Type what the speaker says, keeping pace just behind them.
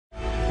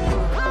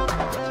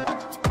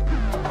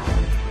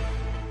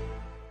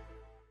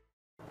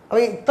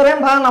അപ്പോൾ ഇത്രയും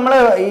ഭാഗം നമ്മൾ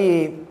ഈ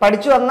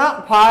പഠിച്ചു വന്ന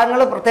ഭാഗങ്ങൾ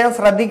പ്രത്യേകം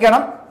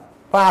ശ്രദ്ധിക്കണം.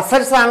 അപ്പോൾ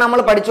അസറ്റ്സ് ആണ് നമ്മൾ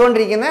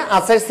പഠിച്ചുകൊണ്ടിരിക്കുന്നത്.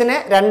 അസറ്റ്സിനെ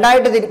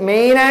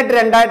മെയിനായിട്ട്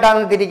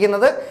രണ്ടായിട്ടാണ്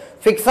തിരിക്കുന്നത്.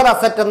 ഫിക്സഡ്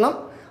അസറ്റ് എന്നും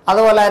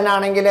അതുപോലെ തന്നെ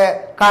ആണെങ്കിൽ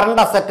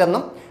കറണ്ട് അസറ്റ്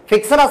എന്നും.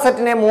 ഫിക്സഡ്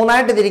അസറ്റിനെ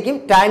മൂന്നായിട്ട് തിരിക്കും: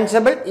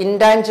 ടാൻജിബിൾ,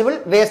 ഇൻടാൻജിബിൾ,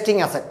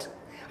 വേസ്റ്റിംഗ് അസറ്റ്.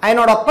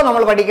 അതിനോടൊപ്പം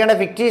നമ്മൾ പഠിക്കേണ്ട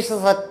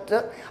ഫിക്റ്റീഷ്യസ് അസറ്റ്,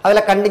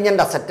 അതുപോലെ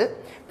കണ്ടിൻജന്റ് അസറ്റ്.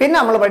 പിന്നെ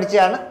നമ്മൾ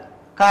പഠിച്ചതാണ്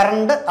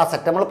കറണ്ട്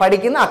അസറ്റ്. നമ്മൾ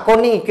പഠിക്കുന്ന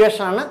അക്കൗണ്ടിങ്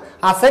ഇക്വേഷൻ ആണ്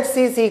assets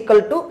is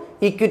equal to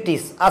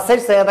equities.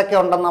 Assets ഏതൊക്കെ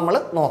ഉണ്ടെന്ന് നമ്മൾ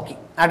നോക്കി.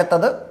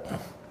 അടുത്തത്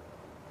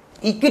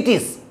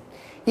ഇക്വിറ്റീസ്.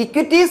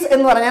 ഇക്വിറ്റീസ്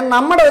എന്ന് പറഞ്ഞാൽ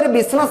നമ്മുടെ ഒരു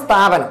ബിസിനസ്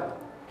സ്ഥാപനം,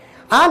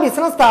 ആ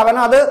ബിസിനസ്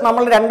സ്ഥാപനം, അത്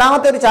നമ്മൾ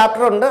രണ്ടാമത്തെ ഒരു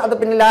ചാപ്റ്റർ ഉണ്ട്, അത്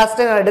പിന്നെ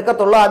ലാസ്റ്റ്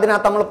എടുക്കത്തുള്ളൂ.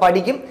 അതിനകത്ത് നമ്മൾ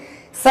പഠിക്കും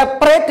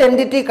സെപ്പറേറ്റ്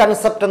എൻറ്റിറ്റി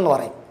കൺസെപ്റ്റ് എന്ന്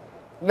പറയും.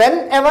 When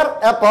ever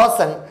A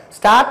person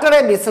started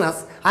A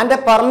business and A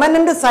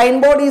permanent sign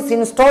board is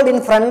installed in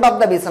front of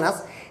the business,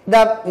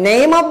 the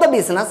name of the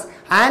business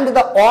and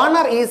the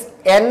owner is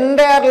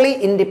entirely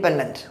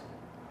independent.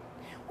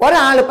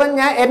 ഒരാളിപ്പം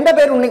എൻ്റെ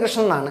പേര്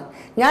ഉണ്ണികൃഷ്ണൻ എന്നാണ്.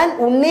 ഞാൻ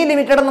ഉണ്ണി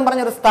limited എന്ന്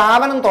പറഞ്ഞൊരു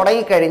സ്ഥാപനം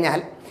തുടങ്ങിക്കഴിഞ്ഞാൽ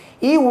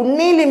ഈ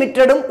ഉണ്ണി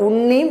ലിമിറ്റഡും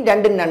ഉണ്ണിയും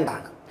രണ്ടും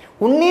രണ്ടാണ്.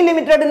 ഉണ്ണി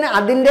ലിമിറ്റഡിന്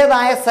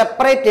അതിൻ്റെതായ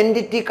സെപ്പറേറ്റ്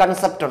എൻറ്റിറ്റി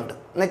കൺസെപ്റ്റ് ഉണ്ട്.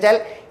 എന്നുവെച്ചാൽ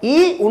ഈ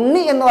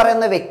ഉണ്ണി എന്ന്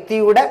പറയുന്ന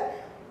വ്യക്തിയുടെ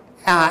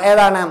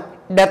ഏതാണ്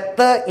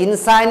ഡെത്ത്,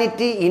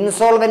 ഇൻസാനിറ്റി,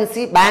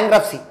 ഇൻസോൾവൻസി,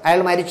 ബാങ്ക്രപ്സി, അയാൾ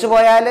മരിച്ചു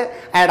പോയാൽ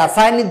അയാളുടെ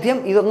അസാന്നിധ്യം,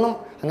 ഇതൊന്നും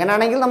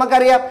അങ്ങനെയാണെങ്കിൽ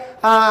നമുക്കറിയാം.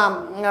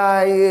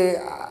 ഈ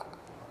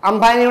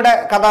അംബാനിയുടെ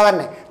കഥ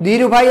തന്നെ.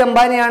 ധീരുഭായ്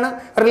അംബാനിയാണ്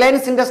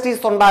റിലയൻസ്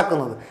ഇൻഡസ്ട്രീസ്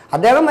ഉണ്ടാക്കുന്നത്.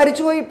 അദ്ദേഹം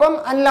മരിച്ചുപോയി. ഇപ്പം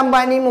അനിൽ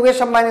അംബാനി,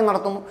 മുകേഷ് അംബാനി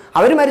നടത്തുന്നു.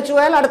 അവർ മരിച്ചു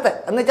പോയാൽ അടുത്ത്.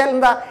 എന്ന് വെച്ചാൽ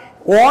എന്താ,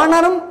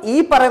 ഓണറും ഈ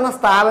പറയുന്ന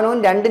സ്ഥാപനവും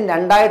രണ്ടും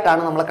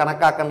രണ്ടായിട്ടാണ് നമ്മൾ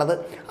കണക്കാക്കേണ്ടത്.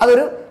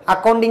 അതൊരു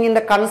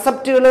അക്കൗണ്ടിങ്ങിൻ്റെ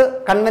കൺസെപ്റ്റുകൾ,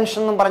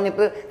 കൺവെൻഷൻ എന്നും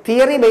പറഞ്ഞിട്ട്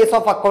തിയറി ബേസ്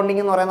ഓഫ്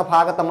അക്കൗണ്ടിങ് എന്ന് പറയുന്ന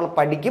ഭാഗത്ത് നമ്മൾ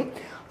പഠിക്കും.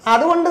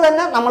 അതുകൊണ്ട്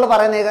തന്നെ നമ്മൾ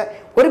പറയുന്നത്,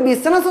 ഒരു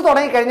ബിസിനസ്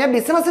തുടങ്ങിക്കഴിഞ്ഞാൽ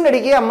ബിസിനസ്സിൻ്റെ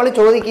ഇടയ്ക്ക് നമ്മൾ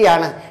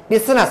ചോദിക്കുകയാണ്,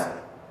 ബിസിനസ്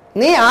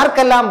നീ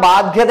ആർക്കെല്ലാം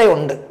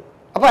ബാധ്യതയുണ്ട്?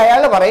 അപ്പോൾ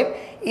അയാൾ പറയും,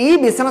 ഈ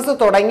ബിസിനസ്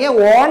തുടങ്ങിയ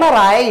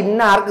ഓണറായ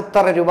ഇന്ന ആർക്ക്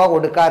ഇത്ര രൂപ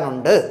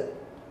കൊടുക്കാനുണ്ട്.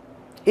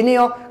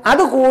 ഇനിയോ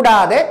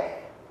അതുകൂടാതെ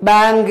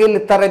ബാങ്കിൽ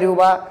ഇത്ര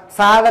രൂപ,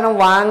 സാധനം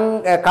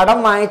കടം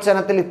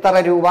വാങ്ങിച്ചനത്തിൽ ഇത്ര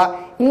രൂപ,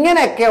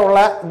 ഇങ്ങനെയൊക്കെയുള്ള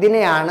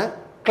ഇതിനെയാണ്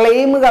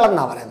ക്ലെയിമുകൾ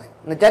എന്നാണ് പറയുന്നത്.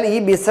 എന്നുവെച്ചാൽ ഈ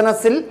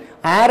ബിസിനസ്സിൽ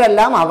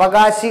ആരെല്ലാം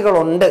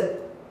അവകാശികളുണ്ട്.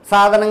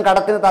 സാധനം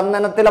കടത്തിന്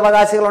തന്നനത്തിൽ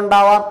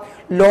അവകാശികളുണ്ടാവാം,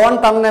 ലോൺ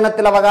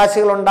തന്നനത്തിൽ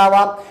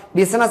അവകാശികളുണ്ടാവാം,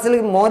 ബിസിനസ്സിൽ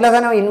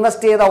മൂലധനം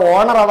ഇൻവെസ്റ്റ് ചെയ്ത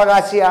ഓണർ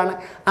അവകാശിയാണ്.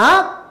 ആ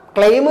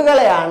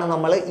ക്ലെയിമുകളെയാണ്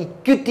നമ്മൾ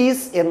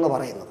ഇക്വിറ്റീസ് എന്ന്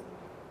പറയുന്നത്.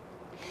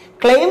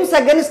 Claims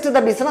against the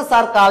business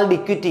are called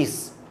equities.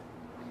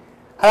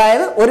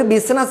 അതായത് ഒരു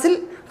ബിസിനസ്സിൽ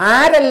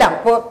ആരെല്ലാം,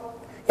 ഇപ്പോൾ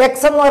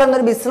എക്സ് എന്ന്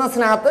പറയുന്നൊരു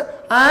ബിസിനസ്സിനകത്ത്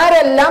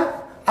ആരെല്ലാം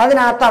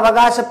അതിനകത്ത്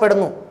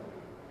അവകാശപ്പെടുന്നു.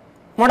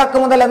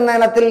 മുടക്കുമുതൽ എന്ന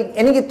ഇനത്തിൽ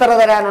എനിക്ക് ഇത്ര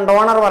തരാനുണ്ട്,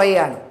 ഓണർ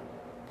പറയുകയാണ്.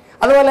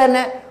 അതുപോലെ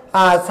തന്നെ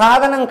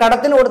സാധനം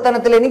കടത്തിന്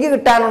കൊടുത്തനത്തിൽ എനിക്ക്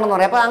കിട്ടാനുണ്ടെന്ന്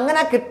പറയാം. അപ്പോൾ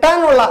അങ്ങനെ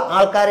കിട്ടാനുള്ള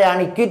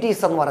ആൾക്കാരെയാണ്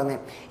ഇക്വിറ്റീസ് എന്ന് പറയുന്നത്.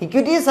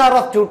 Equities R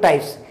of two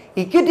types.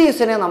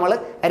 ഇക്വിറ്റീസിനെ നമ്മൾ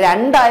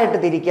രണ്ടായിട്ട്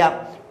തിരിക്കാം: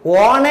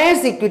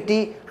 owners equity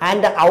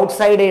and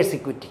outsiders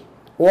equity.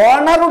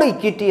 ഓണറുടെ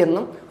equity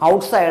എന്നും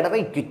ഔട്ട്സൈഡർ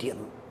ഇക്വിറ്റി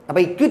എന്നും.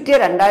 അപ്പോൾ ഇക്വിറ്റിയെ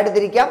രണ്ടായിട്ട്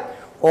തിരിക്കാം: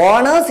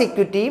 ഓണേഴ്സ്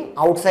ഇക്വിറ്റിയും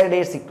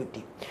ഔട്ട്സൈഡേഴ്സ്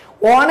ഇക്വിറ്റിയും.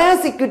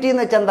 ഓണേഴ്സ് ഇക്വിറ്റി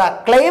എന്ന് വെച്ചാൽ എന്താ,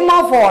 claim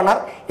of owner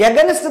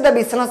against the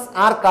business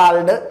are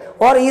called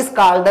or is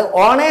called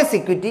owners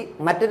equity.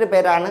 മറ്റൊരു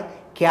പേരാണ്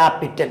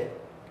ക്യാപിറ്റൽ.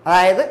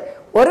 അതായത്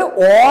ഒരു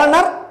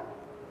ഓണർ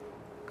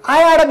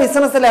അയാളുടെ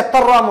ബിസിനസ്സിൽ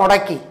എത്ര രൂപ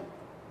മുടക്കി,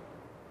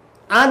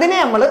 അതിനെ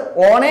നമ്മൾ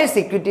ഓണേഴ്സ്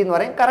ഇക്വിറ്റി എന്ന്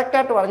പറയും.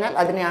 കറക്റ്റായിട്ട് പറഞ്ഞാൽ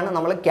അതിനെയാണ്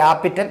നമ്മൾ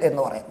ക്യാപിറ്റൽ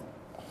എന്ന് പറയുന്നത്.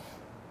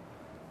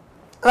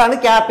 അതാണ്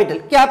ക്യാപിറ്റൽ.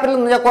 ക്യാപിറ്റൽ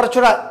എന്ന് വെച്ചാൽ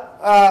കുറച്ചുകൂടെ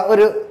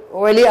ഒരു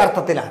വലിയ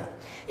അർത്ഥത്തിലാണ്.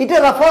 It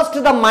refers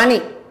to the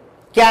money,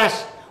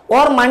 cash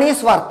or money's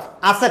worth,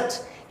 asset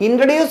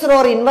introduced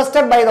or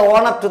invested by the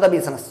owner to the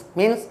business.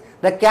 Means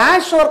the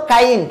cash or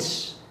kind.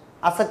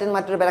 Asset in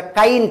മറ്റൊരു പേര്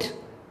കൈൻഡ്,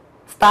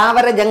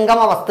 സ്ഥാവര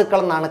ജംഗമ വസ്തുക്കൾ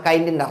എന്നാണ്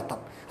കൈൻഡിൻ്റെ അർത്ഥം.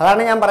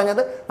 അതാണ് ഞാൻ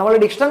പറഞ്ഞത്, നമ്മൾ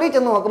ഡിക്ഷണറി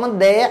ചെന്ന് നോക്കുമ്പോൾ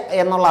ദേ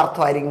എന്നുള്ള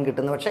അർത്ഥമായിരിക്കും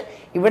കിട്ടുന്നത്. പക്ഷേ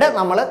ഇവിടെ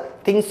നമ്മൾ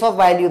തിങ്സ് ഓഫ്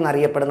വാല്യൂ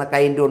എന്നറിയപ്പെടുന്ന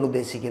കൈൻഡ് കൊണ്ട്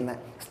ഉദ്ദേശിക്കുന്നത്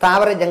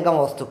സ്ഥാവര ജംഗമ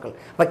വസ്തുക്കൾ.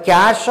 അപ്പോൾ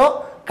ക്യാഷോ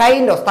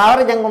കൈൻഡോ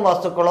സ്ഥാവര ജംഗമ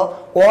വസ്തുക്കളോ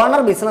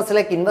ഓണർ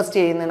ബിസിനസ്സിലേക്ക് ഇൻവെസ്റ്റ്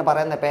ചെയ്യുന്നതിന്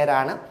പറയുന്ന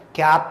പേരാണ്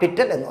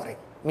ക്യാപിറ്റൽ എന്ന് പറയും.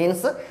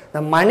 Means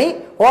the money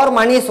or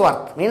money's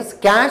worth, means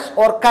cash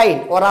or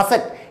kind or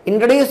asset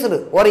introduced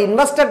or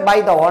invested by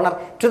the owner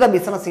to the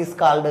business is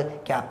called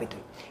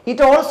capital. It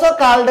also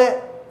called,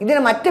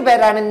 ഇതിന് മറ്റു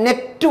പേരാണ്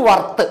നെറ്റ്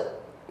വർത്ത്.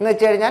 എന്ന്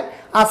വെച്ച് കഴിഞ്ഞാൽ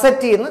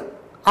അസറ്റിൽ നിന്ന്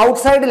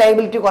ഔട്ട്സൈഡ്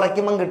ലൈബിലിറ്റി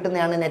കുറയ്ക്കുമ്പം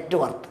കിട്ടുന്നതാണ് net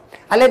worth,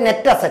 അല്ലെ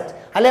net asset,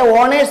 അല്ലെ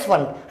ഓണേഴ്സ്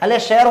ഫണ്ട്, അല്ലെ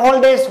ഷെയർ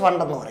ഹോൾഡേഴ്സ്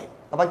ഫണ്ട് എന്ന് പറയും.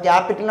 അപ്പോൾ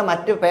ക്യാപിറ്റലിൻ്റെ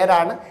മറ്റു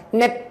പേരാണ്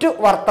നെറ്റ്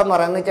വർത്ത് എന്ന്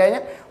പറയുന്നത്. വെച്ച്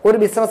കഴിഞ്ഞാൽ ഒരു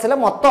ബിസിനസ്സിലെ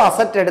മൊത്തം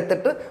അസറ്റ്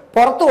എടുത്തിട്ട്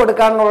പുറത്ത്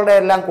കൊടുക്കാനുള്ളത്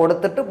എല്ലാം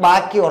കൊടുത്തിട്ട്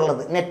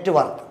ബാക്കിയുള്ളത് നെറ്റ്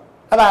വർത്ത്,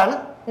 അതാണ്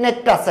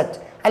നെറ്റ് അസറ്റ്.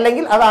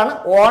 അല്ലെങ്കിൽ അതാണ്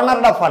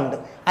ഓണറുടെ ഫണ്ട്,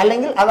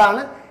 അല്ലെങ്കിൽ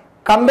അതാണ്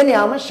കമ്പനി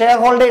ആകുമ്പോൾ ഷെയർ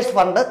ഹോൾഡേഴ്സ്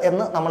ഫണ്ട്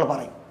എന്ന് നമ്മൾ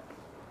പറയും.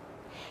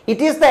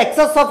 It is the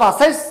excess of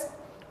assets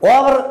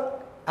over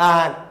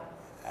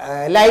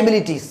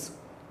liabilities.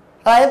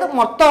 അതായത്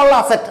മൊത്തമുള്ള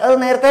അസറ്റ്. അത്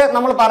നേരത്തെ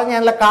നമ്മൾ പറഞ്ഞ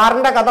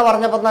കാറിൻ്റെ കഥ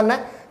പറഞ്ഞപ്പോൾ തന്നെ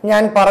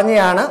ഞാൻ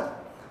പറഞ്ഞതാണ്.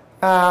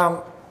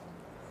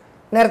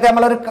 നേരത്തെ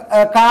നമ്മളൊരു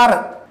കാറ്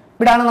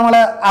ഇവിടാണ് നമ്മൾ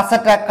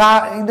അസറ്റ്,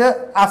 ഇത്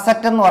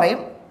അസറ്റ് എന്ന് പറയും,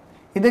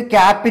 ഇത്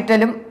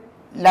ക്യാപിറ്റലും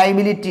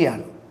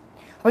ലൈബിലിറ്റിയാണ്.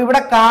 അപ്പോൾ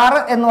ഇവിടെ കാർ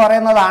എന്ന്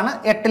പറയുന്നതാണ്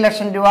 8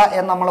 ലക്ഷം രൂപ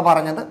എന്ന് നമ്മൾ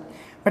പറഞ്ഞത്.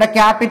 ഇവിടെ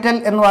ക്യാപിറ്റൽ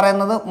എന്ന്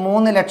പറയുന്നത്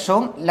 3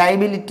 ലക്ഷവും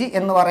ലൈബിലിറ്റി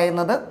എന്ന്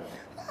പറയുന്നത്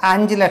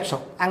 5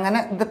 ലക്ഷവും. അങ്ങനെ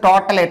ഇത്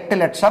ടോട്ടൽ 8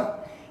 ലക്ഷം.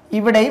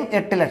 ഇവിടെയും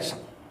 8 ലക്ഷം.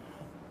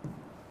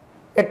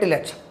 8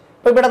 ലക്ഷം.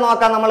 അപ്പോൾ ഇവിടെ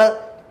നോക്കാം, നമ്മൾ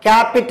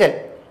ക്യാപിറ്റൽ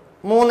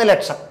 3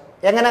 ലക്ഷം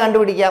എങ്ങനെ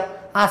കണ്ടുപിടിക്കാം?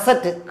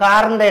 അസറ്റ്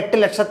കാറിൻ്റെ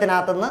 8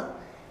 ലക്ഷത്തിനകത്തുനിന്ന്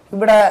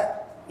ഇവിടെ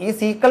ഈ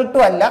സീക്വൽ ടു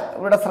അല്ല,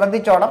 ഇവിടെ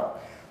ശ്രദ്ധിച്ചോണം,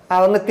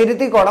 ഒന്ന്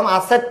തിരുത്തിക്കോണം.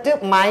 അസറ്റ്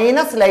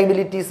മൈനസ്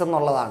ലൈബിലിറ്റീസ്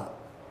എന്നുള്ളതാണ്.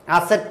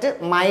 Asset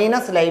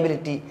minus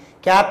liability.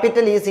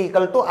 Capital is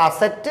equal to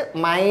asset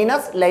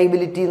minus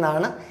liability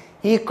എന്നാണ്.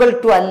 ഈക്വൽ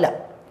ടു അല്ല.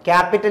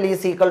 Capital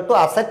is equal to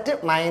asset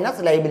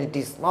minus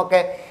liabilities.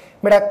 നോക്കെ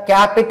ഇവിടെ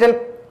ക്യാപിറ്റൽ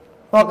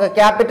നോക്ക്,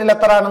 ക്യാപിറ്റൽ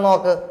എത്രയാണ്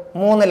നോക്ക്,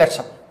 3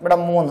 ലക്ഷം. ഇവിടെ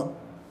 3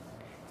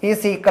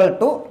 ഈസ് ഈക്വൽ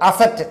ടു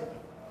അസറ്റ്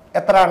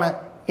എത്രയാണ്,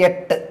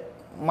 8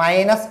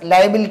 മൈനസ്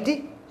ലൈബിലിറ്റി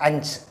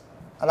 5.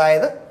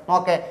 അതായത്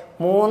നോക്കെ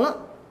 3,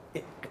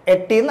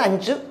 8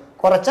 5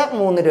 കുറച്ചാൽ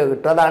 3 രൂപ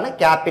കിട്ടും. അതാണ്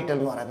ക്യാപിറ്റൽ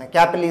എന്ന് പറയുന്നത്.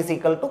 Capital is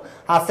equal to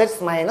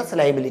assets minus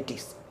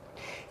liabilities.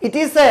 It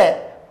is A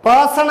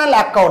personal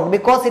account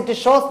because it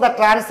shows the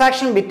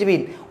transaction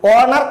between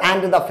owner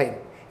and the firm.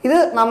 ഇത്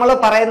നമ്മൾ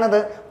പറയുന്നത്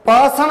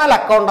പേഴ്സണൽ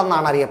അക്കൗണ്ട്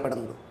എന്നാണ്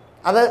അറിയപ്പെടുന്നത്.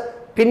 അത്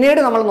പിന്നീട്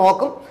നമ്മൾ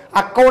നോക്കും.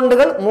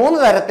 അക്കൗണ്ടുകൾ 3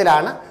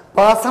 തരത്തിലാണ്.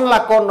 പേഴ്സണൽ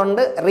അക്കൗണ്ട്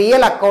ഉണ്ട്,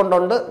 റിയൽ അക്കൗണ്ട്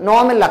ഉണ്ട്,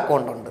 നോമിനൽ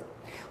അക്കൗണ്ട് ഉണ്ട്.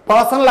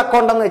 പേഴ്സണൽ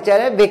അക്കൗണ്ട് എന്ന്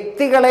വെച്ചാൽ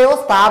വ്യക്തികളെയോ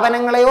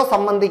സ്ഥാപനങ്ങളെയോ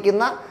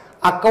സംബന്ധിക്കുന്ന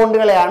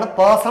അക്കൗണ്ടുകളെയാണ്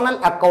പേഴ്സണൽ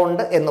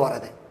അക്കൗണ്ട് എന്ന്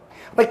പറയുന്നത്.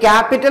 അപ്പോൾ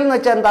ക്യാപിറ്റൽ എന്ന്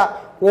വെച്ചാൽ എന്താ,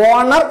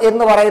 ഓണർ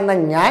എന്ന് പറയുന്ന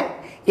ഞാൻ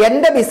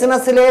എൻ്റെ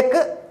ബിസിനസ്സിലേക്ക്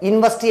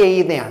ഇൻവെസ്റ്റ്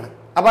ചെയ്യുന്നതാണ്.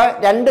 അപ്പോൾ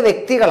 2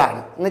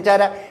 വ്യക്തികളാണ് എന്ന്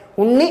വെച്ചാൽ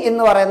ഉണ്ണി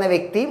എന്ന് പറയുന്ന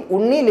വ്യക്തിയും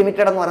ഉണ്ണി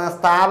ലിമിറ്റഡ് എന്ന് പറയുന്ന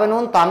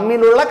സ്ഥാപനവും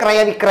തമ്മിലുള്ള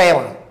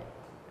ക്രയവിക്രയമാണ്.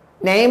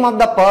 Name of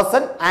the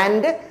person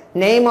and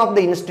name of the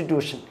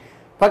institution.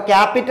 ഇപ്പോൾ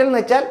ക്യാപിറ്റൽ എന്ന്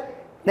വെച്ചാൽ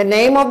the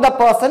name of the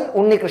person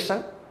Unnikrishnan,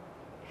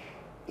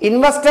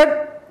 invested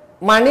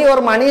money or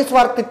monies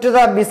worth to the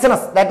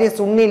business that is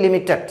Unni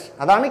limited.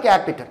 അതാണ്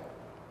ക്യാപിറ്റൽ.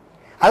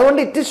 അതുകൊണ്ട്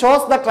it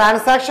shows the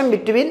transaction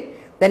between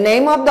the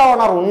name of the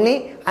owner Unni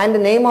and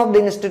name of the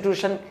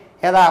institution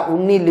ഏതാ,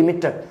 ഉണ്ണി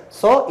limited.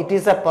 So it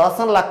is A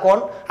personal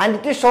account and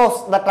it shows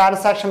the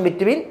transaction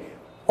between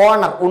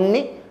owner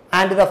Unni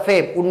and the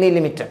firm Unni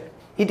limited.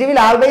 It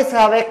will always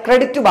have A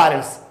credit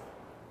balance.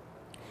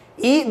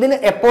 ഈ ഇതിന്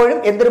എപ്പോഴും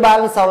എന്തൊരു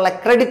balance ഉള്ള,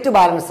 credit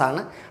balance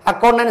ആണ്.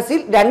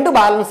 അക്കൗണ്ടൻസിയിൽ 2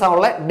 balance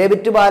ഉള്ള,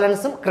 debit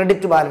ബാലൻസും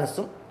credit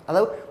ബാലൻസും. അത്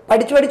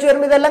പഠിച്ചു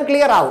വരുമ്പോൾ ഇതെല്ലാം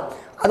ക്ലിയർ ആവും.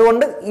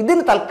 അതുകൊണ്ട്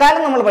ഇതിന്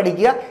തൽക്കാലം നമ്മൾ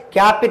പഠിക്കുക,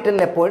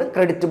 ക്യാപിറ്റലിൽ എപ്പോഴും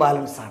ക്രെഡിറ്റ്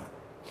ബാലൻസ് ആണ്.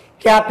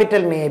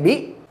 Capital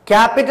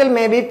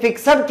may be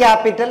fixed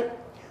capital,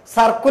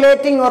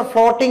 circulating or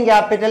floating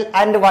capital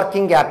and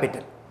working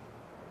capital.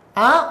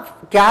 ആ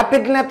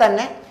ക്യാപിറ്റലിനെ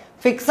തന്നെ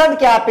ഫിക്സഡ്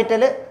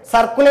ക്യാപിറ്റൽ,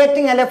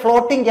 സർക്കുലേറ്റിംഗ് അല്ലെ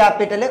floating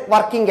capital,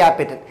 working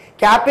capital.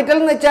 Capital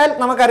എന്ന് വെച്ചാൽ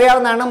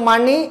നമുക്കറിയാവുന്നതാണ്,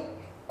 മണി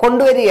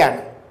കൊണ്ടുവരികയാണ്.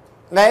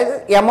 അതായത്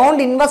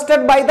amount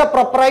invested by the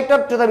proprietor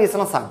to the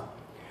business ആണ്.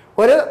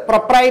 ഒരു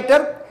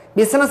പ്രൊപ്പറൈറ്റർ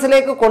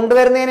ബിസിനസ്സിലേക്ക്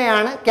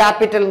കൊണ്ടുവരുന്നതിനെയാണ്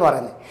ക്യാപിറ്റൽ എന്ന്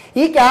പറയുന്നത്.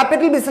 ഈ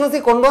ക്യാപിറ്റൽ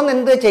ബിസിനസ്സിൽ കൊണ്ടുവന്ന്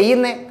എന്ത്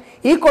ചെയ്യുന്നത്,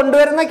 ഈ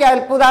കൊണ്ടുവരുന്ന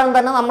ഉദാഹരണം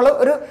തന്നെ നമ്മൾ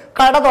ഒരു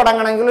കട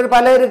തുടങ്ങണമെങ്കിൽ, ഒരു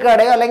പലചരക്ക്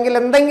കടയോ അല്ലെങ്കിൽ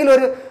എന്തെങ്കിലും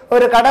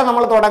ഒരു കട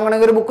നമ്മൾ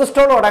തുടങ്ങണമെങ്കിൽ, ഒരു ബുക്ക്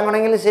സ്റ്റോൾ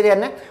തുടങ്ങണമെങ്കിലും ശരി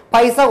തന്നെ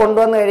പൈസ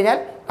കൊണ്ടുവന്നു കഴിഞ്ഞാൽ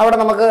അവിടെ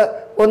നമുക്ക്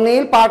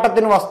ഒന്നിയിൽ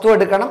പാട്ടത്തിന് വസ്തു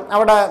എടുക്കണം,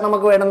 അവിടെ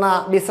നമുക്ക് വേണ്ടുന്ന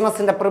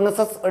ബിസിനസ്സിൻ്റെ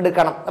പ്രിമിസസ്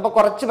എടുക്കണം. അപ്പോൾ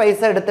കുറച്ച്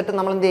പൈസ എടുത്തിട്ട്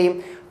നമ്മൾ എന്ത് ചെയ്യും,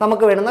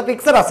 നമുക്ക് വേണ്ടുന്ന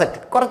ഫിക്സഡ് അസറ്റ്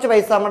കുറച്ച്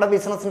പൈസ നമ്മുടെ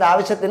ബിസിനസ്സിൻ്റെ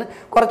ആവശ്യത്തിന്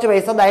കുറച്ച്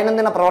പൈസ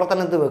ദൈനംദിന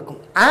പ്രവർത്തനത്തിൽ വെക്കും.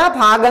 ആ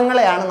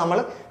ഭാഗങ്ങളെയാണ് നമ്മൾ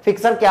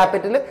ഫിക്സഡ്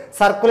ക്യാപിറ്റൽ,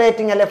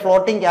 സർക്കുലേറ്റിംഗ് അല്ലെ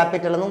ഫ്ലോട്ടിംഗ്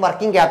ക്യാപിറ്റൽ എന്നും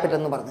വർക്കിംഗ് ക്യാപിറ്റൽ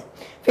എന്ന് പറഞ്ഞത്.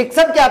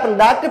 Fixed capital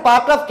that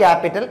part of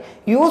capital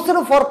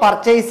used for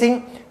purchasing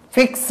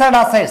fixed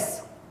assets.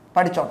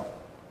 പഠിച്ചോണം.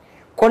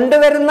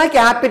 കൊണ്ടുവരുന്ന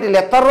ക്യാപിറ്റൽ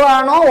എത്ര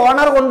രൂപയാണോ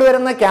ഓണർ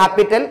കൊണ്ടുവരുന്ന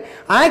ക്യാപിറ്റൽ,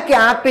 ആ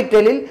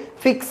ക്യാപിറ്റലിൽ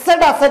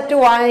ഫിക്സഡ് അസറ്റ്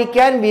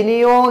വാങ്ങിക്കാൻ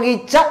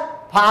വിനിയോഗിച്ച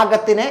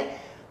ഭാഗത്തിനെ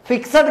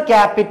ഫിക്സഡ്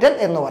ക്യാപിറ്റൽ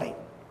എന്ന് പറയും.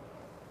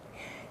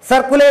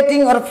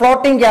 Circulating or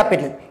floating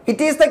capital,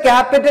 it is the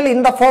capital in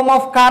the form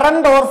of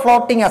current or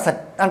floating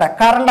asset.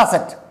 Current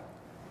asset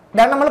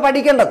ഇതാണ് നമ്മൾ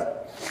പഠിക്കേണ്ടത്.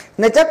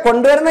 എന്നുവെച്ചാൽ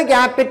കൊണ്ടുവരുന്ന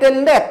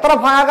ക്യാപിറ്റലിന്റെ എത്ര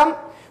ഭാഗം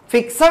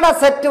ഫിക്സഡ്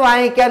അസറ്റ്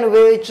വാങ്ങിക്കാൻ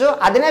ഉപയോഗിച്ചു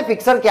അതിനെ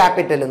ഫിക്സഡ്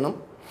ക്യാപിറ്റൽ എന്നും,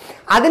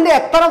 അതിൻ്റെ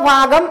എത്ര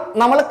ഭാഗം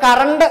നമ്മൾ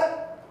കറണ്ട്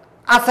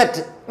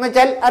അസറ്റ് എന്ന്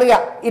വെച്ചാൽ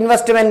അറിയാം,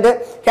 investment,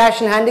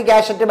 cash in hand,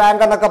 cash at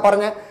bank എന്നൊക്കെ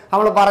പറഞ്ഞ്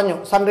നമ്മൾ പറഞ്ഞു,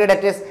 സൺഡ്രി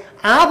ഡെറ്റേഴ്സ്,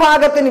 ആ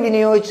ഭാഗത്തിന്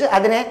വിനിയോഗിച്ച്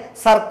അതിനെ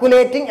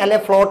സർക്കുലേറ്റിംഗ് അല്ലെ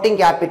ഫ്ലോട്ടിംഗ്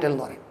ക്യാപിറ്റൽ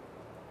എന്ന് പറയും.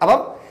 അപ്പം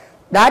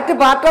that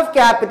part of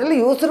capital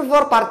used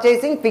for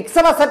purchasing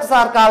fixed assets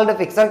are called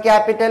fixed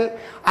capital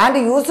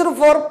and used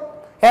for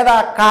ഏതാ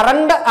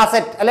കറണ്ട്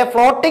അസറ്റ് അല്ലെ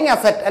ഫ്ലോട്ടിംഗ്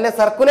അസറ്റ് അല്ലെ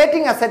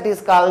circulating asset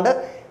is called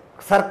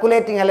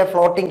circulating അല്ലെ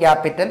ഫ്ലോട്ടിംഗ്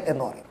ക്യാപിറ്റൽ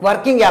എന്ന് പറയും.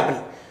 വർക്കിംഗ്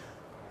ക്യാപിറ്റൽ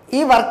ഈ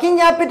വർക്കിംഗ്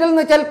ക്യാപിറ്റൽ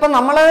എന്ന് വെച്ചാൽ ഇപ്പം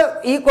നമ്മൾ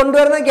ഈ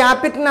കൊണ്ടുവരുന്ന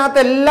ക്യാപിറ്റലിനകത്ത്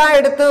എല്ലാം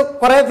എടുത്ത്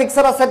കുറേ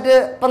ഫിക്സഡ് അസറ്റ്,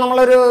 ഇപ്പം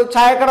നമ്മളൊരു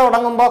ചായക്കട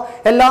തുടങ്ങുമ്പോൾ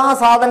എല്ലാ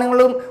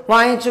സാധനങ്ങളും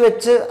വാങ്ങിച്ചു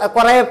വെച്ച്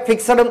കുറേ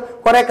ഫിക്സഡും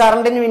കുറേ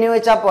കറണ്ടിന്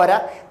വിനിയോഗിച്ചാൽ പോരാ.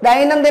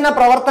 ദൈനംദിന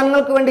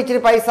പ്രവർത്തനങ്ങൾക്ക് വേണ്ടി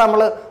ഇച്ചിരി പൈസ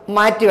നമ്മൾ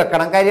മാറ്റി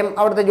വെക്കണം. കാര്യം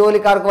അവിടുത്തെ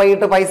ജോലിക്കാർക്ക്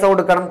വൈകിട്ട് പൈസ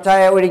കൊടുക്കണം,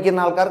 ചായ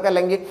ഒഴിക്കുന്ന ആൾക്കാർക്ക്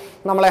അല്ലെങ്കിൽ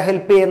നമ്മളെ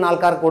ഹെൽപ്പ് ചെയ്യുന്ന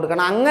ആൾക്കാർക്ക്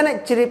കൊടുക്കണം. അങ്ങനെ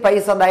ഇച്ചിരി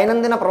പൈസ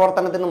ദൈനംദിന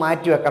പ്രവർത്തനത്തിന്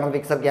മാറ്റി വെക്കണം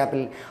ഫിക്സഡ്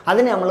ക്യാപിറ്റൽ.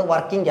 അതിന് നമ്മൾ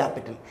working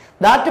capital.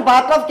 That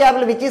part of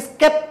capital which is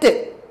kept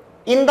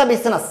in the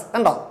business.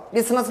 കണ്ടോ,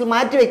 ബിസിനസ്സിൽ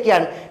മാറ്റി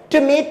വെക്കുകയാണ്. To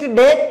meet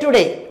day to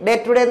day. Day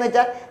to day എന്ന്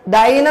വെച്ചാൽ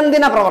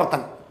ദൈനംദിന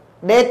പ്രവർത്തനം.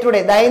 ഡേ ടു ഡേ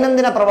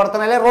ദൈനംദിന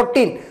പ്രവർത്തനം അല്ലെ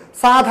റൊട്ടീൻ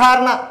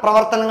സാധാരണ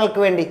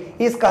പ്രവർത്തനങ്ങൾക്ക് വേണ്ടി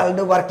ഈസ്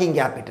കാൾഡ് വർക്കിംഗ്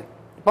ക്യാപിറ്റൽ.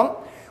 അപ്പം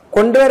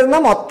കൊണ്ടുവരുന്ന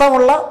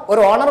മൊത്തമുള്ള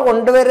ഒരു ഓണർ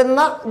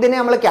കൊണ്ടുവരുന്ന ഇതിനെ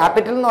നമ്മൾ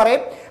ക്യാപിറ്റൽ എന്ന്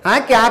പറയും. ആ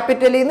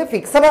ക്യാപിറ്റലിൽ നിന്ന്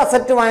ഫിക്സഡ്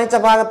അസറ്റ് വാങ്ങിച്ച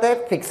ഭാഗത്തെ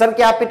ഫിക്സഡ്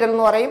ക്യാപിറ്റൽ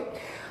എന്ന് പറയും.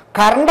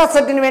 കറണ്ട്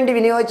അസറ്റിന് വേണ്ടി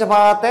വിനിയോഗിച്ച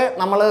ഭാഗത്തെ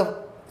നമ്മൾ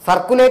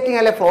സർക്കുലേറ്റിംഗ്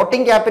അല്ലെ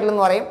ഫ്ലോട്ടിംഗ് ക്യാപിറ്റൽ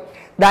എന്ന് പറയും.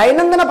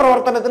 ദൈനംദിന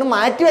പ്രവർത്തനത്തിന്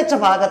മാറ്റിവെച്ച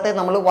ഭാഗത്തെ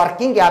നമ്മൾ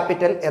വർക്കിംഗ്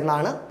ക്യാപിറ്റൽ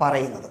എന്നാണ്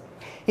പറയുന്നത്.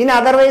 In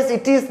otherwise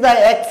it is the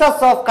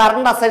excess of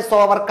current assets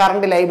over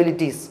current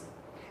liabilities.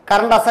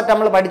 Current asset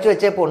നമ്മൾ പഠിച്ചു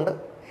വെച്ചപ്പോൾ ഉണ്ട്.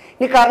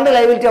 ഇനി കറണ്ട്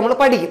ലൈബിലിറ്റി നമ്മൾ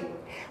പഠിക്കും.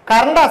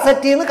 കറണ്ട്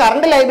അസറ്റിൽ നിന്ന്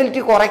കറണ്ട്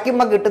ലൈബിലിറ്റി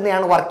കുറയ്ക്കുമ്പോൾ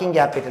കിട്ടുന്നതാണ് working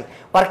capital.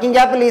 Working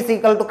capital is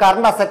equal to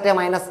current asset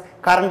minus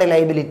current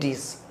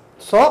liabilities.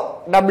 So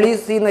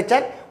WC എന്ന്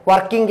വെച്ചാൽ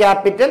working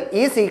capital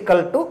is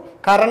equal to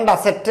current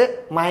asset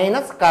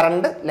minus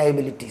current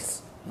liabilities.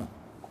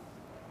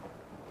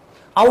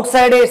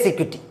 Outsiders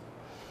equity.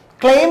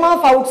 Claim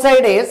of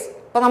outsiders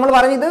ഇപ്പം നമ്മൾ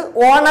പറഞ്ഞത്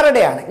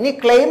ഓണറുടെയാണ്. ഇനി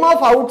claim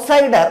of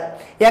outsider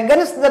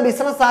against the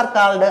business are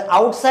called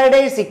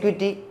outsiders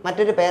equity.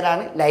 മറ്റൊരു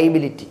പേരാണ്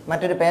liability.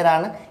 മറ്റൊരു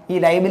പേരാണ് ഈ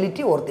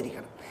ലൈബിലിറ്റി,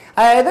 ഓർത്തിരിക്കണം.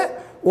 അതായത്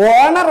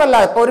ഓണർ അല്ല,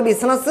 ഇപ്പോൾ ഒരു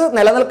ബിസിനസ്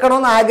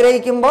നിലനിൽക്കണമെന്ന്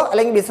ആഗ്രഹിക്കുമ്പോൾ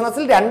അല്ലെങ്കിൽ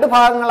ബിസിനസ്സിൽ രണ്ട്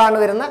ഭാഗങ്ങളാണ്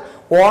വരുന്നത്,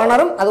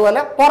 ഓണറും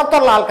അതുപോലെ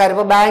പുറത്തുള്ള ആൾക്കാർ.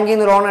 ഇപ്പോൾ ബാങ്കിൽ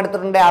നിന്ന് ലോൺ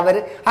എടുത്തിട്ടുണ്ട് അവർ,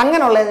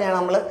 അങ്ങനെയുള്ളതിനെയാണ്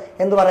നമ്മൾ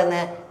എന്ത്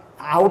പറയുന്നത്,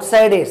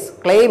 ഔട്ട്സൈഡേഴ്സ്.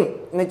 ക്ലെയിം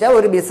എന്ന് വെച്ചാൽ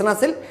ഒരു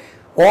ബിസിനസ്സിൽ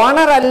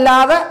ഓണർ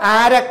അല്ലാതെ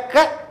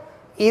ആരൊക്കെ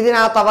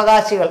ഇതിനകത്ത്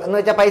അവകാശികൾ എന്ന്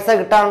വെച്ചാൽ പൈസ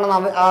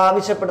കിട്ടാനുണ്ടെന്ന്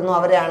ആവശ്യപ്പെടുന്നു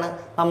അവരെയാണ്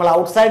നമ്മൾ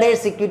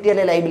ഔട്ട്സൈഡേഴ്സ് ഇക്വിറ്റി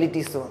അല്ലെ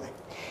ലൈബിലിറ്റീസ് പറയുന്നത്.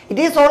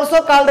 It is also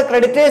called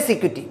creditors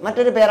equity.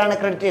 മറ്റൊരു പേരാണ്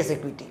creditors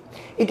equity.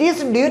 It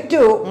is due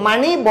to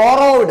money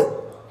borrowed.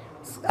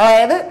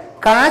 അതായത്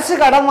കാശ്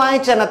കടം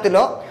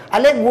വാങ്ങിച്ചെനത്തിലോ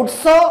അല്ലെ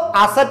ഗുഡ്സോ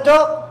അസറ്റോ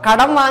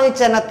കടം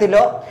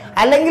വാങ്ങിച്ചെനത്തിലോ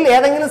അല്ലെങ്കിൽ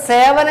ഏതെങ്കിലും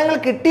സേവനങ്ങൾ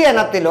കിട്ടിയ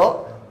ഇനത്തിലോ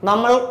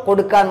നമ്മൾ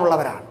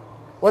കൊടുക്കാനുള്ളവരാണ്.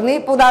 ഒന്നീ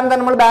ഉദാഹരണത്തിന്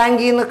നമ്മൾ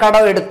ബാങ്കിൽ നിന്ന്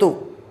കടം എടുത്തു,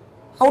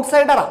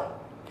 ഔട്ട്സൈഡറാണ്.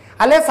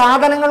 അല്ലെ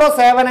സാധനങ്ങളോ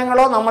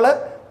സേവനങ്ങളോ നമ്മൾ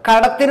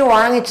കടത്തിന്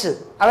വാങ്ങിച്ച്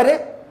അവർ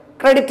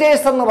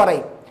ക്രെഡിറ്റേഴ്സ് എന്ന്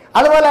പറയും.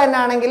 അതുപോലെ തന്നെ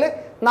ആണെങ്കിൽ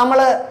നമ്മൾ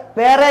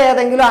വേറെ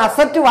ഏതെങ്കിലും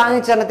അസറ്റ്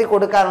വാങ്ങിച്ചെനത്തിൽ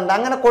കൊടുക്കാറുണ്ട്.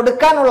 അങ്ങനെ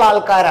കൊടുക്കാനുള്ള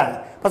ആൾക്കാരാണ്.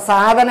 ഇപ്പം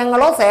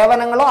സാധനങ്ങളോ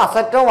സേവനങ്ങളോ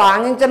അസറ്റോ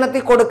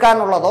വാങ്ങിച്ചെനത്തിൽ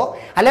കൊടുക്കാനുള്ളതോ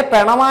അല്ലെ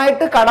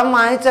പണമായിട്ട് കടം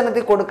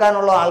വാങ്ങിച്ചെനത്തിൽ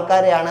കൊടുക്കാനുള്ള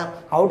ആൾക്കാരെയാണ്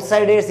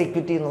ഔട്ട്സൈഡേഴ്സ്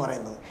ഇക്വിറ്റി എന്ന്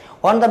പറയുന്നത്.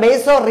 On the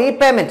base of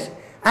repayment,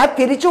 ആ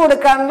തിരിച്ചു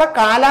കൊടുക്കാനുള്ള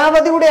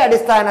കാലാവധിയുടെ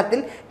അടിസ്ഥാനത്തിൽ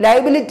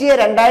ലൈബിലിറ്റിയെ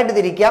രണ്ടായിട്ട്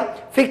തിരിക്കാം.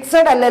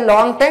 ഫിക്സഡ് അല്ലെ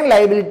ലോങ് ടൈം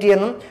ലൈബിലിറ്റി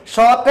എന്നും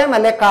ഷോർട്ട് ടൈം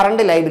അല്ലെ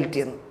കറണ്ട് ലൈബിലിറ്റി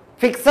എന്നും.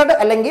 ഫിക്സഡ്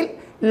അല്ലെങ്കിൽ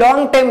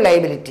ലോങ് ടൈം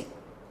ലൈബിലിറ്റി,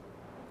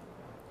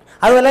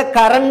 അതുപോലെ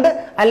കറണ്ട്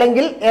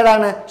അല്ലെങ്കിൽ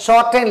ഏതാണ്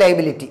ഷോർട്ട് ടൈം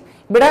ലൈബിലിറ്റി.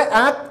 ഇവിടെ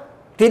ആ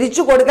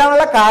തിരിച്ചു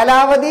കൊടുക്കാനുള്ള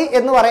കാലാവധി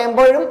എന്ന്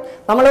പറയുമ്പോഴും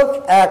നമ്മൾ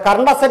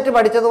കറണ്ട് അസറ്റ്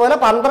പഠിച്ചതുപോലെ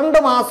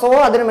 12 മാസമോ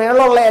അതിന്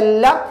മേളുള്ള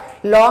എല്ലാം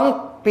ലോങ്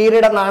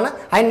പീരീഡ് എന്നാണ്,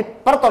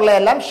 അതിനിപ്പുറത്തുള്ള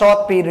എല്ലാം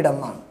ഷോർട്ട് പീരീഡ്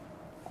എന്നാണ്.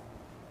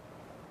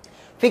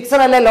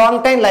 ഫിക്സഡ് അല്ലെ long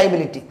time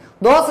liability.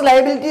 Those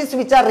liabilities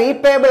which are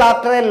repayable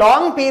after A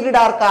long period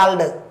are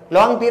called,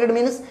 long period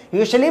means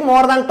usually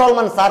more than 12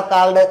 months are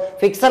called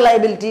fixed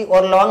liability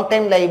or long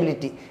time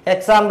liability.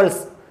 Examples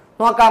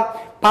നോക്കാം.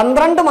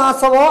 12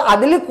 മാസമോ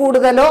അതിൽ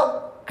കൂടുതലോ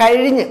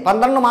കഴിഞ്ഞ്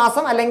 12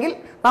 മാസം അല്ലെങ്കിൽ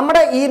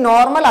നമ്മുടെ ഈ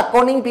നോർമൽ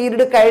അക്കൗണ്ടിങ്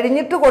പീരീഡ്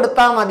കഴിഞ്ഞിട്ട്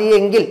കൊടുത്താൽ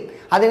മതിയെങ്കിൽ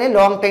അതിനെ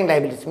long time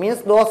liabilities.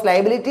 Means those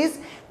liabilities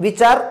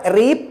which are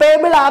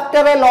repayable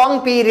after A long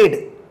period.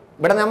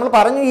 ഇവിടെ നമ്മൾ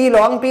പറഞ്ഞു ഈ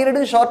ലോങ്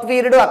പീരീഡും ഷോർട്ട്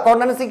പീരീഡും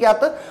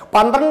അക്കൗണ്ടൻസിക്കകത്ത്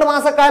 12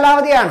 മാസ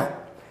കാലാവധിയാണ്.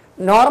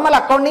 Normal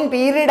accounting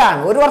പീരീഡാണ്,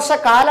 1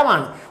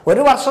 വർഷക്കാലമാണ്.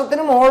 1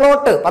 വർഷത്തിന്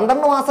മുകളിലോട്ട്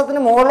 12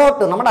 മാസത്തിന്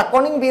മുകളിലോട്ട് നമ്മുടെ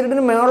അക്കൗണ്ടിങ്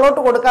പീരീഡിന്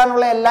മുകളിലോട്ട്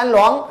കൊടുക്കാനുള്ള എല്ലാം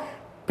ലോങ്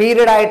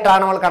പീരീഡ്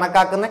ആയിട്ടാണ് നമ്മൾ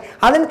കണക്കാക്കുന്നത്.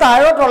 അതിന്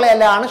താഴോട്ടുള്ള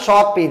എല്ലാം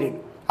ഷോർട്ട് പീരീഡ്.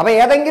 അപ്പോൾ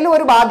ഏതെങ്കിലും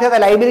ഒരു ബാധ്യത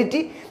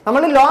ലൈബിലിറ്റി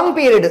നമ്മൾ ലോങ്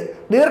പീരീഡ്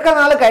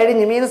ദീർഘനാൾ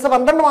കഴിഞ്ഞ് മീൻസ്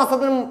 12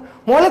 മാസത്തിന്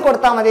മുകളിൽ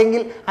കൊടുത്താൽ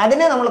മതിയെങ്കിൽ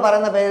അതിനെ നമ്മൾ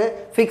പറയുന്ന പേര്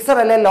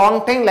ഫിക്സഡ് അല്ലെ ലോങ്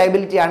ടൈം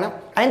ലൈബിലിറ്റി ആണ്.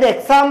 അതിൻ്റെ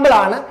എക്സാമ്പിൾ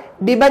ആണ്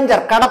ഡിബഞ്ചർ,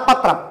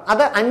 കടപ്പത്രം.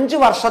 അത് 5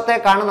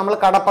 വർഷത്തേക്കാണ് നമ്മൾ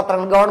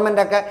കടപ്പത്രങ്ങൾ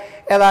ഗവൺമെന്റ് ഒക്കെ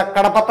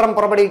കടപ്പത്രം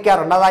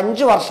പുറപ്പെടുവിക്കാറുണ്ട്. അത്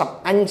 5 വർഷം,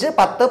 5,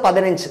 10,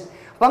 15.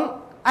 അപ്പം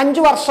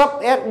 5 വർഷം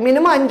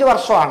മിനിമം 5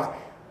 വർഷമാണ്.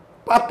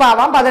 10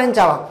 ആവാം 15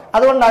 ആവാം.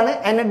 അതുകൊണ്ടാണ്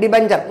അതിന്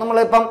ഡിബഞ്ചർ.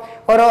 നമ്മളിപ്പം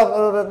ഓരോ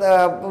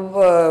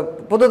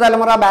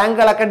പുതുതലമുറ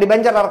ബാങ്കുകളൊക്കെ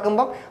ഡിബഞ്ചർ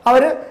ഇറക്കുമ്പം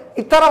അവർ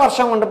ഇത്ര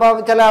വർഷം കൊണ്ട്, ഇപ്പോൾ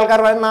ചില ആൾക്കാർ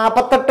പറയും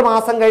 48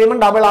 മാസം കഴിയുമ്പോൾ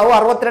ഡബിൾ ആവും,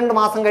 62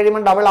 മാസം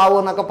കഴിയുമ്പോൾ ഡബിൾ ആവും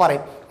എന്നൊക്കെ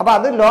പറയും. അപ്പോൾ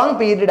അത് ലോങ്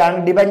പീരീഡ് ആണ്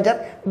ഡിബഞ്ചർ.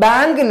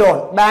 ബാങ്ക് ലോൺ,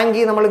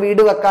 ബാങ്കിൽ നമ്മൾ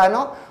വീട്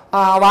വെക്കാനോ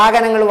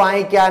വാഹനങ്ങൾ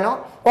വാങ്ങിക്കാനോ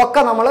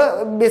ഒക്കെ നമ്മൾ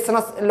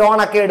ബിസിനസ്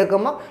ലോണൊക്കെ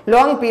എടുക്കുമ്പോൾ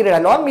ലോങ്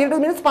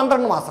പീരീഡ് മീൻസ്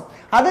 12 മാസം,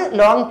 അത്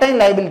ലോങ് ടൈം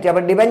ലൈബിലിറ്റി.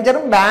 അപ്പോൾ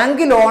ഡിബഞ്ചറും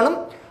ബാങ്ക് ലോണും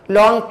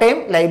ലോങ് ടൈം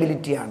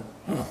ലൈബിലിറ്റിയാണ്.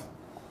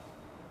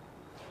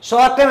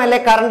 ഷോർട്ട് ടൈം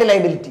അല്ലെ current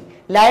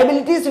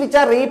liabilities which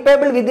are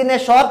repayable within A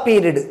short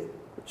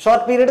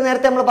period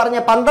നേരത്തെ നമ്മൾ പറഞ്ഞ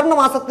 12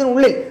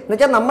 മാസത്തിനുള്ളിൽ എന്ന്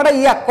വെച്ചാൽ നമ്മുടെ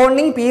ഈ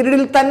അക്കൗണ്ടിങ്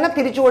പീരീഡിൽ തന്നെ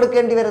തിരിച്ചു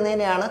കൊടുക്കേണ്ടി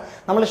വരുന്നതിനെയാണ്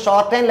നമ്മൾ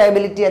ഷോർട്ട് ടൈം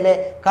ലൈബിലിറ്റി അല്ലെ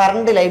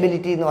കറണ്ട്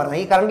ലൈബിലിറ്റി എന്ന് പറയുന്നത്.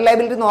 ഈ കറണ്ട്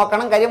ലൈബിലിറ്റി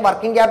നോക്കണം, കാര്യം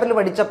വർക്കിംഗ് ക്യാപിറ്റൽ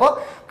പഠിച്ചപ്പോൾ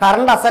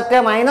current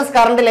asset minus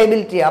current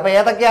liability, അപ്പോൾ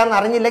ഏതൊക്കെയാണെന്ന്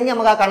അറിഞ്ഞില്ലെങ്കിൽ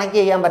നമുക്ക് ആ കണക്ക്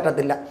ചെയ്യാൻ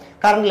പറ്റത്തില്ല.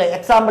 Current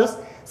examples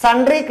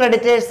sundry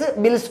creditors,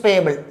 bills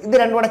payable, ഇത്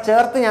രണ്ടും കൂടെ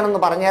ചേർത്ത്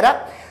ഞാനൊന്ന് പറഞ്ഞുതരാം.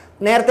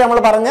 നേരത്തെ നമ്മൾ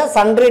പറഞ്ഞ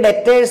സൺട്രി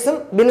ഡെറ്റേഴ്സും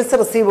ബിൽസ്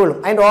റിസീവബിളും,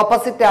 അതിൻ്റെ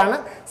ഓപ്പോസിറ്റ് ആണ്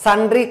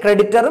സൺട്രി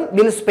ക്രെഡിറ്ററും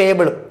ബിൽസ്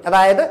പേയബിളും.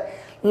 അതായത്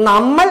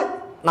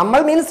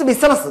നമ്മൾ മീൻസ്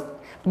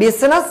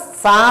ബിസിനസ്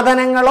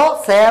സാധനങ്ങളോ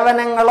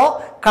സേവനങ്ങളോ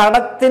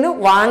കടത്തിന്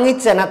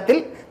വാങ്ങിച്ചനത്തിൽ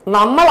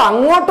നമ്മൾ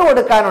അങ്ങോട്ട്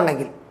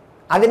കൊടുക്കാനുണ്ടെങ്കിൽ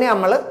അതിനെ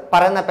നമ്മൾ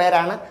പറയുന്ന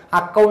പേരാണ്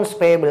അക്കൗണ്ട്സ്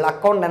പേയബിൾ.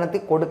 അക്കൗണ്ട്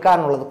ഇനത്തിൽ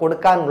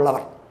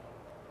കൊടുക്കാനുള്ളവർ.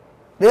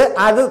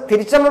 അത്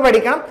തിരിച്ചു നമ്മൾ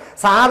പഠിക്കണം.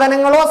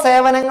 സാധനങ്ങളോ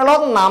സേവനങ്ങളോ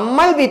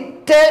നമ്മൾ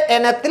വിറ്റ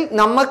ഇനത്തിൽ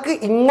നമുക്ക്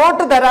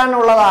ഇങ്ങോട്ട്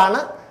തരാനുള്ളതാണ്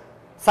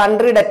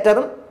സൺട്രി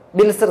ഡെറ്ററും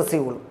ബിൽസ്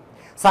റിസീവബിളും.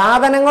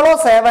 സാധനങ്ങളോ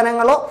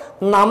സേവനങ്ങളോ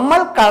നമ്മൾ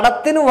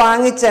കടത്തിന്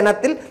വാങ്ങിച്ച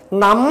ഇനത്തിൽ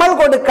നമ്മൾ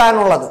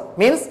കൊടുക്കാനുള്ളത്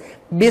മീൻസ്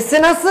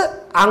ബിസിനസ്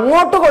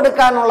അങ്ങോട്ട്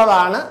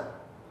കൊടുക്കാനുള്ളതാണ്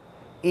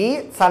ഈ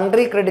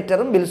സൺട്രി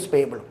ക്രെഡിറ്ററും ബിൽസ്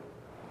പേയബിളും.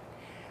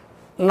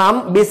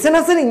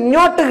 ബിസിനസ്സിന്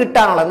ഇങ്ങോട്ട്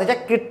കിട്ടാനുള്ളത് എന്ന്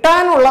വെച്ചാൽ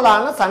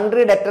കിട്ടാനുള്ളതാണ്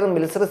sundry ഡെറ്ററും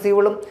bills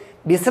റിസീവബിളും.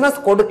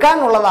 Business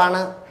കൊടുക്കാനുള്ളതാണ്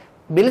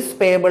bills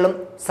പേയബിളും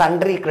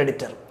sundry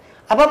ക്രെഡിറ്ററും.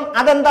 അപ്പം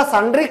അതെന്താ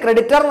സൺട്രി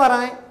ക്രെഡിറ്റർ എന്ന്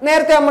പറഞ്ഞാൽ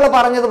നേരത്തെ നമ്മൾ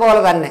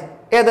പറഞ്ഞതുപോലെ തന്നെ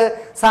ഏത്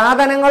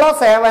സാധനങ്ങളോ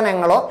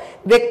സേവനങ്ങളോ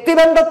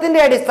വ്യക്തിബന്ധത്തിന്റെ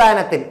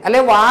അടിസ്ഥാനത്തിൽ അല്ലെ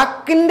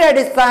വാക്കിന്റെ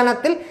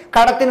അടിസ്ഥാനത്തിൽ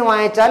കടത്തിന്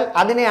വാങ്ങിച്ചാൽ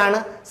അതിനെയാണ്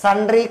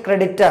സൺട്രി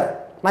ക്രെഡിറ്റർ.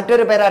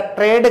 മറ്റൊരു പേര്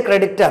ട്രേഡ്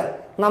ക്രെഡിറ്റർ.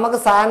 നമുക്ക്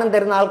സാധനം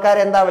തരുന്ന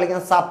ആൾക്കാരെ എന്താ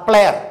വിളിക്കുന്നത്?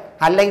 സപ്ലയർ.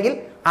 അല്ലെങ്കിൽ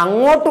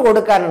അങ്ങോട്ട്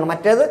കൊടുക്കാനുണ്ട്,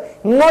 മറ്റേത്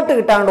ഇങ്ങോട്ട്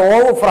കിട്ടാനുണ്ട്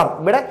ഓവ് ഫ്രം,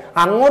 ഇവിടെ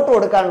അങ്ങോട്ട്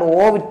കൊടുക്കാനുണ്ട്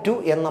ഓവ് ടു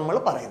എന്ന് നമ്മൾ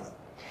പറയുന്നത്.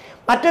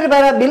 മറ്റൊരു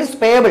പേര് ബിൽസ്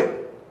പേയബിൾ.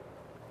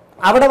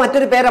 അവിടെ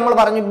മറ്റൊരു പേര് നമ്മൾ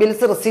പറഞ്ഞു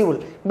ബിൽസ് റിസീവബിൾ.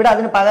 ഇവിടെ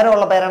അതിന്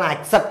പകരമുള്ള പേരാണ്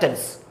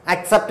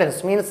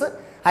അക്സെപ്റ്റൻസ് മീൻസ്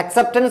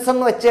അക്സെപ്റ്റൻസ്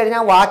എന്ന് വെച്ച്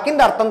കഴിഞ്ഞാൽ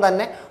വാക്കിന്റെ അർത്ഥം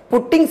തന്നെ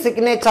പുട്ടിങ്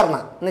സിഗ്നേച്ചറിന്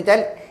എന്ന് വെച്ചാൽ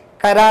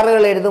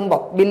കരാറുകൾ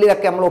എഴുതുമ്പോൾ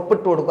ബില്ലിലൊക്കെ നമ്മൾ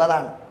ഒപ്പിട്ട് കൊടുക്കും,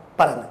 അതാണ്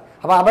പറയുന്നത്.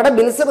 അപ്പോൾ അവിടെ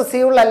ബിൽസ്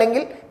റിസീവബിൾ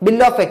അല്ലെങ്കിൽ ബിൽ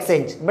ഓഫ്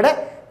എക്സ്ചേഞ്ച്, ഇവിടെ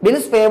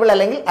ബിൽസ് പേയബിൾ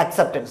അല്ലെങ്കിൽ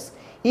അക്സെപ്റ്റൻസ്.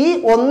 ഈ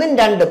ഒന്നും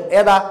രണ്ടും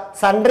ഏതാ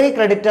സൺട്രി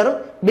ക്രെഡിറ്ററും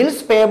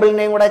ബിൽസ്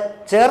പേയബിളിനെയും കൂടെ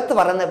ചേർത്ത്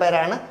പറയുന്ന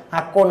പേരാണ്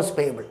അക്കൗണ്ട്സ്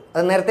പേയബിൾ.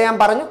 അത് നേരത്തെ ഞാൻ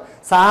പറഞ്ഞു.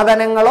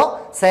 സാധനങ്ങളോ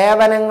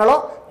സേവനങ്ങളോ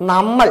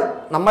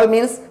നമ്മൾ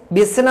മീൻസ്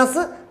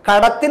ബിസിനസ്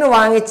കടത്തിന്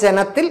വാങ്ങിച്ച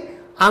ഇനത്തിൽ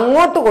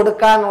അങ്ങോട്ട്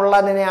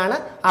കൊടുക്കാനുള്ളതിനെയാണ്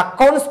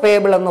അക്കൗണ്ട്സ്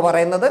പേയബിൾ എന്ന്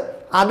പറയുന്നത്.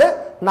 അത്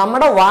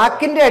നമ്മുടെ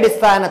വാക്കിന്റെ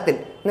അടിസ്ഥാനത്തിൽ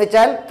എന്ന്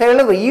വെച്ചാൽ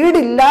തെളിവ്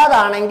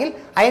ഈടില്ലാതാണെങ്കിൽ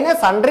അതിനെ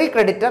സൺട്രി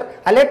ക്രെഡിറ്റർ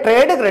അല്ലെ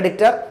ട്രേഡ്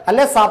ക്രെഡിറ്റർ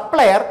അല്ലെ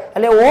സപ്ലയർ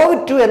അല്ലെ ഓവ്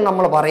ടു എന്ന്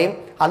നമ്മൾ പറയും.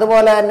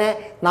 അതുപോലെ തന്നെ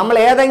നമ്മൾ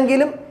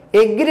ഏതെങ്കിലും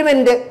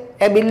എഗ്രിമെന്റ്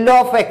ബിൽ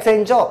ഓഫ്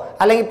എക്സ്ചേഞ്ചോ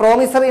അല്ലെങ്കിൽ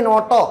പ്രോമിസറി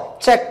നോട്ടോ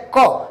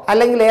ചെക്കോ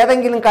അല്ലെങ്കിൽ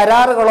ഏതെങ്കിലും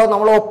കരാറുകളോ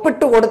നമ്മൾ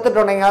ഒപ്പിട്ട്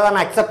കൊടുത്തിട്ടുണ്ടെങ്കിൽ അതാണ്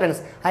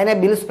അക്സെപ്റ്റൻസ്, അതിനെ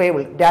ബിൽസ്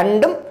പേയബിൾ.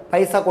 രണ്ടും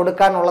പൈസ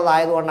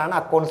കൊടുക്കാനുള്ളതായതുകൊണ്ടാണ്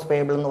അക്കൗണ്ട്സ്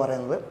പേയബിൾ എന്ന്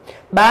പറയുന്നത്.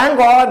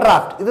 ബാങ്ക് ഓവർ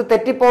ഡ്രാഫ്റ്റ്, ഇത്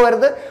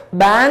തെറ്റിപ്പോകരുത്.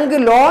 ബാങ്ക്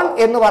ലോൺ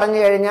എന്ന്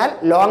പറഞ്ഞു കഴിഞ്ഞാൽ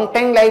ലോങ്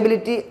ടൈം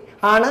ലൈബിലിറ്റി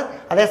ആണ്.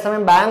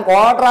 അതേസമയം ബാങ്ക്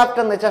ഓവർ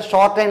ഡ്രാഫ്റ്റ് എന്ന് വെച്ചാൽ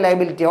ഷോർട്ട് ടൈം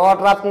ലൈബിലിറ്റി. ഓവർ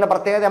ഡ്രാഫ്റ്റിന്റെ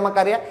പ്രത്യേകത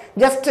നമുക്കറിയാം.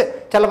 ജസ്റ്റ്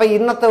ചിലപ്പോൾ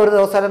ഇന്നത്തെ ഒരു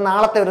ദിവസം അല്ലെങ്കിൽ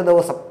നാളത്തെ ഒരു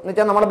ദിവസം എന്ന്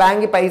വെച്ചാൽ നമ്മുടെ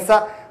ബാങ്കിൽ പൈസ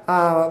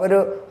ഒരു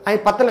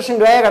 10 ലക്ഷം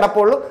രൂപയെ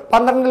കിടപ്പുള്ളൂ,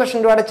 12 ലക്ഷം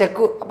രൂപയുടെ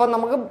ചെക്ക്. അപ്പം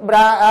നമുക്ക്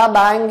ആ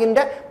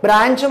ബാങ്കിന്റെ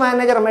ബ്രാഞ്ച്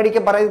മാനേജർ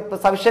മേടിക്കാൻ പറയും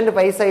സഫിഷ്യന്റ്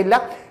പൈസ ഇല്ല,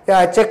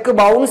 ചെക്ക്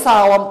ബൗൺസ്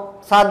ആവാൻ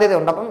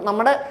സാധ്യതയുണ്ട്. അപ്പം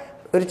നമ്മുടെ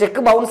ഒരു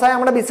ചെക്ക് ബൗൺസ് ആയി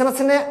നമ്മുടെ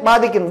ബിസിനസ്സിനെ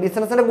ബാധിക്കും,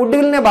 ബിസിനസ്സിന്റെ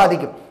ഗുഡ്വില്ലിനെ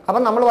ബാധിക്കും.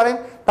 അപ്പം നമ്മൾ പറയും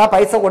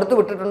പൈസ കൊടുത്തു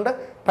വിട്ടിട്ടുണ്ട്,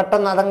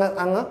 പെട്ടെന്ന്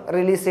അങ്ങ്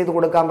റിലീസ് ചെയ്ത്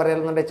കൊടുക്കാൻ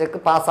പറയുന്നുണ്ട്, ചെക്ക്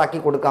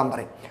പാസ്സാക്കി കൊടുക്കാൻ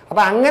പറയും.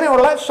 അപ്പം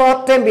അങ്ങനെയുള്ള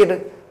ഷോർട്ട് ടൈം പീരീഡ്,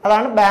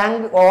 അതാണ്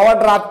ബാങ്ക് ഓവർ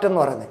ഡ്രാഫ്റ്റ് എന്ന്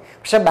പറയുന്നത്.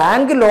 പക്ഷെ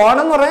ബാങ്ക് ലോൺ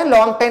എന്ന് പറയുന്നത്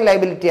ലോങ് ടൈം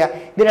ലൈബിലിറ്റിയാണ്.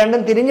 ഇത്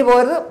രണ്ടും തിരിഞ്ഞു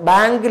പോകരുത്.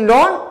 Bank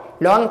loan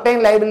long time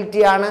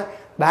ലൈബിലിറ്റിയാണ്,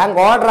 bank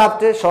over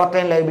draft short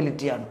time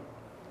ലൈബിലിറ്റിയാണ്.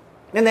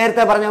 ഞാൻ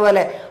നേരത്തെ പറഞ്ഞ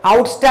പോലെ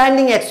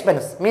outstanding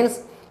expense means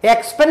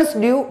expense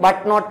due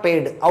but not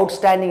paid.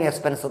 Outstanding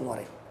expense എന്ന്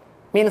പറയും.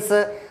 മീൻസ്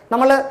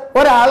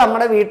ഒരാൾ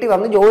നമ്മുടെ വീട്ടിൽ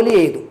വന്ന് ജോലി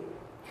ചെയ്തു,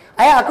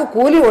 അയാൾക്ക്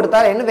കൂലി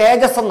കൊടുത്താൽ അതിന്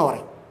വേജസ് എന്ന്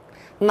പറയും.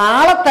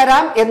 നാളെ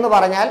തരാം എന്ന്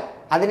പറഞ്ഞാൽ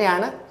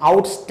അതിനെയാണ്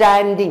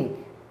ഔട്ട്സ്റ്റാൻഡിങ്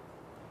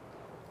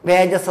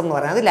വേജസ് എന്ന്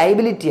പറയുന്നത്. അത്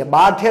ലൈബിലിറ്റിയാണ്,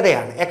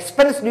 ബാധ്യതയാണ്.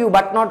 Expense due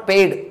but not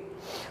paid.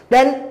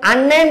 Then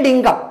unearned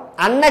income,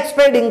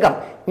 unexpected income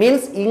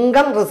means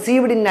income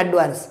received in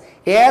advance.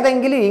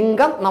 ഏതെങ്കിലും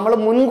ഇൻകം നമ്മൾ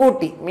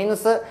മുൻകൂട്ടി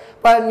മീൻസ്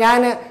ഇപ്പം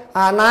ഞാൻ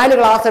 4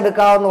 ക്ലാസ്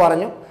എടുക്കാമെന്ന്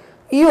പറഞ്ഞു,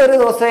 ഈ ഒരു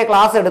ദിവസമേ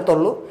ക്ലാസ്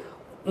എടുത്തുള്ളൂ,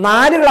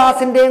 4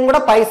 ക്ലാസ്സിൻ്റെയും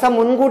കൂടെ പൈസ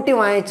മുൻകൂട്ടി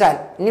വാങ്ങിച്ചാൽ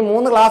ഇനി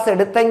 3 ക്ലാസ്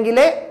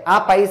എടുത്തെങ്കിലേ ആ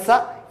പൈസ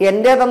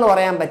എൻ്റേതെന്ന്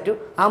പറയാൻ പറ്റൂ.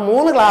 ആ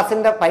 3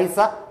 ക്ലാസ്സിൻ്റെ പൈസ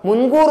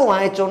മുൻകൂർ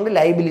വാങ്ങിച്ചുകൊണ്ട്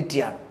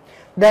ലൈബിലിറ്റിയാണ്.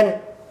 Then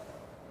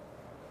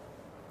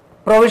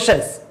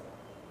provisions.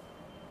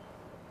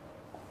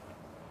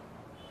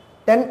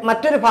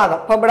 മറ്റൊരു ഭാഗം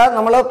ഇപ്പം ഇവിടെ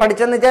നമ്മൾ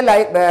പഠിച്ചെന്ന് വെച്ചാൽ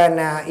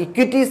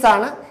ഇക്വിറ്റീസ്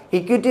ആണ്.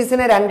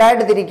 ഇക്വിറ്റീസിനെ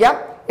രണ്ടായിട്ട് തിരിക്കാം.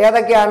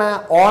 ഏതൊക്കെയാണ്?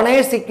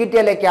 ഓണേഴ്സ് ഇക്വിറ്റി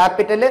അല്ലെ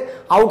ക്യാപിറ്റൽ,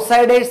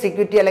 ഔട്ട്സൈഡേഴ്സ്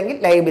ഇക്വിറ്റി അല്ലെങ്കിൽ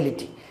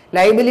ലയബിലിറ്റി.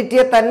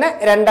 ലയബിലിറ്റിയെ തന്നെ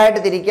രണ്ടായിട്ട്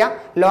തിരിക്കാം,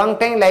 ലോങ്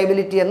ടൈം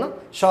ലയബിലിറ്റി എന്നും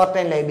ഷോർട്ട്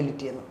ടൈം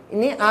ലയബിലിറ്റി എന്നും.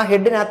 ഇനി ആ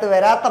ഹെഡിനകത്ത്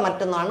വരാത്ത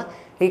മറ്റൊന്നാണ്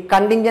ഈ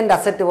കണ്ടിൻജന്റ്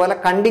അസറ്റ് പോലെ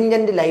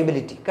contingent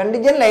liability.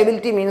 Contingent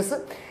liability means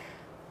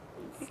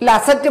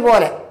asset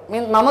പോലെ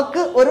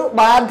നമുക്ക് ഒരു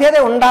ബാധ്യത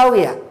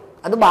ഉണ്ടാവുകയാണ്.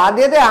 അത്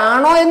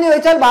ബാധ്യതയാണോ എന്ന്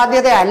ചോദിച്ചാൽ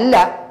ബാധ്യതയല്ല,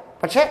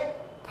 പക്ഷെ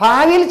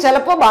ഭാവിയിൽ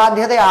ചിലപ്പോൾ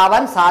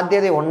ബാധ്യതയാവാൻ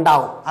സാധ്യത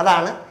ഉണ്ടാവും.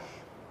 അതാണ്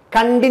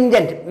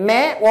contingent.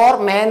 May or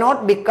may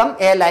not become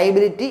A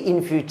liability in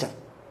future.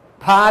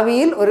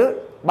 ഭാവിയിൽ ഒരു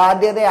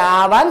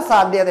ബാധ്യതയാവാൻ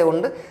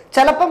സാധ്യതയുണ്ട്,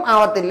 ചിലപ്പം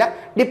ആവത്തില്ല.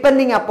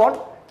 ഡിപ്പെൻഡിങ് അപ്പോൺ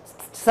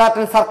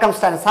സർട്ടൻ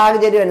സർക്കംസ്റ്റാൻസ്,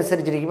 സാഹചര്യം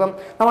അനുസരിച്ചിരിക്കും. ഇപ്പം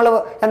നമ്മൾ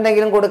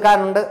എന്തെങ്കിലും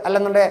കൊടുക്കാനുണ്ട്,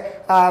 അല്ലെന്നുണ്ടെങ്കിൽ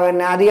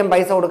പിന്നെ അധികം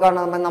പൈസ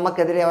കൊടുക്കാനുണ്ടെങ്കിൽ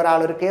നമുക്കെതിരെ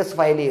ഒരാളൊരു കേസ്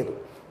ഫയൽ ചെയ്തു,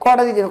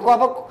 കോടതി ചെയ്തു.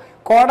 അപ്പോൾ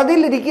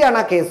കോടതിയിലിരിക്കുകയാണ്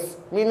ആ കേസ്.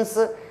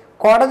 മീൻസ്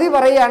കോടതി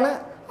പറയുകയാണ്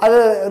അത്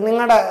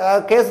നിങ്ങളുടെ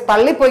കേസ്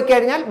തള്ളിപ്പോയി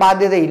കഴിഞ്ഞാൽ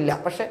ബാധ്യതയില്ല,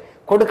 പക്ഷെ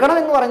കൊടുക്കണം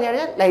എന്ന് പറഞ്ഞു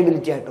കഴിഞ്ഞാൽ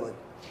ലയബിലിറ്റി ആയിട്ട് വരും.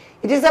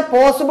 It is A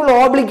possible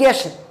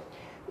obligation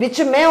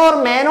which may or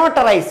may not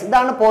arise.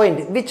 ഇതാണ്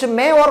point. Which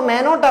may or may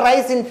not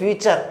arise in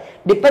future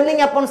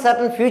depending upon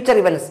certain future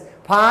events.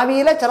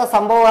 ഭാവിയിലെ ചില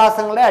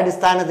സംഭവവാസങ്ങളുടെ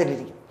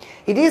അടിസ്ഥാനത്തിലിരിക്കും.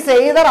 It is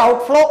either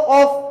outflow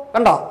of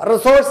കണ്ടോ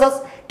resources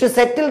to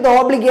settle the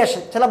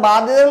obligation. ചില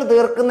ബാധ്യതകൾ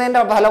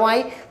തീർക്കുന്നതിന്റെ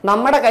ഫലമായി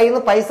നമ്മുടെ കയ്യിൽ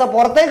നിന്ന് പൈസ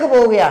പുറത്തേക്ക്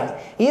പോവുകയാണ്.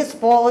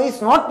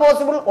 Is not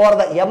possible or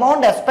the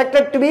amount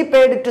expected to be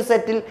paid to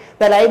settle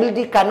the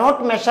liability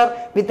cannot measure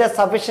with a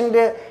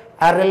sufficient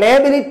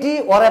reliability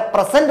or a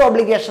present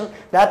obligation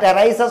that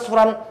arises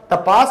from the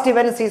past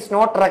events is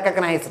not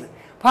recognized.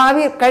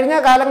 ഭാവി കഴിഞ്ഞ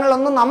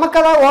കാലങ്ങളിലൊന്നും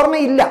നമുക്കത്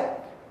ഓർമ്മയില്ല.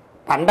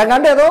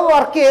 പണ്ടങ്ങാണ്ട് ഏതോ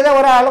work ചെയ്ത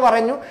ഒരാൾ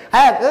പറഞ്ഞു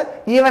അയാൾക്ക്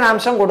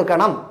ജീവനാംശം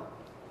കൊടുക്കണം,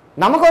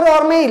 നമുക്കൊരു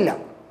ഓർമ്മയില്ല.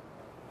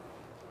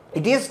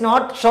 It is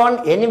not shown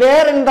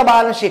anywhere in the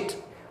balance sheet.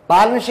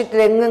 Balance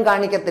ഷീറ്റിൽ എങ്ങും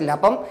കാണിക്കത്തില്ല.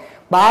 അപ്പം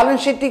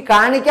ബാലൻസ് ഷീറ്റിൽ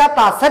കാണിക്കാത്ത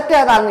അസറ്റ്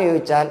ഏതാണെന്ന്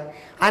ചോദിച്ചാൽ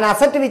an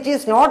asset which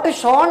is not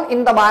shown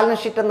in the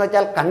balance sheet എന്ന്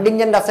വെച്ചാൽ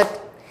contingent asset.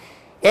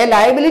 A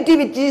liability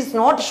which is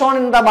not shown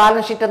in the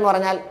balance sheet എന്ന്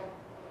പറഞ്ഞാൽ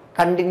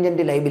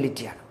കണ്ടിൻജന്റ്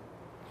ലയബിലിറ്റിയാണ്.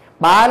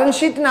 ബാലൻസ്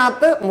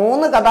ഷീറ്റിനകത്ത്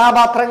 3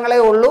 കഥാപാത്രങ്ങളെ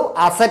ഉള്ളൂ,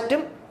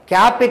 അസറ്റും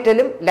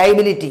ക്യാപിറ്റലും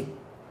ലയബിലിറ്റിയും.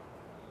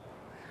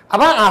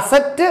 അപ്പൊ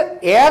അസറ്റ്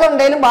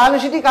ഏതുണ്ടെങ്കിലും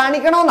ബാലൻസ് ഷീറ്റിൽ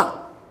കാണിക്കണമെന്നാണ്.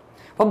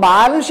 അപ്പൊ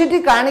ബാലൻസ്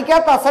ഷീറ്റിൽ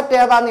കാണിക്കാത്ത അസറ്റ്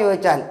ഏതാന്ന്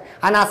ചോദിച്ചാൽ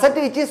an asset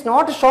which is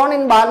not shown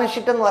in balance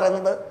sheet എന്ന്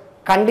പറയുന്നത്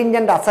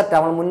കണ്ടിൻജന്റ് അസറ്റ്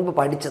നമ്മൾ മുൻപ്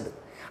പഠിച്ചത്.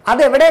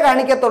 അതെവിടെ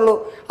കാണിക്കത്തുള്ളൂ?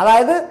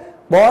 അതായത്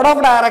ബോർഡ്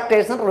ഓഫ്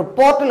ഡയറക്ടേഴ്സിന്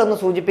റിപ്പോർട്ടിൽ ഒന്ന്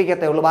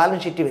സൂചിപ്പിക്കത്തേ ഉള്ളൂ,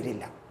 ബാലൻസ് ഷീറ്റ്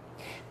വരില്ല.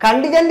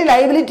 കണ്ടിൻജന്റ്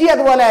ലയബിലിറ്റി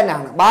അതുപോലെ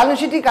തന്നെയാണ്, ബാലൻസ്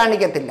ഷീറ്റിൽ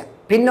കാണിക്കത്തില്ല.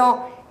 പിന്നോ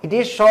it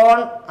is shown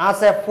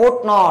as A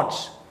foot not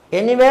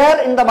anywhere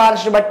in the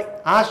balance sheet, but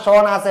ആ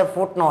shown as A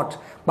foot not.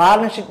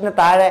 Balance ഷീറ്റിന്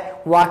താഴെ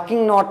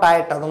വർക്കിംഗ്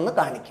നോട്ടായിട്ട് അതൊന്ന്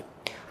കാണിക്കും.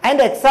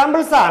 അതിന്റെ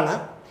എക്സാമ്പിൾസ് ആണ്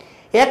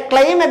A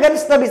claim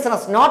against the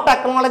business not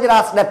acknowledged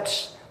as ഡെപ്റ്റ്.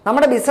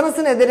 നമ്മുടെ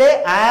ബിസിനസ്സിനെതിരെ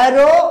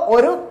ആരോ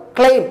ഒരു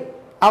ക്ലെയിം,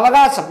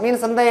 അവകാശം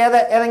മീൻസ് എന്താ,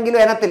 ഏതെങ്കിലും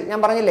ഇനത്തിൽ, ഞാൻ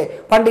പറഞ്ഞില്ലേ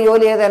പണ്ട്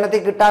ജോലി ചെയ്ത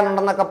ഇനത്തിൽ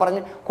കിട്ടാനുണ്ടെന്നൊക്കെ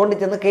പറഞ്ഞ് കൊണ്ടു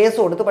ചെന്ന് കേസ്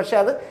കൊടുത്തു, പക്ഷെ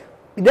അത്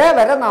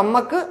ഇതേവരെ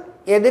നമുക്ക്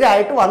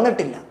എതിരായിട്ട്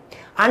വന്നിട്ടില്ല.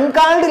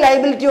 അൺകാൾഡ്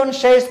liability on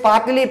shares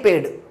partly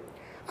paid.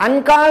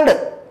 അൺകാൾഡ്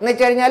എന്ന്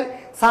വെച്ച് കഴിഞ്ഞാൽ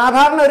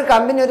സാധാരണ ഒരു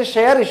കമ്പനി ഒരു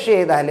ഷെയർ ഇഷ്യൂ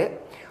ചെയ്താൽ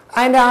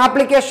അതിൻ്റെ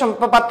ആപ്ലിക്കേഷൻ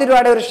ഇപ്പോൾ 10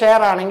 രൂപയുടെ ഒരു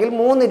ഷെയർ ആണെങ്കിൽ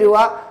 3 രൂപ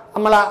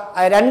നമ്മൾ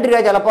 2 രൂപ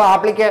ചിലപ്പോൾ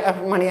ആപ്ലിക്കേഷൻ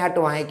മണിയായിട്ട്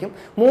വാങ്ങിക്കും,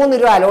 3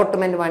 രൂപ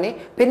അലോട്ട്മെന്റ് മണി,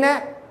 പിന്നെ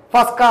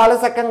first call,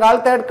 second call,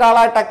 third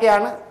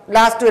കാളായിട്ടൊക്കെയാണ്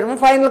last വരുമ്പോൾ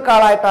ഫൈനൽ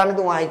കാളായിട്ടാണ്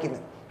ഇത്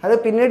വാങ്ങിക്കുന്നത്. അത്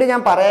പിന്നീട്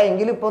ഞാൻ പറയാം,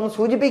 എങ്കിലും ഇപ്പോൾ ഒന്ന്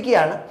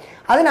സൂചിപ്പിക്കുകയാണ്.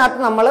 അതിനകത്ത്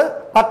നമ്മൾ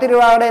 10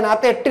 രൂപയുടെ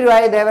അതിനകത്ത് 8 രൂപ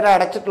ഇതേവരെ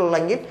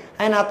അടച്ചിട്ടുള്ളെങ്കിൽ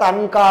അതിനകത്ത്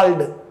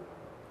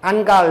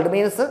അൺകാൾഡ്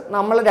മീൻസ്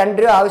നമ്മൾ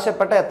 2 രൂപ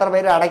ആവശ്യപ്പെട്ട എത്ര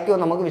പേര്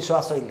അടയ്ക്കുമെന്ന് നമുക്ക്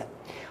വിശ്വാസമില്ല.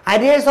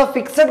 Arrears of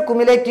fixed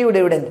cumulative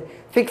dividend.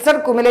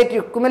 Fixed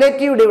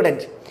cumulative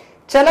dividend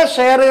ചില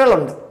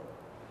ഷെയറുകളുണ്ട്.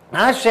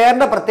 ആ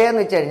ഷെയറിന്റെ പ്രത്യേകത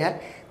എന്ന് വെച്ച് കഴിഞ്ഞാൽ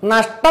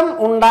നഷ്ടം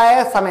ഉണ്ടായ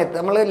സമയത്ത്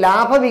നമ്മൾ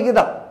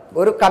ലാഭവിഹിതം,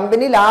 ഒരു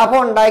കമ്പനി ലാഭം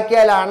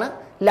ഉണ്ടാക്കിയാലാണ്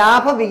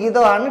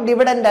ലാഭവിഹിതമാണ്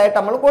ഡിവിഡൻഡായിട്ട്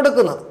നമ്മൾ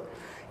കൊടുക്കുന്നത്.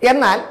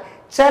 എന്നാൽ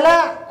ചില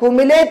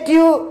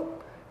കുമുലേറ്റീവ്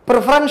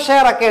പ്രിഫറൻസ്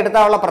ഷെയർ ഒക്കെ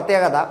എടുത്താലുള്ള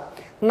പ്രത്യേകത,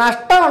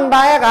 നഷ്ടം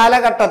ഉണ്ടായ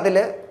കാലഘട്ടത്തിൽ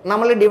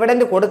നമ്മൾ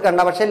ഡിവിഡൻഡ് കൊടുക്കണ്ട,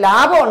 പക്ഷെ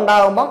ലാഭം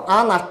ഉണ്ടാകുമ്പം ആ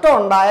നഷ്ടം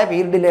ഉണ്ടായ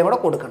പീരീഡിലേയും കൂടെ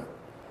കൊടുക്കണം.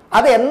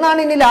 അത് എന്നാണ്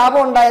ഇനി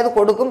ലാഭം ഉണ്ടായത്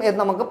കൊടുക്കും എന്ന്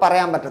നമുക്ക്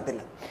പറയാൻ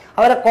പറ്റത്തില്ല.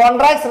 അവരെ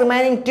contracts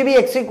remaining to be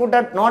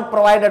executed not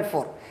provided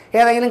four,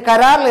 ഏതെങ്കിലും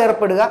കരാറിൽ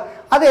ഏർപ്പെടുക,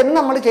 അത് എന്ന്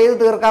നമ്മൾ ചെയ്ത്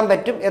തീർക്കാൻ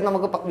പറ്റും എന്ന്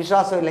നമുക്ക്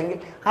വിശ്വാസമില്ലെങ്കിൽ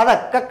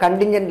അതൊക്കെ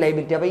കണ്ടിൻജന്റ്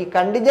ലയബിലിറ്റി. അപ്പോൾ ഈ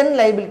കണ്ടിൻജന്റ്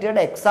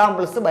ലയബിലിറ്റിയുടെ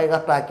എക്സാമ്പിൾസ്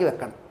ബൈഹാർട്ടാക്കി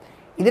വെക്കണം.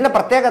 ഇതിൻ്റെ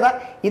പ്രത്യേകത,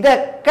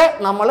 ഇതൊക്കെ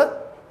നമ്മൾ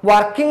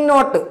വർക്കിംഗ്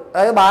നോട്ട്,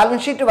 അതായത്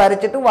ബാലൻസ് ഷീറ്റ്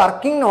വരച്ചിട്ട്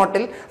വർക്കിംഗ്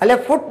നോട്ടിൽ അല്ലെ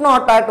ഫുട്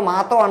നോട്ടായിട്ട്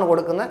മാത്രമാണ്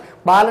കൊടുക്കുന്നത്.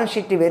 ബാലൻസ്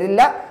ഷീറ്റ്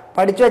വരില്ല,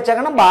 പഠിച്ചു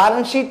വെച്ചേക്കണം.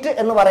 ബാലൻസ് ഷീറ്റ്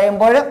എന്ന്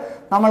പറയുമ്പോൾ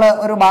നമ്മൾ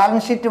ഒരു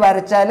ബാലൻസ് ഷീറ്റ്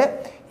വരച്ചാൽ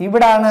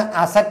ഇവിടാണ്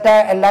അസറ്റ്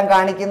എല്ലാം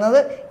കാണിക്കുന്നത്,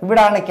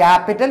 ഇവിടാണ്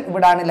ക്യാപിറ്റൽ,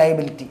 ഇവിടാണ്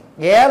ലയബിലിറ്റി.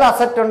 ഏത്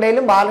അസറ്റ്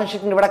ഉണ്ടെങ്കിലും ബാലൻസ്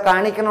ഷീറ്റിന് ഇവിടെ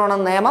കാണിക്കണമെന്ന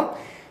നിയമം.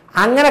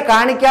 അങ്ങനെ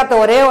കാണിക്കാത്ത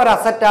ഒരേ ഒരു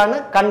അസറ്റാണ്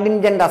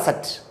കണ്ടിൻജന്റ്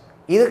അസറ്റ്.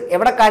 ഇത്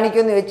എവിടെ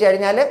കാണിക്കുമെന്ന് ചോദിച്ചു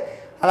കഴിഞ്ഞാൽ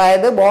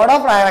അതായത് ബോർഡ്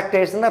ഓഫ്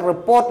ഡയറക്ടേഴ്സിൻ്റെ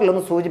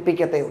റിപ്പോർട്ടിലൊന്നും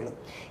സൂചിപ്പിക്കത്തേ ഉള്ളൂ.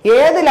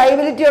 ഏത്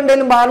ലൈബിലിറ്റി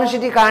ഉണ്ടെങ്കിലും ബാലൻസ്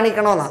ഷീറ്റിൽ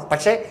കാണിക്കണമെന്നാണ്.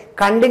 പക്ഷേ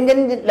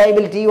കണ്ടിൻജന്റ്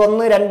ലൈബിലിറ്റി 1,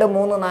 2,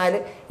 3, 4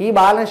 ഈ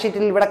ബാലൻസ്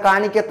ഷീറ്റിൽ ഇവിടെ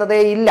കാണിക്കത്തതേ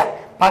ഇല്ല.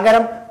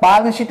 പകരം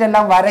ബാലൻസ് ഷീറ്റ്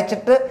എല്ലാം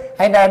വരച്ചിട്ട്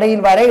അതിൻ്റെ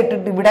ഇടയിൽ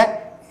വരയിട്ടിട്ട് ഇവിടെ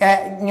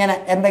ഇങ്ങനെ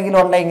എന്തെങ്കിലും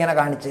ഉണ്ടെങ്കിൽ ഇങ്ങനെ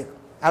കാണിച്ചേക്കും.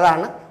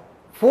 അതാണ്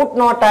ഫുട്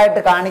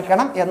നോട്ടായിട്ട്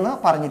കാണിക്കണം എന്ന്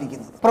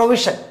പറഞ്ഞിരിക്കുന്നത്.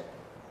 പ്രൊവിഷൻ,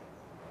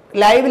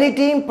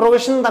 ലൈബിലിറ്റിയും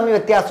പ്രൊവിഷനും തമ്മിൽ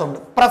വ്യത്യാസമുണ്ട്.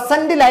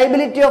 Present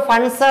liability of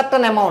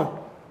uncertain amount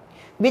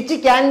which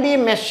can be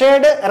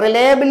measured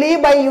reliably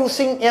by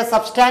using a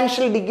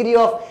substantial degree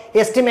of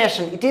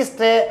estimation. It is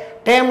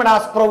termed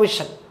as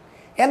provision.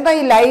 എന്താ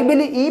ഈ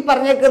ലൈബിലിറ്റി, ഈ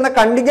പറഞ്ഞേക്കുന്ന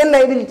കണ്ടിജന്റ്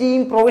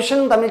ലൈബിലിറ്റിയും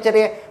പ്രൊവിഷനും തമ്മിൽ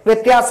ചെറിയ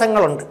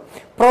വ്യത്യാസങ്ങളുണ്ട്.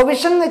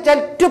 പ്രൊവിഷൻ എന്ന്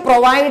വെച്ചാൽ ടു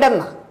പ്രൊവൈഡ്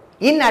എന്ന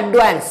ഇൻ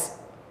അഡ്വാൻസ്,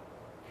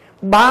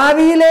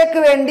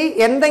 ഭാവിയിലേക്ക് വേണ്ടി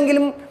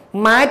എന്തെങ്കിലും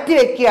മാറ്റി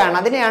വെക്കുകയാണ്,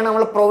 അതിനെയാണ്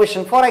നമ്മൾ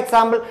പ്രൊവിഷൻ. ഫോർ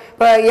എക്സാമ്പിൾ,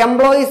 ഇപ്പോൾ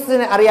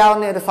എംപ്ലോയീസിന്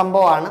അറിയാവുന്ന ഒരു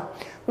സംഭവമാണ്.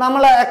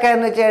 നമ്മളൊക്കെ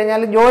എന്ന് വെച്ച്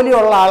കഴിഞ്ഞാൽ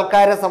ജോലിയുള്ള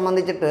ആൾക്കാരെ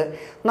സംബന്ധിച്ചിട്ട്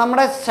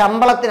നമ്മുടെ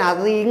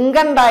ശമ്പളത്തിനകത്ത്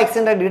ഇൻകം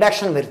ടാക്സിൻ്റെ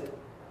ഡിഡക്ഷൻ വരുത്തും.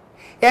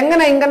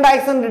 എങ്ങനെ ഇൻകം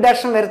ടാക്സിൻ്റെ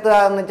ഡിഡക്ഷൻ വരുത്തുക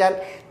എന്ന് വെച്ചാൽ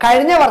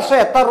കഴിഞ്ഞ വർഷം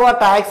എത്ര രൂപ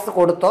ടാക്സ്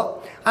കൊടുത്തോ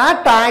ആ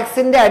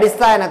ടാക്സിൻ്റെ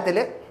അടിസ്ഥാനത്തിൽ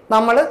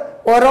നമ്മൾ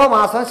ഓരോ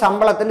മാസവും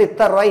ശമ്പളത്തിൽ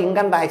ഇത്ര രൂപ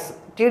income tax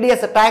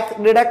TDS tax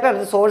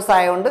deducted source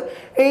ആയതുകൊണ്ട്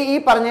ഈ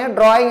പറഞ്ഞ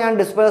ഡ്രോയിങ് ആൻഡ്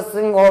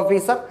ഡിസ്പേഴ്സിങ്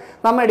ഓഫീസർ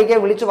നമ്മൾ ഇടയ്ക്ക്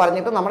വിളിച്ചു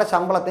പറഞ്ഞിട്ട് നമ്മുടെ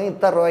ശമ്പളത്തിന്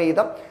ഇത്ര രൂപ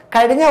വീതം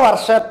കഴിഞ്ഞ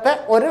വർഷത്തെ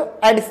ഒരു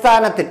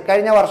അടിസ്ഥാനത്തിൽ,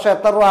 കഴിഞ്ഞ വർഷം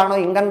എത്ര രൂപ ആണോ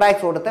ഇൻകം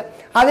ടാക്സ് കൊടുത്ത്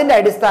അതിൻ്റെ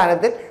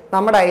അടിസ്ഥാനത്തിൽ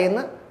നമ്മുടെ കയ്യിൽ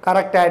നിന്ന്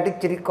കറക്റ്റായിട്ട്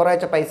ഇച്ചിരി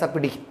കുറേശ്ശെ പൈസ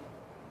പിടിക്കും.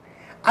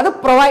 അത്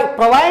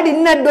പ്രൊവൈഡ്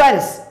ഇൻ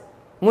അഡ്വാൻസ്,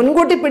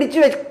 മുൻകൂട്ടി പിടിച്ചു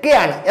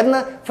വെക്കുകയാണ്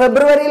എന്ന്.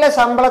 ഫെബ്രുവരിയിലെ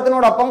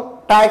ശമ്പളത്തിനോടൊപ്പം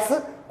ടാക്സ്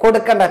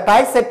കൊടുക്കേണ്ട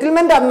ടാക്സ്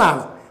സെറ്റിൽമെൻറ്റ്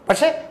അന്നാണ്,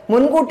 പക്ഷെ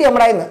മുൻകൂട്ടി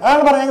നമ്മുടെ കയ്യിൽ നിന്ന്.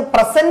 അതാണ് പറഞ്ഞത്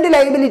present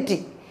liability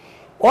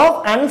of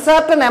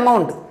uncertain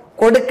amount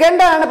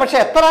കൊടുക്കേണ്ടതാണ്, പക്ഷെ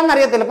എത്രയാണെന്ന്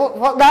അറിയത്തില്ല. ഇപ്പോൾ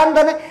ഉദാഹരണം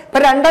തന്നെ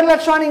ഇപ്പോൾ 2.5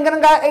 ലക്ഷമാണ്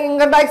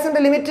ഇൻകം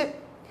ടാക്സിൻ്റെ ലിമിറ്റ്.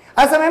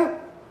 അതേസമയം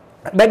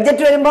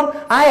ബഡ്ജറ്റ് വരുമ്പം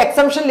ആ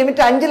എക്സംഷൻ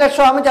ലിമിറ്റ് 5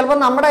 ലക്ഷം ആകുമ്പോൾ ചിലപ്പോൾ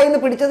നമ്മുടെ കയ്യിൽ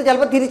നിന്ന് പിടിച്ചത്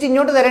ചിലപ്പോൾ തിരിച്ച്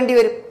ഇങ്ങോട്ട് തരേണ്ടി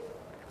വരും.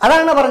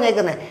 അതാണ്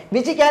പറഞ്ഞേക്കുന്നത്.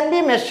 Which can be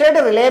measured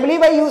റിലയബിളി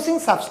by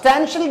using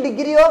substantial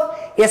degree of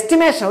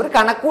estimation, ഒരു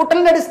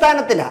കണക്കൂട്ടലിൻ്റെ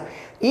അടിസ്ഥാനത്തിലാണ്.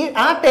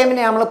 ആ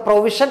ടേമിനെ നമ്മൾ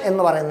പ്രൊവിഷൻ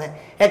എന്ന് പറയുന്നത്.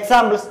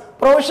 എക്സാമ്പിൾസ്,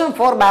 പ്രൊവിഷൻ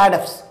ഫോർ ബാഡ്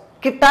ഡെബ്റ്റ്സ്,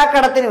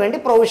 കിട്ടാക്കടത്തിന് വേണ്ടി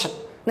പ്രൊവിഷൻ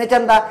എന്ന്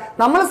വെച്ചാൽ എന്താ,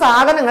 നമ്മൾ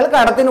സാധനങ്ങൾ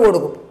കടത്തിന്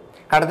കൊടുക്കും.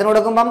 കടത്തിന്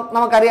കൊടുക്കുമ്പം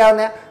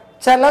നമുക്കറിയാവുന്ന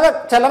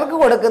ചിലർക്ക്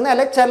കൊടുക്കുന്ന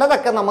അല്ലെങ്കിൽ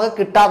ചിലതൊക്കെ നമുക്ക്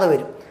കിട്ടാതെ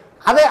വരും.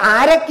 അത്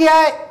ആരൊക്കെയാ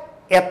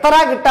എത്ര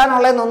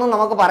കിട്ടാനുള്ളതെന്നൊന്നും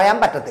നമുക്ക് പറയാൻ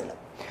പറ്റത്തില്ല.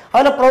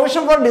 അതുപോലെ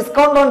provision for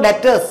discount on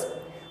debtors,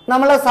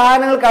 നമ്മൾ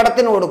സാധനങ്ങൾ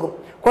കടത്തിന്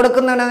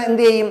കൊടുക്കുന്നതിന്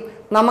എന്ത് ചെയ്യും,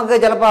 നമുക്ക്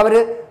ചിലപ്പോൾ അവർ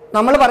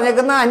നമ്മൾ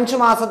പറഞ്ഞേക്കുന്ന 5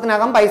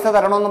 മാസത്തിനകം പൈസ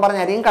തരണമെന്ന്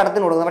പറഞ്ഞായിരിക്കും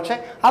കടത്തിന് കൊടുക്കുന്നത്. പക്ഷേ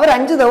അവർ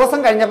 5 ദിവസം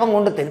കഴിഞ്ഞപ്പം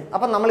കൊണ്ടുതരും.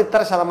 അപ്പം നമ്മൾ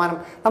ഇത്ര ശതമാനം,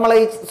 നമ്മൾ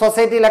ഈ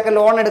സൊസൈറ്റിയിലൊക്കെ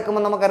ലോൺ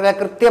എടുക്കുമ്പോൾ നമുക്കറിയാം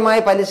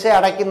കൃത്യമായി പലിശ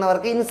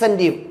അടയ്ക്കുന്നവർക്ക്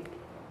ഇൻസെൻറ്റീവ്,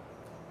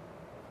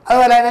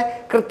 അതുപോലെ തന്നെ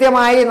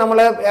കൃത്യമായി നമ്മൾ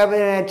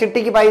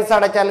ചിട്ടിക്ക് പൈസ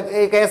അടച്ചാൽ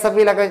ഈ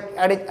KSF-യിലൊക്കെ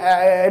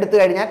എടുത്തു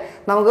കഴിഞ്ഞാൽ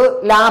നമുക്ക്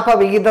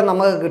ലാഭവിഹിതം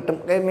നമുക്ക് കിട്ടും,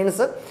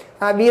 മീൻസ്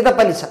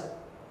വീതപ്പലിശ.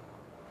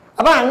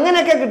 അപ്പം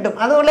അങ്ങനെയൊക്കെ കിട്ടും.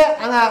 അതുപോലെ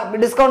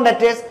discount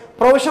debtors,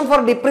 provision for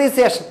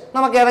depreciation,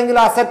 നമുക്ക്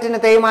ഏതെങ്കിലും അസറ്റിന്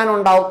തേയ്മാനം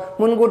ഉണ്ടാവും,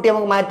 മുൻകൂട്ടി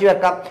നമുക്ക്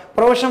മാറ്റിവെക്കാം.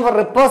 Provision for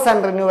repairs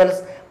and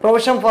renewals,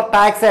 provision for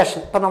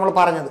taxation, ഇപ്പം നമ്മൾ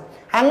പറഞ്ഞത്.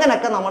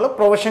 അങ്ങനെയൊക്കെ നമ്മൾ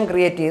പ്രൊവിഷൻ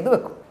ക്രിയേറ്റ് ചെയ്ത്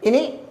വെക്കും.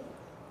 ഇനി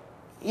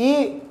ഈ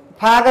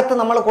ഭാഗത്ത്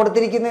നമ്മൾ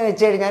കൊടുത്തിരിക്കുന്നതെന്ന്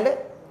വെച്ച് കഴിഞ്ഞാൽ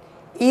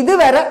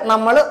ഇതുവരെ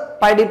നമ്മൾ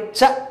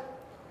പഠിച്ച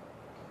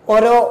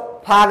ഓരോ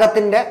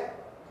ഭാഗത്തിൻ്റെ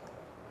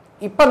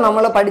ഇപ്പം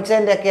നമ്മൾ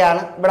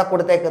പഠിച്ചതിൻ്റെയൊക്കെയാണ് ഇവിടെ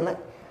കൊടുത്തേക്കുന്നത്.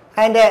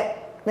 അതിൻ്റെ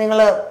നിങ്ങൾ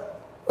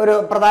ഒരു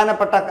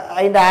പ്രധാനപ്പെട്ട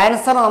അതിൻ്റെ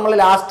ആൻസർ നമ്മൾ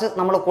ലാസ്റ്റ്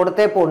നമ്മൾ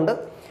കൊടുത്തേപ്പോൾ ഉണ്ട്.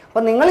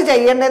 അപ്പോൾ നിങ്ങൾ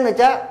ചെയ്യേണ്ടതെന്ന്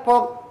വെച്ചാൽ, ഇപ്പോൾ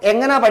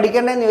എങ്ങനെയാണ്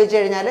പഠിക്കേണ്ടതെന്ന് ചോദിച്ചു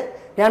കഴിഞ്ഞാൽ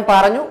ഞാൻ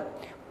പറഞ്ഞു,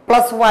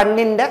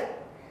 +1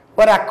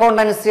 ഒരു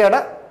അക്കൗണ്ടൻസിയുടെ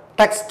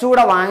ടെക്സ്റ്റ്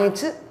കൂടെ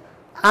വാങ്ങിച്ച്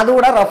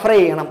അതുകൂടെ റെഫർ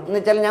ചെയ്യണം. എന്ന്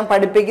വെച്ചാൽ ഞാൻ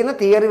പഠിപ്പിക്കുന്ന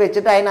തിയറി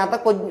വെച്ചിട്ട് അതിനകത്ത്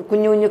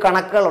കുഞ്ഞു കുഞ്ഞു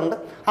കണക്കുകളുണ്ട്,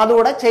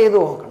 അതുകൂടെ ചെയ്തു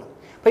നോക്കണം.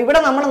 അപ്പോൾ ഇവിടെ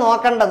നമ്മൾ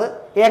നോക്കേണ്ടത്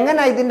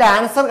എങ്ങനെ ഇതിൻ്റെ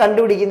ആൻസർ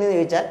കണ്ടുപിടിക്കുന്നതെന്ന്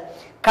ചോദിച്ചാൽ,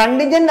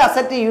 contingent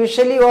asset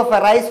usually of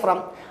arise from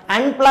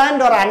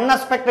unplanned or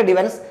unexpected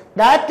events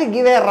that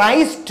give a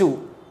rise to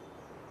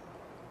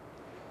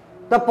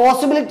the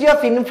possibility of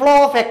inflow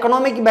of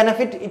economic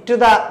benefit to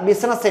the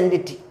business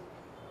entity.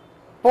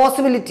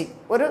 Possibility,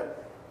 ഒരു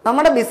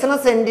നമ്മുടെ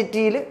ബിസിനസ്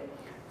എൻറ്റിറ്റിയിൽ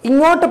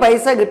ഇങ്ങോട്ട്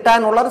പൈസ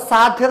കിട്ടാനുള്ള ഒരു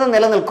സാധ്യത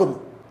നിലനിൽക്കുന്നു.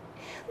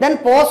 Then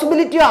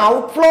possibility of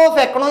outflow of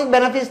economic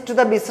benefits to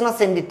the business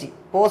entity,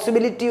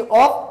 possibility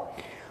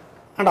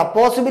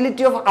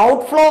of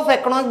outflow of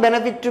economic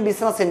benefit to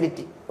business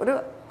entity, ഒരു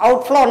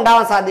outflow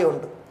ഉണ്ടാവാൻ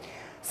സാധ്യതയുണ്ട്.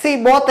 C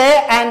both A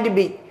and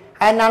B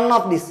and none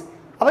of this.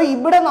 അപ്പോൾ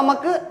ഇവിടെ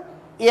നമുക്ക്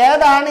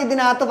ഏതാണ്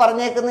ഇതിനകത്ത്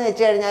പറഞ്ഞേക്കുന്നത്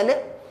വെച്ച് കഴിഞ്ഞാൽ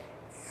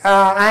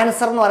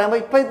ആൻസർ എന്ന് പറയുമ്പോൾ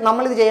ഇപ്പോൾ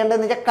നമ്മളിത്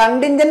ചെയ്യേണ്ടതെന്ന് വെച്ചാൽ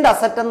കണ്ടിൻജന്റ്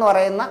അസറ്റ് എന്ന്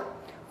പറയുന്ന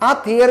ആ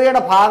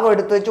തിയറിയുടെ ഭാഗം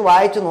എടുത്തു വെച്ച്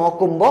വായിച്ച്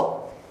നോക്കുമ്പോൾ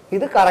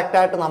ഇത്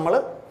കറക്റ്റായിട്ട് നമ്മൾ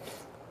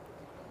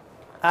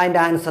അതിൻ്റെ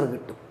ആൻസർ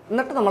കിട്ടും.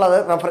 എന്നിട്ട് നമ്മളത്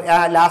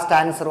ലാസ്റ്റ്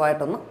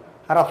ആൻസറുമായിട്ടൊന്ന്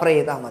റെഫർ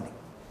ചെയ്താൽ മതി.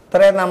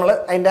 ഇത്രയും നമ്മൾ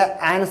അതിൻ്റെ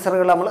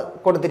ആൻസറുകൾ നമ്മൾ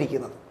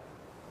കൊടുത്തിരിക്കുന്നത്.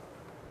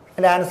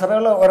 അതിൻ്റെ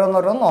ആൻസറുകൾ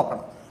ഓരോന്നോരോന്ന്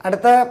നോക്കണം.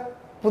 അടുത്ത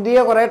പുതിയ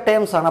കുറേ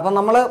ടേംസാണ്. അപ്പം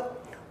നമ്മൾ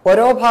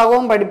ഓരോ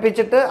ഭാഗവും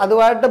പഠിപ്പിച്ചിട്ട്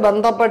അതുമായിട്ട്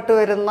ബന്ധപ്പെട്ട്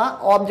വരുന്ന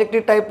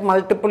objective type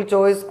multiple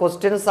choice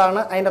questions ആണ്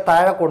അതിൻ്റെ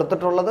താഴെ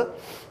കൊടുത്തിട്ടുള്ളത്.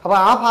 അപ്പോൾ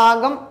ആ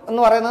ഭാഗം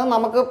എന്ന് പറയുന്നത്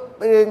നമുക്ക്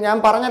ഞാൻ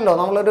പറഞ്ഞല്ലോ,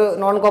 നമ്മളൊരു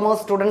നോൺ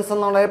കൊമേഴ്സ് സ്റ്റുഡൻസ്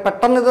എന്നുള്ള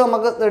പെട്ടെന്ന് ഇത്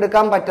നമുക്ക്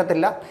എടുക്കാൻ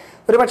പറ്റത്തില്ല.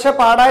 ഒരു പക്ഷേ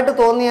പാടായിട്ട്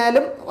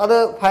തോന്നിയാലും അത്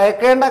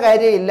ഭയക്കേണ്ട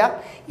കാര്യമില്ല.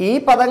 ഈ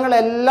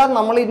പദങ്ങളെല്ലാം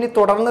നമ്മൾ ഇനി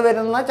തുടർന്ന്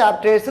വരുന്ന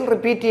ചാപ്റ്റേഴ്സിൽ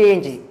റിപ്പീറ്റ്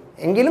ചെയ്യുകയും ചെയ്യും.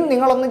 എങ്കിലും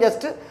നിങ്ങളൊന്ന്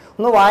ജസ്റ്റ്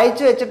ഒന്ന്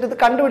വായിച്ച് വെച്ചിട്ട് ഇത്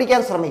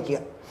കണ്ടുപിടിക്കാൻ ശ്രമിക്കുക.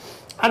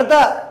 അടുത്ത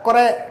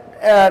കുറേ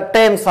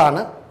ടേംസ്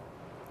ആണ്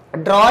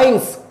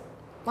ഡ്രോയിങ്സ്.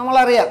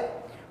 നമ്മളറിയാം,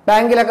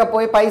 ബാങ്കിലൊക്കെ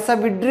പോയി പൈസ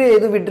വിഡ്രൂ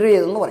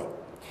ചെയ്തെന്ന് പറയും.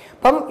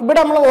 അപ്പം ഇവിടെ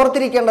നമ്മൾ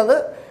ഓർത്തിരിക്കേണ്ടത്,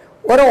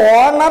 ഒരു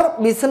ഓണർ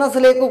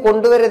ബിസിനസ്സിലേക്ക്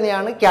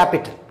കൊണ്ടുവരുന്നതാണ്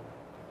ക്യാപിറ്റൽ.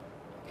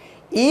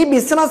 ഈ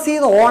ബിസിനസ്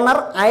ഓണർ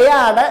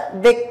അയാളുടെ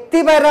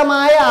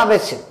വ്യക്തിപരമായ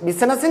ആവശ്യം,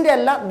 ബിസിനസ്സിൻ്റെ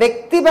അല്ല,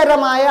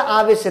 വ്യക്തിപരമായ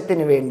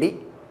ആവശ്യത്തിന് വേണ്ടി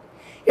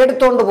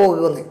എടുത്തുകൊണ്ട്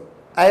പോകുന്നത്.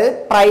 അതായത്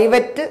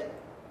പ്രൈവറ്റ്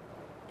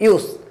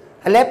യൂസ്,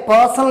 അല്ലെ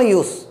പേഴ്സണൽ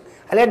യൂസ്,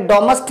 അല്ലെ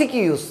ഡൊമസ്റ്റിക്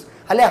യൂസ്,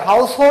 അല്ലെ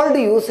ഹൗസ്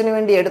ഹോൾഡ് യൂസിന്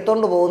വേണ്ടി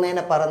എടുത്തുകൊണ്ട്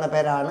പോകുന്നതിനെ പറയുന്ന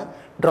പേരാണ്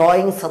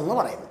ഡ്രോയിങ്സ് എന്ന്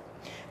പറയുന്നത്.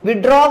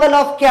 Withdrawal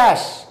of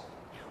cash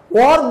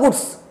or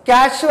goods.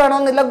 Cash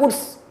വേണമെന്നില്ല,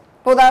 ഗുഡ്സ്.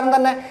 ഇപ്പോൾ ഉദാഹരണം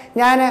തന്നെ,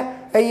 ഞാൻ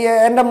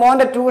എൻ്റെ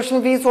മോൻ്റെ ട്യൂഷൻ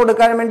ഫീസ്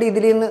കൊടുക്കാൻ വേണ്ടി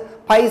ഇതിൽ നിന്ന്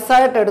പൈസ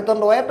ആയിട്ട്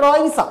എടുത്തുകൊണ്ട് പോയ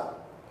ഡ്രോയിങ്സാണ്.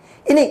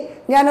 ഇനി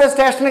ഞാനൊരു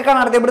സ്റ്റേഷനിൽ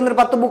നടത്തി ഇവിടുന്ന് ഒരു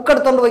 10 ബുക്ക്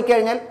എടുത്തുകൊണ്ട് പോയി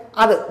കഴിഞ്ഞാൽ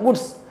അത്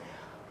goods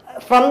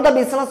from the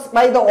business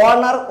by the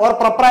owner or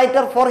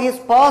proprietor for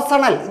his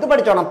personal. ഇത്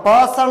പഠിച്ചോണം,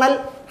 പേഴ്സണൽ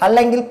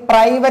അല്ലെങ്കിൽ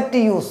പ്രൈവറ്റ്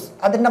യൂസ്.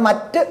 അതിൻ്റെ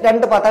മറ്റ്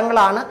 2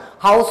 പദങ്ങളാണ്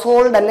ഹൗസ്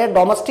ഹോൾഡ് അല്ലെ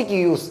domestic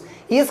use.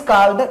 Is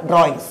called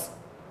drawings.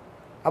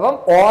 അപ്പം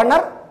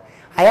ഓണർ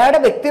അയാളുടെ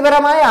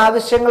വ്യക്തിപരമായ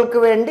ആവശ്യങ്ങൾക്ക്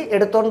വേണ്ടി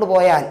എടുത്തുകൊണ്ട്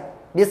പോയാൽ,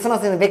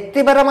 ബിസിനസ്സിന്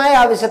വ്യക്തിപരമായ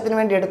ആവശ്യത്തിന്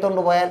വേണ്ടി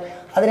എടുത്തുകൊണ്ട് പോയാൽ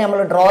അതിനെ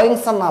നമ്മൾ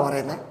ഡ്രോയിങ്സ് എന്നാണ്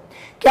പറയുന്നത്.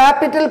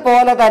 ക്യാപിറ്റൽ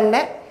പോലെ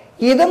തന്നെ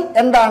ഇതും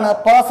എന്താണ്?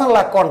 പേഴ്സണൽ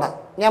അക്കൗണ്ടാണ്.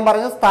 ഞാൻ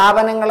പറഞ്ഞു,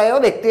 സ്ഥാപനങ്ങളെയോ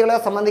വ്യക്തികളെയോ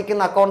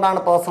സംബന്ധിക്കുന്ന അക്കൗണ്ടാണ്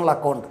പേഴ്സണൽ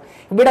അക്കൗണ്ട്.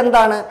 ഇവിടെ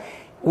എന്താണ്?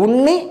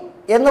 ഉണ്ണി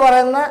എന്ന്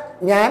പറയുന്ന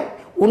ഞാൻ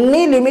ഉണ്ണി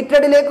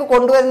ലിമിറ്റഡിലേക്ക്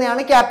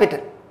കൊണ്ടുവരുന്നതാണ്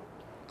ക്യാപിറ്റൽ.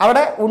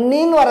 അവിടെ ഉണ്ണി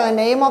എന്ന് പറയുന്നത്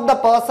name of the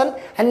person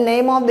and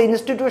name of the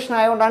institution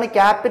ആയതുകൊണ്ടാണ്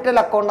ക്യാപിറ്റൽ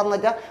അക്കൗണ്ട് എന്ന്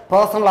വെച്ചാൽ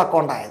പേഴ്സണൽ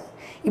അക്കൗണ്ട് ആയത്.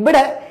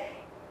 ഇവിടെ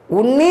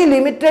ഉണ്ണി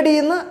ലിമിറ്റഡിൽ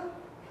നിന്ന്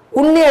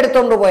ഉണ്ണി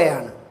എടുത്തുകൊണ്ട്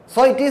പോയാണ്.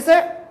 So it is A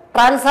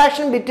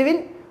transaction between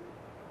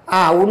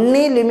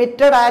Unni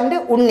limited and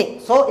Unni.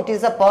 So it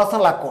is A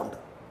personal account.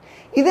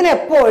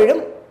 ഇതിനെപ്പോഴും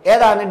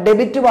ഏതാണ്?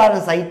 Debit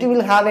balance. It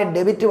will have A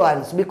debit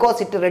balance because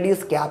it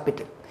reduce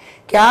capital.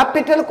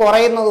 Capital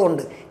കുറയുന്നത്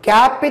കൊണ്ട്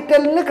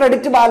ക്യാപിറ്റലിന്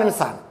credit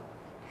balance ആണ്.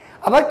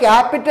 അപ്പോൾ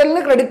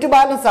ക്യാപിറ്റലിന് credit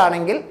balance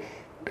ആണെങ്കിൽ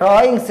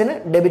ഡ്രോയിങ്സിന്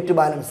debit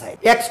balance ആയി.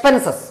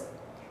 Expenses.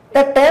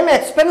 The term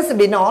expense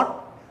denote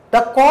the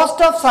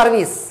cost of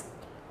service.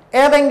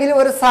 ഏതെങ്കിലും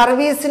ഒരു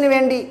സർവീസിന്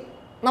വേണ്ടി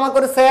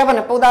നമുക്കൊരു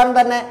സേവനം, ഇപ്പോൾ ഉദാഹരണം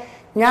തന്നെ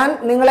ഞാൻ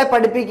നിങ്ങളെ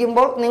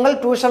പഠിപ്പിക്കുമ്പോൾ നിങ്ങൾ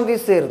ട്യൂഷൻ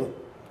ഫീസ് തരുന്നു,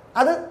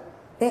 അത്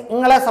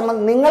നിങ്ങളെ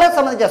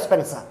സംബന്ധിച്ച്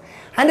എക്സ്പെൻസാണ്.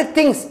 ആൻഡ്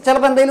തിങ്സ്,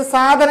 ചിലപ്പോൾ എന്തെങ്കിലും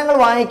സാധനങ്ങൾ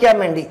വാങ്ങിക്കാൻ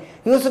വേണ്ടി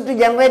use to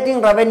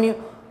generating revenue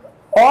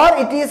or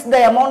it is the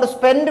amount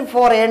spend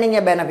four earning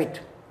A benefit.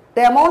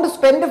 The amount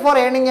spend four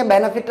earning A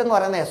benefit എന്ന്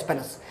പറയുന്ന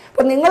എക്സ്പെൻസ്.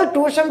 അപ്പോൾ നിങ്ങൾ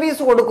ട്യൂഷൻ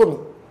ഫീസ് കൊടുക്കുന്നു,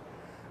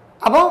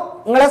 അപ്പോൾ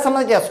നിങ്ങളെ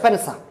സംബന്ധിച്ച്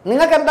എക്സ്പെൻസാണ്.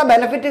 നിങ്ങൾക്ക് എന്താ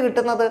ബെനഫിറ്റ്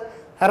കിട്ടുന്നത്?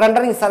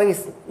 റെൻഡറിങ്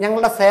സർവീസ്,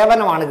 ഞങ്ങളുടെ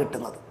സേവനമാണ്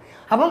കിട്ടുന്നത്.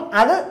 അപ്പം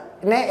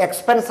അതിനെ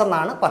എക്സ്പെൻസ്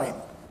എന്നാണ്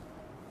പറയുന്നത്.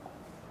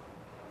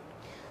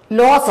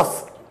 ലോസസ്,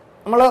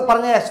 നമ്മൾ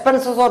പറഞ്ഞ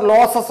എക്സ്പെൻസസ് ഓർ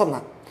ലോസസ്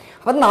എന്നാണ്.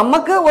 അപ്പം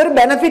നമുക്ക് ഒരു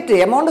benefit,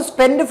 amount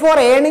spend four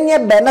earning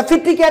A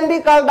benefit can be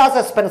called as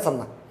expense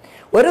എന്ന്.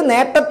 ഒരു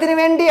നേട്ടത്തിന്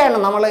വേണ്ടിയാണ്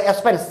നമ്മൾ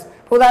എക്സ്പെൻസ്.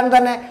 ഉദാഹരണം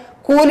തന്നെ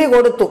കൂലി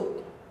കൊടുത്തു,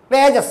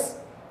 വേജസ്.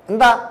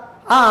 എന്താ?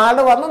 ആ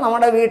ആള് വന്ന്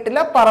നമ്മുടെ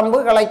വീട്ടിലെ പറമ്പ്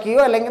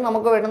കളയ്ക്കുകയോ അല്ലെങ്കിൽ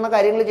നമുക്ക് വേണ്ടുന്ന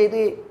കാര്യങ്ങൾ ചെയ്തു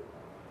ചെയ്യും.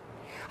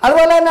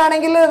 അതുപോലെ തന്നെ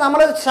ആണെങ്കിൽ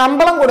നമ്മൾ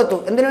ശമ്പളം കൊടുത്തു,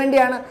 എന്തിനു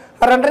വേണ്ടിയാണ്?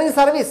 റെൻഡറിങ്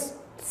സർവീസ്,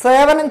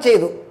 സേവനം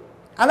ചെയ്തു,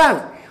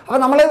 അതാണ്. അപ്പോൾ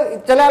നമ്മൾ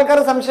ചില ആൾക്കാർ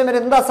സംശയം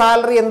വരും, എന്താ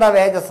സാലറി, എന്താ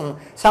വേജസ് എന്ന്.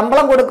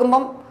 ശമ്പളം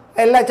കൊടുക്കുമ്പം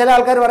ചില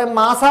ആൾക്കാർ പറയും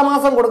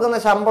മാസാമാസം കൊടുക്കുന്ന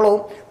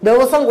ശമ്പളവും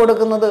ദിവസം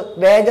കൊടുക്കുന്നത്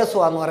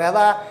വേജസുമാണെന്ന് പറയും.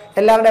 അതാ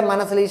എല്ലാവരുടെയും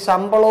മനസ്സിൽ ഈ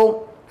ശമ്പളവും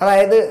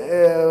അതായത്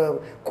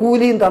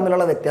കൂലിയും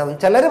തമ്മിലുള്ള വ്യത്യാസം.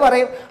 ചിലർ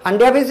പറയും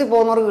അണ്ടി ഓഫീസിൽ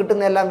പോകുന്നവർക്ക്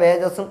കിട്ടുന്ന എല്ലാം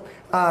വേജസും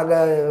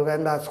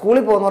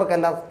സ്കൂളിൽ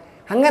പോകുന്നവർക്കെല്ലാം.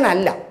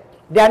 അങ്ങനല്ല,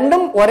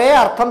 രണ്ടും ഒരേ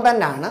അർത്ഥം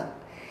തന്നെയാണ്.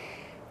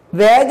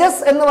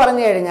 വേജസ് എന്ന്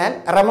പറഞ്ഞു കഴിഞ്ഞാൽ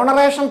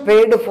remuneration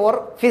paid for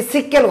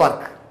physical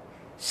work,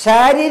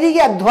 ശാരീരിക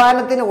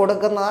അധ്വാനത്തിന്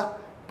കൊടുക്കുന്ന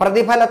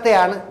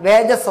പ്രതിഫലത്തെയാണ്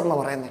വേജസ് എന്ന്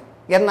പറയുന്നത്.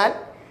 എന്നാൽ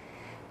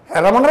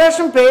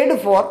remuneration paid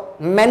for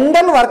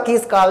mental work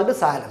is called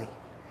salary.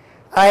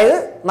 അതായത്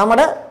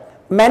നമ്മുടെ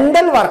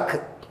മെൻ്റൽ വർക്ക്,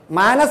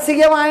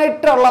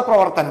 മാനസികമായിട്ടുള്ള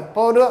പ്രവർത്തനം.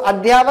 ഇപ്പോൾ ഒരു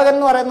അധ്യാപകൻ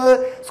എന്ന് പറയുന്നത്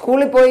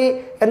സ്കൂളിൽ പോയി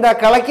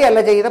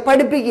കളക്കുകയല്ല ചെയ്യുന്നത്,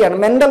 പഠിപ്പിക്കുകയാണ്,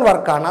 മെൻ്റൽ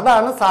വർക്കാണ്,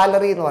 അതാണ്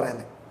സാലറി എന്ന്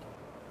പറയുന്നത്.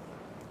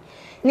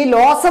 ഇനി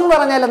ലോസ് എന്ന്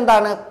പറഞ്ഞാൽ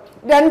എന്താണ്?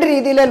 2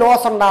 രീതിയിലെ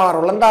ലോസ്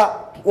ഉണ്ടാവാറുള്ളൂ. എന്താ?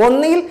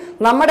 ഒന്നുകിൽ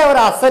നമ്മുടെ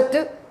ഒരു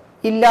അസറ്റ്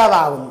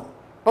ഇല്ലാതാവുന്നു.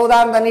 ഇപ്പോൾ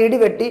ഉദാഹരണം തന്നെ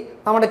ഇടിവെട്ടി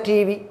നമ്മുടെ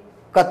TV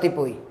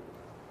കത്തിപ്പോയി,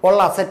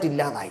 ഉള്ള അസറ്റ്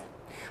ഇല്ലാതായി.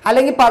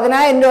 അല്ലെങ്കിൽ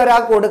 10,000 രൂപ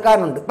ഒരാൾക്ക്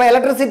കൊടുക്കാനുണ്ട്. ഇപ്പോൾ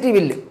ഇലക്ട്രിസിറ്റി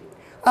ബില്ല്,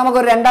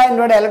 നമുക്കൊരു 2,000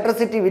 രൂപയുടെ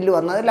ഇലക്ട്രിസിറ്റി ബില്ല്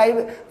വന്നത്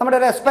ലൈവ് നമ്മുടെ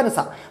ഒരു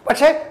എക്സ്പെൻസാണ്.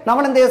 പക്ഷേ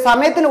നമ്മൾ എന്ത് ചെയ്യും?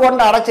 സമയത്തിന്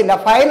കൊണ്ട് അടച്ചില്ല,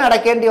 ഫൈൻ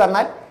അടയ്ക്കേണ്ടി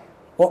വന്നാൽ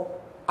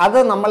അത്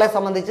നമ്മളെ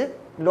സംബന്ധിച്ച്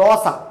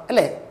ലോസാണ്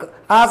അല്ലേ?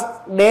 ആ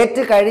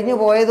ഡേറ്റ് കഴിഞ്ഞു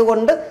പോയത്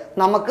കൊണ്ട്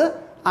നമുക്ക്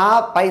ആ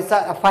പൈസ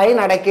ഫൈൻ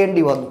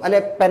അടയ്ക്കേണ്ടി വന്നു, അല്ലെ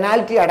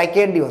പെനാൽറ്റി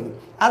അടയ്ക്കേണ്ടി വന്നു.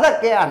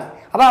 അതൊക്കെയാണ്.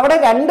 അപ്പോൾ അവിടെ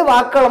രണ്ട്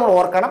വാക്കുകൾ നമ്മൾ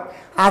ഓർക്കണം.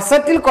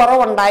 അസറ്റിൽ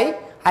കുറവുണ്ടായി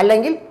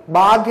അല്ലെങ്കിൽ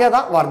ബാധ്യത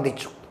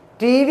വർദ്ധിച്ചു.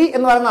 ടി വി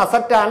എന്ന് പറയുന്ന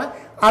അസറ്റാണ്,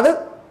 അത്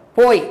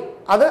പോയി,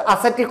 അത്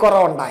അസറ്റിൽ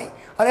കുറവുണ്ടായി.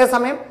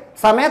 അതേസമയം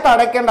സമയത്ത്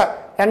അടയ്ക്കേണ്ട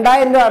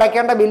 2000 രൂപ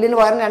അടയ്ക്കേണ്ട ബില്ലിന്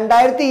പകരം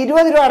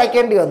 2020 രൂപ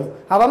അടയ്ക്കേണ്ടി വന്നു.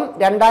 അപ്പം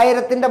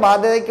 2000-ന്റെ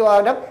ബാധ്യതയ്ക്ക്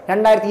പകരം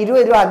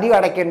 2020 രൂപ അധികം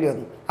അടയ്ക്കേണ്ടി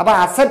വന്നു. അപ്പം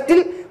അസറ്റിൽ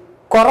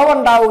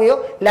കുറവുണ്ടാവുകയോ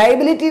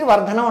ലയബിലിറ്റിയിൽ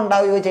വർധന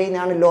ഉണ്ടാവുകയോ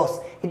ചെയ്യുന്നതാണ് loss.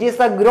 It is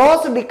the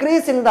gross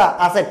decrease in the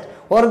asset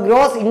or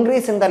gross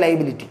increase in the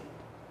liability.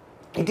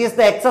 It is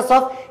the excess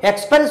of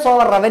expense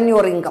over revenue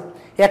or income.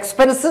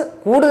 Expense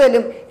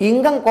കൂടുതലും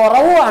ഇൻകം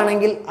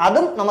കുറവുമാണെങ്കിൽ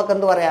അതും നമുക്ക്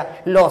എന്ത് പറയാം,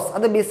 ലോസ്.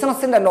 അത്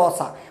ബിസിനസ്സിന്റെ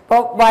ലോസാണ്.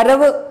 ഇപ്പോൾ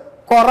വരവ്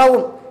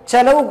കുറവും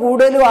ചെലവ്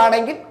കൂടുതലും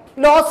ആണെങ്കിൽ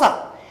ലോസാണ്.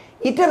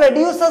 It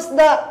reduces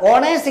the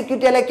owners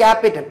equity അല്ലെ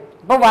ക്യാപിറ്റൽ.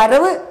 ഇപ്പോൾ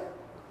വരവ്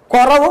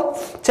കുറവും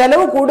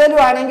ചെലവ് കൂടുതലും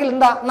ആണെങ്കിൽ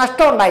എന്താ,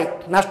 നഷ്ടം ഉണ്ടായി.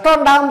 നഷ്ടം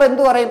ഉണ്ടാകുമ്പോൾ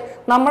എന്ത് പറയും,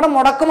 നമ്മുടെ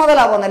മുടക്ക്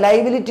മുതലാകുന്ന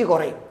ലൈബിലിറ്റി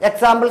കുറയും.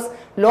 എക്സാമ്പിൾസ്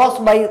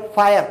ലോസ് ബൈ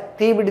ഫയർ,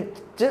 തീ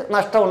പിടിച്ച്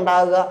നഷ്ടം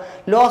ഉണ്ടാകുക,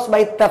 ലോസ്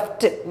ബൈ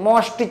തെഫ്റ്റ്,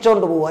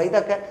 മോഷ്ടിച്ചുകൊണ്ട് പോവുക,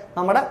 ഇതൊക്കെ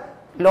നമ്മുടെ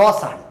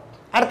ലോസാണ്.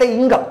 അടുത്ത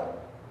income.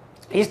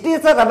 It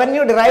is A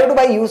revenue derived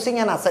by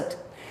using an asset.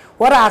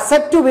 ഒരു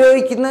അസറ്റ്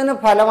ഉപയോഗിക്കുന്നതിന്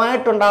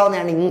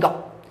ഫലമായിട്ടുണ്ടാകുന്നതാണ് ഇൻകം.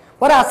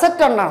 ഒരു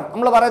അസറ്റ് ഉണ്ടാകണം.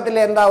 നമ്മൾ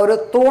പറയത്തില്ലേ, എന്താ, ഒരു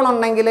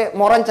തൂണുണ്ടെങ്കിൽ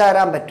മുറം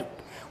ചാരാൻ പറ്റും.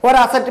 ഒരു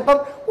അസറ്റ്, ഇപ്പം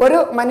ഒരു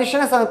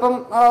മനുഷ്യനെ ഇപ്പം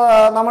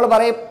നമ്മൾ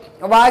പറയും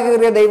വാ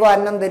കീറിയ ദൈവം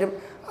അന്നം തരും,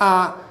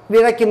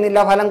 വിതയ്ക്കുന്നില്ല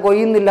ഫലം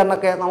കൊയ്യുന്നില്ല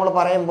എന്നൊക്കെ നമ്മൾ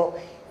പറയുമ്പോൾ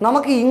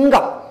നമുക്ക്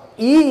ഇൻകം,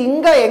 ഈ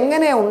ഇൻകം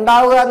എങ്ങനെയാണ്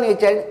ഉണ്ടാവുക എന്ന്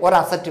ചോദിച്ചാൽ ഒരു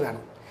അസറ്റ്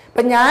വേണം.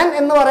 ഇപ്പം ഞാൻ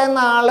എന്ന് പറയുന്ന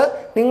ആൾ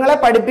നിങ്ങളെ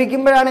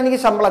പഠിപ്പിക്കുമ്പോഴാണ് എനിക്ക്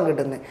ശമ്പളം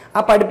കിട്ടുന്നത്.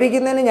 ആ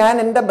പഠിപ്പിക്കുന്നതിന് ഞാൻ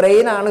എൻ്റെ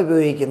ബ്രെയിനാണ്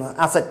ഉപയോഗിക്കുന്നത്.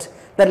 Asset,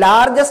 the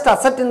largest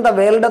asset in the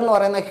world എന്ന്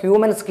പറയുന്ന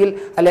ഹ്യൂമൻ സ്കിൽ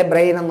അല്ലെ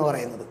ബ്രെയിൻ എന്ന്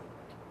പറയുന്നത്.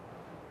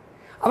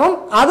 അപ്പം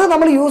അത്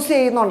നമ്മൾ യൂസ്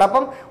ചെയ്യുന്നുണ്ട്.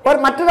 അപ്പം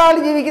മറ്റൊരാൾ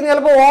ജീവിക്കുന്നത്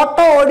ചിലപ്പോൾ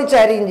ഓട്ടോ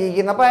ഓടിച്ചായിരിക്കും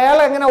ജീവിക്കുന്നത്. അപ്പോൾ അയാൾ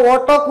എങ്ങനെ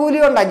ഓട്ടോ കൂലി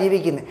കൊണ്ടാണ്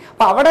ജീവിക്കുന്നത്.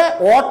 അപ്പം അവിടെ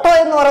ഓട്ടോ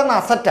എന്ന് പറയുന്ന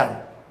അസറ്റാണ്.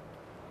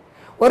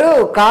 ഒരു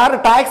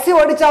ടാക്സി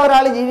ഓടിച്ച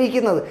ഒരാൾ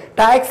ജീവിക്കുന്നത്,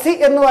 ടാക്സി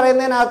എന്ന്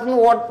പറയുന്നതിനകത്ത് നിന്ന്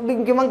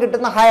ഓടിക്കുമ്പം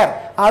കിട്ടുന്ന ഹയർ,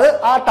 അത്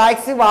ആ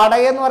ടാക്സി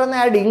വാടക എന്ന് പറയുന്ന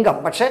അയാളുടെ ഇൻകം.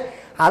 പക്ഷെ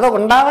അത്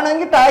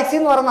ഉണ്ടാവണമെങ്കിൽ ടാക്സി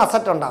എന്ന് പറയുന്ന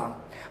അസറ്റ് ഉണ്ടാവണം.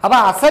 അപ്പോൾ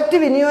അസറ്റ്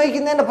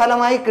വിനിയോഗിക്കുന്നതിൻ്റെ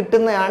ഫലമായി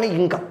കിട്ടുന്നതാണ്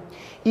income.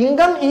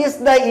 Income is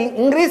the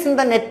increase in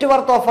the net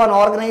worth of an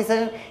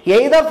organization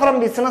either from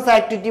business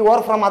activity or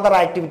from other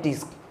activities.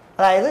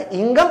 അതായത്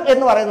ഇൻകം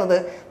എന്ന് പറയുന്നത്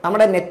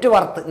നമ്മുടെ നെറ്റ്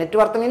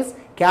വർത്ത് മീൻസ്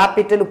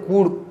ക്യാപിറ്റൽ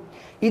കൂടും.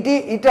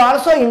 It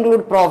also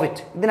include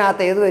profit.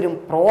 ഇതിനകത്ത് ഏത് വരും,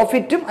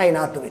 പ്രോഫിറ്റും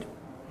അതിനകത്ത് വരും.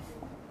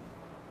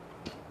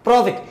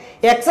 പ്രോഫിറ്റ്,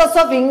 എക്സസ്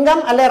ഓഫ്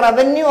ഇൻകം അല്ലെ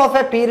revenue of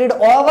A period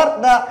over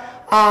the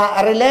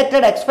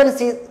related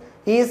expense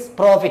is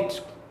profit.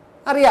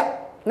 അറിയാം,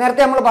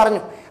 നേരത്തെ നമ്മൾ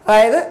പറഞ്ഞു.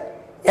 അതായത്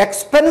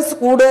എക്സ്പെൻസ്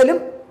കൂടുതലും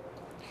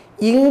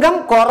ഇൻകം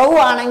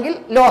കുറവുമാണെങ്കിൽ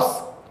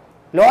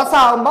ലോസ്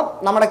ആകുമ്പം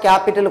നമ്മുടെ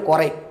ക്യാപിറ്റൽ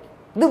കുറയും.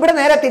 ഇതിവിടെ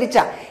നേരെ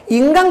തിരിച്ചാ.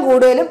 ഇൻകം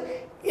കൂടുതലും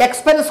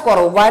എക്സ്പെൻസ്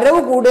കുറവ്, വരവ്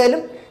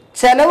കൂടുതലും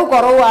ചെലവ്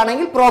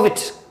കുറവാണെങ്കിൽ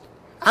പ്രോഫിറ്റ്.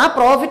 ആ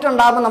പ്രോഫിറ്റ്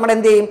ഉണ്ടാകുമ്പോൾ നമ്മുടെ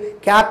എന്ത് ചെയ്യും,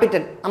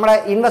 ക്യാപിറ്റൽ, നമ്മുടെ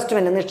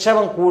ഇൻവെസ്റ്റ്മെന്റ്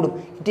നിക്ഷേപം കൂടും.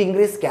 It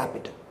increase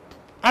capital.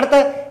 അടുത്ത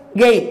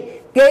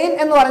ഗെയിൻ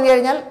എന്ന് പറഞ്ഞു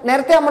കഴിഞ്ഞാൽ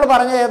നേരത്തെ നമ്മൾ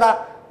പറഞ്ഞത് ഏതാ,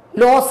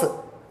 ലോസ്,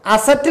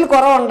 അസറ്റിൽ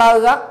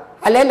കുറവുണ്ടാവുക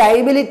അല്ലെ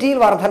ലൈബിലിറ്റിയിൽ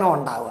വർധന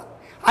ഉണ്ടാവുക.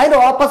 അതിന്റെ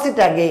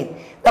ഓപ്പോസിറ്റ് ആണ് gain.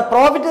 The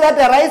profit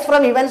that arise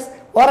from events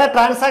or A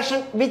transaction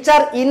which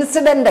are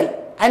incidental,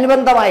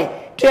 അനുബന്ധമായി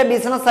to A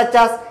business such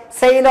as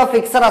sale of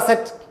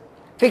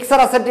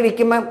fixed asset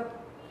വിൽക്കുമ്പോൾ,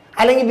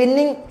 അല്ലെങ്കിൽ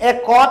വിന്നിങ് എ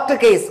കോർട്ട്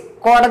കേസ്,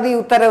 കോടതി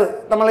ഉത്തരവ്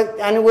നമ്മൾ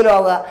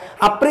അനുകൂലമാവുക,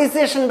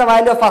 അപ്രീസിയേഷൻ ദ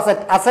വാല്യൂ ഓഫ്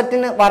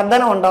അസറ്റിന്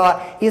വർധന ഉണ്ടാവുക,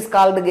 is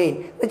called gain.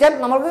 എന്ന് വെച്ചാൽ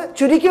നമുക്ക്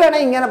ചുരുക്കി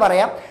വേണമെങ്കിൽ ഇങ്ങനെ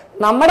പറയാം,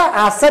 നമ്മുടെ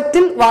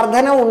അസറ്റിൽ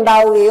വർധന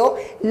ഉണ്ടാവുകയോ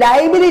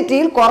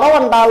ലൈബിലിറ്റിയിൽ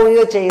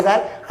കുറവുണ്ടാവുകയോ ചെയ്താൽ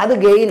അത്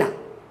ഗെയിനാണ്.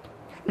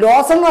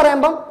 ലോസ് എന്ന്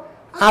പറയുമ്പം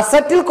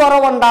അസറ്റിൽ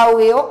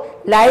കുറവുണ്ടാവുകയോ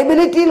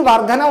ലൈബിലിറ്റിയിൽ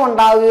വർധന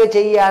ഉണ്ടാവുകയോ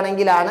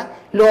ചെയ്യുകയാണെങ്കിലാണ്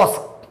ലോസ്.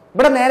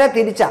 ഇവിടെ നേരെ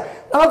തിരിച്ചാ,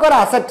 നമുക്കൊരു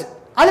അസറ്റ്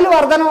അതിൽ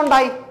വർധന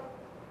ഉണ്ടായി.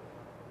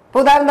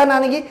 ഇപ്പോൾ ഉദാഹരണം തന്നെ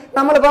ആണെങ്കിൽ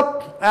നമ്മളിപ്പോൾ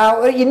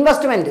ഒരു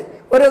ഇൻവെസ്റ്റ്മെന്റ്,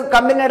 ഒരു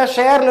കമ്പനിയുടെ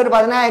ഷെയറിൽ ഒരു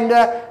 10,000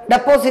 രൂപ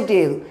ഡെപ്പോസിറ്റ്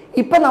ചെയ്തു.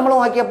 ഇപ്പം നമ്മൾ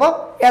നോക്കിയപ്പോൾ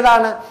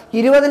ഏതാണ്,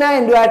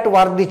 20,000 രൂപ ആയിട്ട്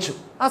വർദ്ധിച്ചു,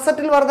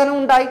 അസറ്റിൽ വർധന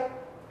ഉണ്ടായി.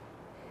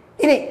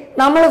 ഇനി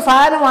നമ്മൾ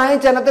സാധനം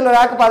വാങ്ങിച്ചെണ്ണത്തിൽ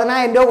ഒരാൾക്ക്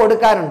 10,000 രൂപ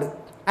കൊടുക്കാനുണ്ട്.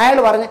 അയാൾ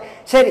പറഞ്ഞ്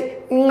ശരി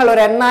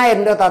നിങ്ങളൊരു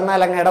 8,000 രൂപ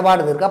തന്നാൽ അങ്ങ്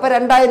ഇടപാട് തീർക്കും. അപ്പോൾ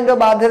 2,000 രൂപ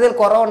ബാധ്യതയിൽ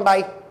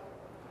കുറവുണ്ടായി.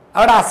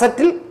 അവിടെ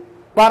അസറ്റിൽ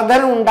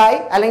വർധന ഉണ്ടായി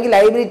അല്ലെങ്കിൽ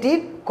ലൈബിലിറ്റിയിൽ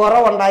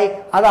കുറവുണ്ടായി.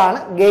 അതാണ്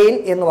ഗെയിൻ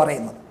എന്ന്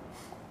പറയുന്നത്.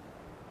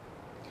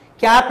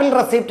 Capital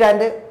receipt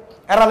and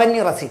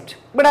revenue receipt.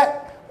 ഇവിടെ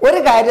ഒരു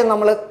കാര്യം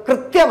നമ്മൾ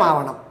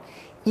കൃത്യമാവണം,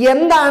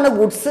 എന്താണ്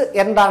ഗുഡ്സ്,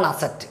 എന്താണ്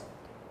അസറ്റ്.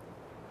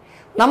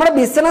 നമ്മുടെ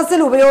ബിസിനസ്സിൽ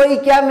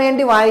ഉപയോഗിക്കാൻ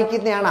വേണ്ടി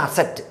വാങ്ങിക്കുന്നതാണ്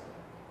അസറ്റ്,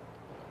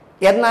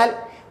 എന്നാൽ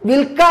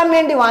വിൽക്കാൻ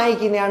വേണ്ടി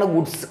വാങ്ങിക്കുന്നതാണ്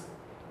ഗുഡ്സ്.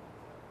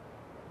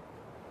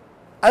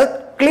 അത്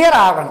ക്ലിയർ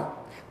ആകണം.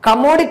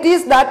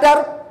 Commodities that are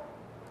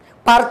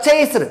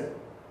purchased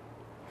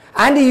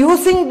and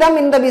using them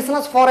in the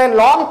business for A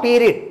long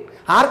period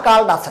are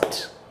called asset.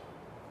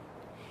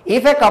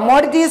 If a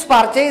commodity is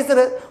purchased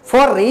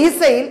for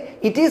resale,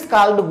 it is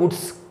called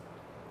goods.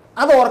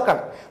 അത്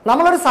ഓർക്കണം.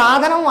 നമ്മളൊരു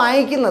സാധനം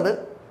വാങ്ങിക്കുന്നത്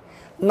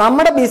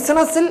നമ്മുടെ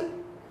ബിസിനസ്സിൽ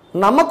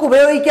നമുക്ക്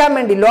ഉപയോഗിക്കാൻ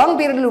വേണ്ടി ലോങ്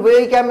പീരീഡിൽ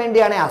ഉപയോഗിക്കാൻ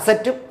വേണ്ടിയാണ്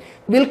അസറ്റും.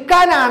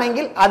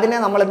 വിൽക്കാനാണെങ്കിൽ അതിനെ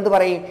നമ്മൾ എന്ത്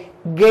പറയും?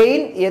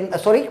 ഗെയിൻ.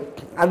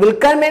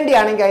 വിൽക്കാൻ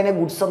വേണ്ടിയാണെങ്കിൽ അതിനെ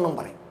ഗുഡ്സ് എന്നും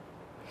പറയും.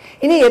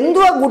 ഇനി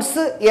എന്തുവാ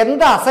ഗുഡ്സ്,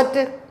 എന്താ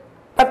അസറ്റ്?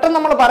 പെട്ടെന്ന്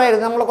നമ്മൾ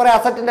പറയരുത്. നമ്മൾ കുറേ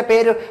അസറ്റിൻ്റെ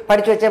പേര്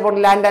പഠിച്ചു വെച്ചപ്പോൾ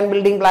land and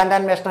building, plant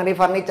and machinery,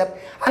 furniture,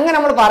 അങ്ങനെ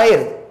നമ്മൾ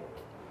പറയരുത്.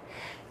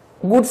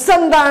 ഗുഡ്സ്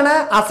എന്താണ്,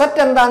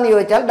 അസറ്റ് എന്താന്ന്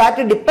ചോദിച്ചാൽ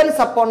that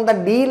depends upon the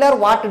dealer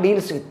what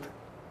deals with.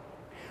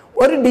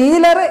 ഒരു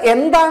ഡീലർ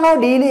എന്താണോ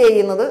ഡീൽ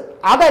ചെയ്യുന്നത്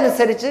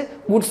അതനുസരിച്ച്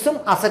ഗുഡ്സും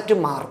അസറ്റും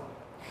മാറും.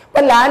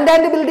 ഇപ്പം ലാൻഡ്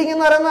ആൻഡ് ബിൽഡിംഗ്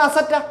എന്ന് പറയുന്നത്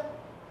അസറ്റാ.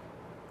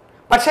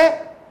 പക്ഷേ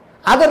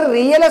അതൊരു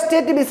റിയൽ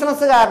എസ്റ്റേറ്റ്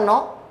ബിസിനസ്സുകാരനോ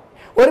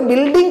ഒരു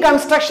ബിൽഡിംഗ്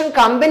കൺസ്ട്രക്ഷൻ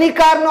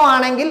കമ്പനിക്കാരനോ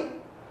ആണെങ്കിൽ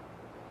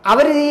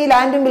അവർ ഈ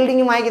ലാൻഡും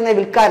ബിൽഡിങ്ങും വാങ്ങിക്കുന്നത്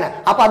വിൽക്കാനാണ്.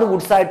 അപ്പം അത്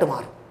ഗുഡ്സായിട്ട്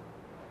മാറും.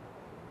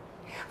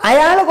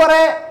 അയാൾ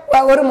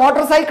ഒരു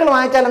മോട്ടോർ സൈക്കിൾ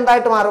വാങ്ങിച്ചാൽ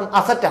എന്തായിട്ട് മാറും?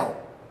 അസറ്റാവും.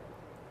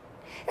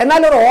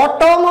 എന്നാൽ ഒരു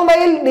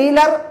ഓട്ടോമൊബൈൽ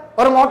ഡീലർ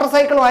ഒരു മോട്ടോർ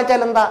സൈക്കിൾ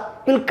വാങ്ങിച്ചാൽ എന്താ?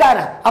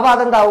 വിൽക്കാനാണ്. അപ്പം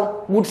അതെന്താവും?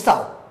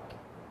 ഗുഡ്സാവും.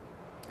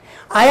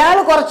 അയാൾ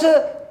കുറച്ച്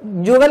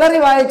ജുവലറി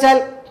വാങ്ങിച്ചാൽ,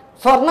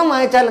 സ്വർണം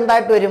വാങ്ങിച്ചാൽ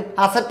എന്തായിട്ട് വരും?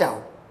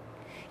 അസറ്റാവും.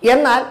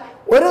 എന്നാൽ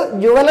ഒരു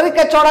ജുവലറി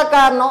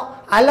കച്ചവടക്കാരനോ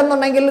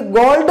അല്ലെന്നുണ്ടെങ്കിൽ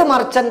ഗോൾഡ്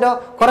മർച്ചന്റോ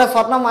കുറെ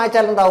സ്വർണം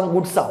വാങ്ങിച്ചാൽ എന്താവും?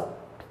 ഗുഡ്സാവും.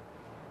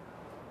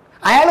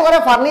 അയാൾ കുറെ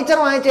ഫർണിച്ചർ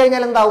വാങ്ങിച്ചു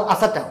കഴിഞ്ഞാൽ എന്താവും?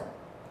 അസറ്റാവും.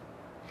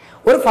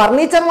 ഒരു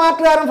ഫർണിച്ചർ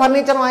മാർട്ടുകാരൻ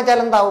ഫർണിച്ചർ വാങ്ങിച്ചാൽ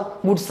എന്താവും?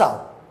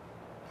 ഗുഡ്സാവും.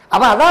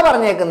 അപ്പം അതാ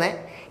പറഞ്ഞേക്കുന്നത്.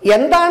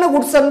 എന്താണ്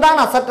ഗുഡ്സ്, എന്താണ്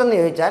അസറ്റ് എന്ന്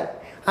ചോദിച്ചാൽ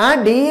ആ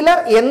ഡീലർ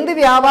എന്ത്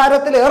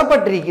വ്യാപാരത്തിൽ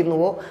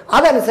ഏർപ്പെട്ടിരിക്കുന്നുവോ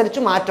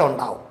അതനുസരിച്ച് മാറ്റം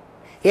ഉണ്ടാവും.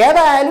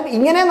 ഏതായാലും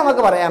ഇങ്ങനെ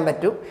നമുക്ക് പറയാൻ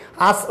പറ്റും.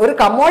 ഒരു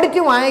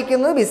കമ്മോഡിറ്റി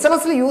വാങ്ങിക്കുന്നത്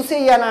ബിസിനസ്സിൽ യൂസ്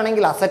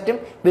ചെയ്യാനാണെങ്കിൽ അസറ്റും,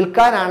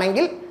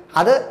 വിൽക്കാനാണെങ്കിൽ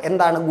അത്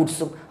എന്താണ്?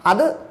 ഗുഡ്സും.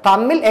 അത്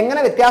തമ്മിൽ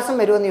എങ്ങനെ വ്യത്യാസം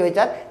വരുമെന്ന്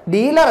ചോദിച്ചാൽ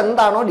ഡീലർ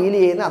എന്താണോ ഡീൽ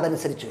ചെയ്യുന്നത്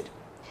അതനുസരിച്ച് വരും.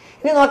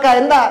 ഇനി നോക്കാം,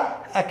 എന്താ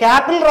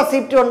ക്യാപിറ്റൽ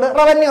റെസിപ്റ്റും ഉണ്ട്,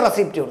 റവന്യൂ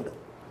റെസിപ്റ്റും ഉണ്ട്.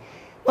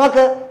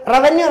 നോക്ക്,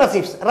 revenue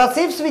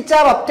receipts which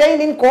are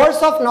obtained in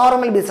course of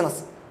normal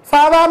business.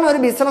 സാധാരണ ഒരു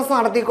ബിസിനസ്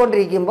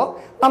നടത്തിക്കൊണ്ടിരിക്കുമ്പോൾ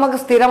നമുക്ക്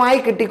സ്ഥിരമായി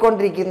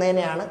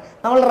കിട്ടിക്കൊണ്ടിരിക്കുന്നതിനെയാണ്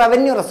നമ്മൾ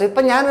റവന്യൂ റെസിപ്റ്റ്.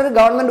 ഇപ്പം ഞാനൊരു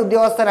ഗവൺമെൻറ്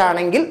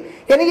ഉദ്യോഗസ്ഥരാണെങ്കിൽ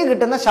എനിക്ക്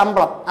കിട്ടുന്ന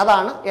ശമ്പളം,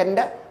 അതാണ്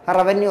എൻ്റെ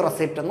റവന്യൂ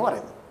റെസിപ്റ്റ് എന്ന്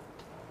പറയുന്നത്.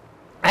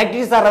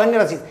 Activities are revenue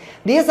receipt.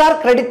 These are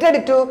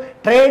credited to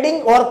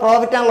trading or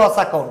profit and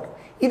loss account.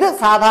 ഇത്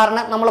സാധാരണ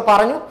നമ്മൾ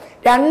പറഞ്ഞു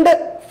രണ്ട്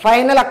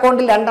ഫൈനൽ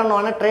അക്കൗണ്ടിൽ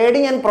രണ്ടെണ്ണമാണ്,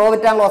 trading and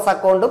profit and loss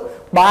അക്കൗണ്ടും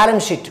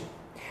ബാലൻസ് ഷീറ്റും.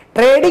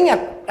 Trading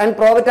and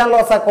profit and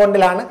loss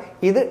അക്കൗണ്ടിലാണ്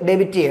ഇത്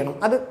ഡെബിറ്റ് ചെയ്യണം.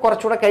 അത്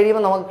കുറച്ചുകൂടെ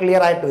കഴിയുമ്പോൾ നമുക്ക്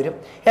ക്ലിയർ ആയിട്ട് വരും.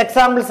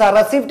 Examples R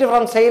receipt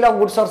from sale of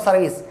goods or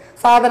service.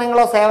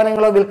 സാധനങ്ങളോ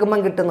സേവനങ്ങളോ വിൽക്കുമ്പം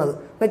കിട്ടുന്നത്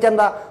എന്ന് വെച്ചാൽ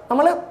എന്താ?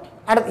 നമ്മൾ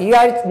ഈ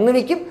ആഴ്ച ഇന്ന്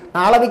വിൽക്കും,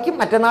 നാളെ വിൽക്കും,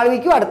 മറ്റന്നാൾ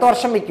വിൽക്കും, അടുത്ത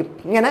വർഷം വിൽക്കും.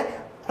 ഇങ്ങനെ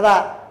അതാ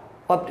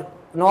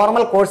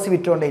നോർമൽ കോഴ്സ്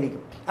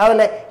വിറ്റുകൊണ്ടേയിരിക്കും.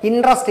 അതുപോലെ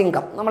ഇൻട്രസ്റ്റ്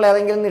ഇൻകം, നമ്മൾ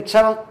ഏതെങ്കിലും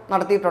നിക്ഷേപം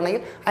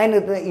നടത്തിയിട്ടുണ്ടെങ്കിൽ അതിന്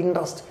കിട്ടുന്ന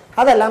ഇൻട്രസ്റ്റ്,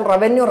 അതെല്ലാം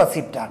revenue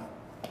റെസിപ്റ്റാണ്.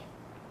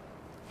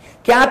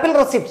 Capital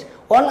receipt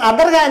on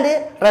other hand,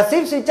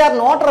 receipts which are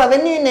not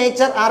revenue in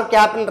nature R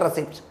capital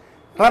receipts.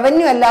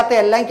 Revenue അല്ലാത്ത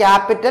എല്ലാം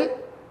ക്യാപിറ്റൽ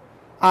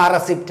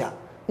റെസിപ്റ്റാണ്.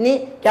 ഇനി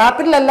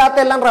ക്യാപിറ്റൽ അല്ലാത്ത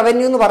എല്ലാം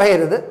റവന്യൂ എന്ന്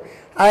പറയരുത്.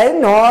 അതായത്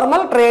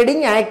നോർമൽ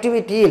ട്രേഡിംഗ്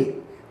ആക്ടിവിറ്റിയിൽ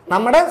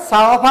നമ്മുടെ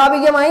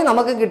സ്വാഭാവികമായി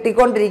നമുക്ക്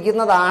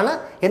കിട്ടിക്കൊണ്ടിരിക്കുന്നതാണ്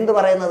എന്ത്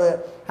പറയുന്നത്?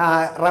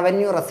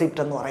 റവന്യൂ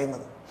റെസിപ്റ്റ് എന്ന്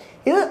പറയുന്നത്.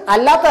 ഇത്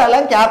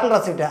അല്ലാത്തതെല്ലാം capital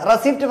receipt.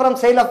 Receipt from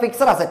sale of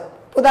fixed asset.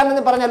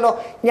 ഉദാഹരണത്തിന് പറഞ്ഞല്ലോ,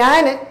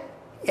 ഞാൻ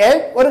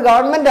ഒരു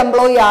ഗവൺമെൻറ്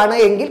എംപ്ലോയി ആണ്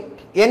എങ്കിൽ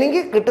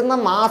എനിക്ക് കിട്ടുന്ന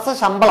മാസ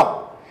ശമ്പളം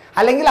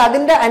അല്ലെങ്കിൽ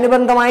അതിൻ്റെ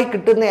അനുബന്ധമായി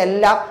കിട്ടുന്ന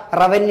എല്ലാം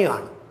റവന്യൂ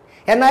ആണ്.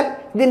 എന്നാൽ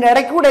ഇതിൻ്റെ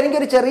ഇടയ്ക്കൂടെ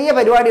എനിക്കൊരു ചെറിയ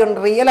പരിപാടിയുണ്ട്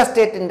റിയൽ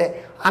എസ്റ്റേറ്റിൻ്റെ,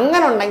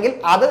 അങ്ങനെ ഉണ്ടെങ്കിൽ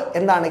അത്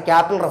എന്താണ്?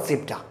 ക്യാപിറ്റൽ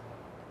റെസിപ്റ്റാണ്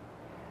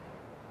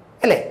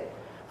അല്ലേ?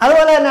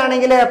 അതുപോലെ തന്നെ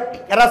ആണെങ്കിൽ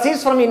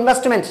റെസീപ്റ്റ്സ് ഫ്രം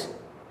ഇൻവെസ്റ്റ്മെൻറ്റ്സ്,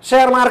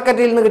 ഷെയർ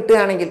മാർക്കറ്റിൽ നിന്ന്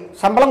കിട്ടുകയാണെങ്കിൽ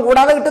ശമ്പളം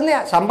കൂടാതെ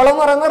കിട്ടുന്ന ശമ്പളം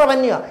എന്ന് പറയുന്നത്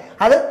റവന്യൂ ആണ്,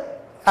 അത്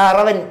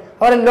റവന്യൂ.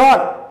 അതുപോലെ ലോൺ,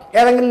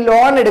 ഏതെങ്കിലും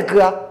ലോൺ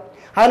എടുക്കുക,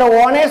 അതുപോലെ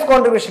ഓണേഴ്സ്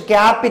കോൺട്രിബ്യൂഷൻ,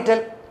 ക്യാപിറ്റൽ,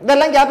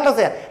 ഇതെല്ലാം capital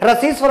receipt.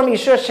 Receipts from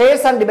issue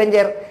shares and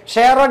debenture,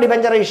 ഷെയറോ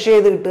ഡിബഞ്ചറോ issue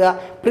ചെയ്ത് കിട്ടുക.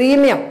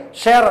 പ്രീമിയം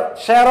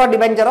ഷെയറോ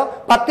ഡിബഞ്ചറോ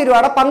 10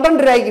 രൂപയുടെ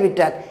 12 രൂപയ്ക്ക്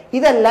വിറ്റാൽ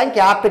ഇതെല്ലാം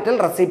ക്യാപിറ്റൽ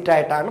റെസിപ്റ്റ്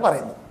ആയിട്ടാണ്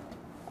പറയുന്നത്.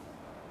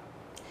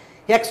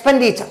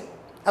 എക്സ്പെൻഡിച്ചർ,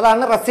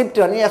 അതാണ്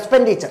receipt.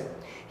 Expenditure,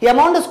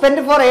 amount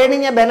spend four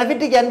earning A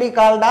benefit can be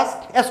called as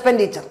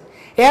expenditure.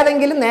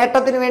 ഏതെങ്കിലും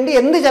നേട്ടത്തിന് വേണ്ടി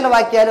എന്ത്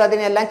ചെലവാക്കിയാലും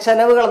അതിനെല്ലാം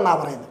ചെലവുകൾ എന്നാണ്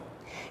പറയുന്നത്.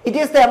 It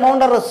is the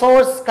amount of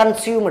resource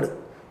consumed.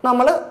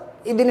 നമ്മൾ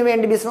ഇതിനു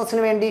വേണ്ടി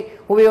ബിസിനസ്സിന് വേണ്ടി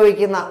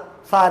ഉപയോഗിക്കുന്ന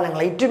സാധനങ്ങൾ.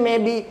 It may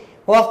be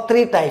of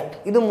 3 type.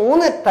 ഇത്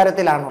 3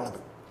 തരത്തിലാണുള്ളത്.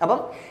 അപ്പം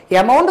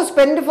amount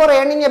spend four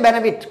earning A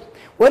benefit,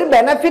 ഒരു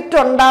ബെനിഫിറ്റ്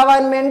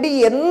ഉണ്ടാവാൻ വേണ്ടി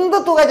എന്ത്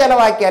തുക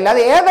ചെലവാക്കിയാലും,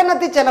 അത്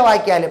ഏതെണ്ണത്തിൽ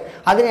ചെലവാക്കിയാലും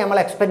അതിനെ നമ്മൾ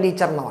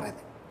എക്സ്പെൻഡിച്ചർ എന്ന് പറയുന്നത്.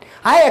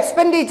 ആ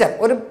എക്സ്പെൻഡിച്ചർ,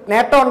 ഒരു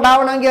നേട്ടം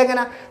ഉണ്ടാവണമെങ്കിൽ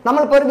എങ്ങനെ?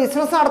 നമ്മളിപ്പോൾ ഒരു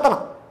ബിസിനസ് നടത്തണം,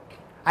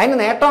 അതിന്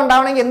നേട്ടം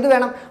ഉണ്ടാവണമെങ്കിൽ എന്ത്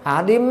വേണം?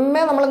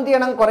 ആദ്യമേ നമ്മൾ എന്ത്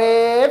ചെയ്യണം? കുറേ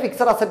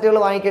ഫിക്സഡ് അസറ്റുകൾ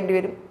വാങ്ങിക്കേണ്ടി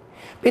വരും.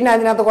 പിന്നെ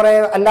അതിനകത്ത് കുറേ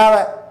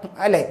അല്ലാതെ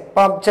അല്ലേ,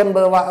 ഇപ്പം ചെമ്പ്,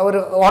 ഒരു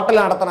ഹോട്ടൽ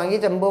നടത്തണമെങ്കിൽ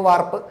ചെമ്പ്,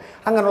 വാർപ്പ്,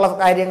 അങ്ങനെയുള്ള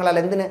കാര്യങ്ങളല്ല.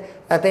 എന്തിന്?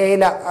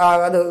 തേയില,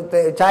 അത്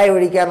ചായ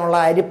ഒഴിക്കാനുള്ള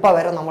അരിപ്പ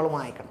വരെ നമ്മൾ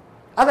വാങ്ങിക്കണം.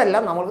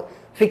 അതെല്ലാം നമ്മൾ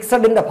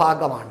ഫിക്സഡിൻ്റെ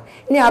ഭാഗമാണ്.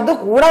 ഇനി അത്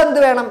കൂടാതെ എന്ത്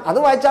വേണം? അത്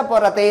വായിച്ചാൽ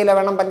പോരാ. തേയില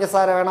വേണം,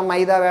 പഞ്ചസാര വേണം,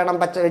 മൈദ വേണം,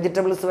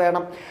 വെജിറ്റബിൾസ്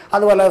വേണം,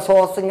 അതുപോലെ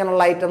സോസ്,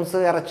 ഇങ്ങനെയുള്ള ഐറ്റംസ്,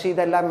 ഇറച്ചി,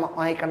 ഇതെല്ലാം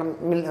വാങ്ങിക്കണം,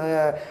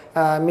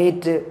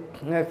 മീറ്റ്,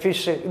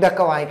 ഫിഷ്,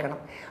 ഇതൊക്കെ വാങ്ങിക്കണം.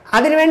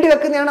 അതിനുവേണ്ടി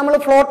വെക്കുന്നതാണ് നമ്മൾ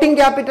ഫ്ലോട്ടിംഗ്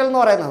ക്യാപിറ്റൽ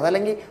എന്ന് പറയുന്നത്,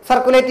 അല്ലെങ്കിൽ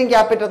സർക്കുലേറ്റിംഗ്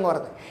ക്യാപിറ്റൽ എന്ന്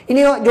പറയുന്നത്.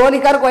 ഇനിയോ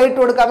ജോലിക്കാർക്ക് വൈകിട്ട്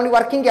കൊടുക്കാൻ വേണ്ടി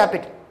വർക്കിംഗ്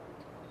ക്യാപിറ്റൽ.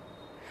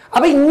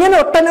 അപ്പം ഇങ്ങനെ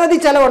ഒട്ടനവധി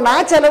ചിലവുണ്ട്. ആ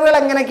ചിലവുകൾ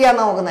എങ്ങനെയൊക്കെയാണ്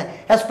നോക്കുന്നത്?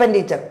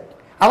 എക്സ്പെൻഡിച്ചർ.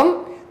 അപ്പം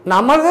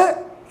നമുക്ക്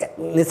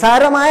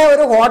നിസ്സാരമായ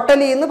ഒരു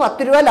ഹോട്ടലിൽ നിന്ന്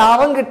 10 രൂപ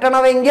ലാഭം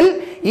കിട്ടണമെങ്കിൽ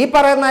ഈ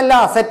പറയുന്ന എല്ലാ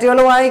അസറ്റുകൾ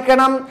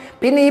വാങ്ങിക്കണം,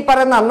 പിന്നെ ഈ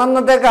പറയുന്ന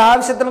അന്നന്നത്തേക്ക്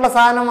ആവശ്യത്തിനുള്ള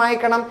സാധനം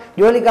വാങ്ങിക്കണം,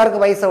 ജോലിക്കാർക്ക്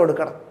പൈസ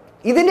കൊടുക്കണം.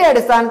 ഇതിൻ്റെ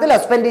അടിസ്ഥാനത്തിൽ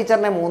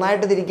എക്സ്പെൻഡിച്ചറിനെ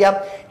 3ആയിട്ട് തിരിക്കാം.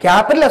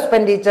 ക്യാപിറ്റൽ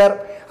എക്സ്പെൻഡിച്ചർ,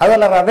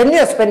 അതുപോലെ revenue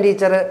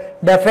expenditure,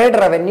 deferred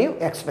revenue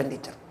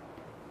expenditure.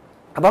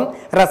 അപ്പം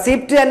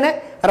റെസിപ്റ്റ് തന്നെ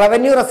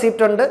റവന്യൂ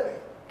റെസിപ്റ്റ് ഉണ്ട്,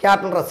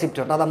 ക്യാപിറ്റൽ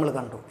റെസിപ്റ്റ് ഉണ്ട്. അത് നമ്മൾ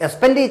കണ്ടു.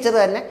 എക്സ്പെൻഡിച്ചർ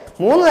തന്നെ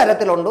 3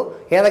 തരത്തിലുണ്ട്.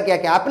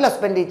 ഏതൊക്കെയാണ്? Capital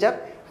expenditure,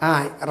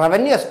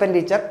 revenue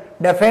expenditure,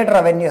 deferred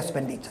revenue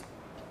expenditure.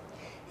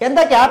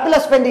 എന്താ capital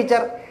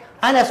expenditure?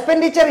 An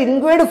expenditure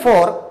inquired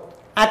four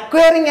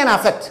acquiring an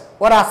asset.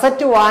 ഒരു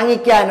അസറ്റ്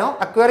വാങ്ങിക്കാനോ,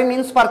 അക്വയറിംഗ്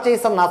മീൻസ്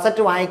പർച്ചേസ് എന്ന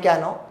asset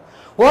വാങ്ങിക്കാനോ,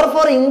 or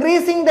four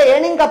increasing the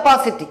earning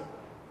capacity.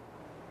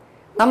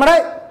 നമ്മുടെ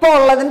ഇപ്പോൾ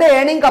ഉള്ളതിൻ്റെ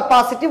ഏണിംഗ്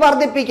കപ്പാസിറ്റി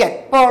വർദ്ധിപ്പിക്കാൻ,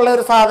 ഇപ്പോൾ ഉള്ള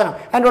ഒരു സാധനം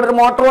അതിൻ്റെ കൂടെ ഒരു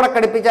മോട്ടോർ കൂടെ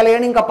ഘടിപ്പിച്ചാൽ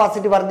earning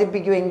capacity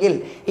വർദ്ധിപ്പിക്കുമെങ്കിൽ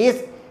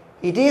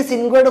it is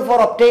inquired four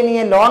obtaining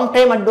A long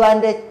time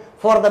advantage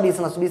for the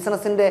business.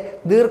 ബിസിനസ്സിൻ്റെ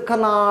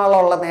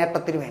ദീർഘനാളുള്ള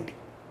നേട്ടത്തിന് വേണ്ടി.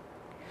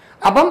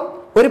 അപ്പം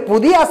ഒരു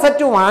പുതിയ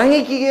അസറ്റ്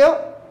വാങ്ങിക്കുകയോ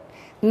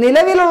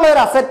നിലവിലുള്ള ഒരു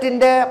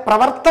അസറ്റിൻ്റെ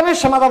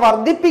പ്രവർത്തനക്ഷമത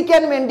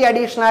വർദ്ധിപ്പിക്കാൻ വേണ്ടി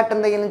അഡീഷണൽ ആയിട്ട്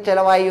എന്തെങ്കിലും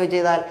ചിലവായോ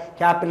ചെയ്താൽ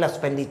ക്യാപിറ്റൽ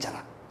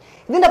എക്സ്പെൻഡിച്ചറാണ്.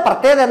 ഇതിൻ്റെ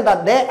പ്രത്യേകത എന്താ?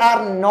 They are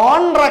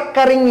non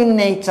recurring in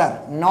nature.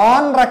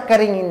 Non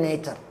recurring in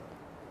nature,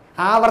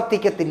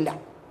 ആവർത്തിക്കത്തില്ല.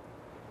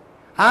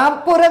 ആ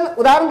ഇപ്പോൾ ഒരു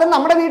ഉദാഹരണത്തിന്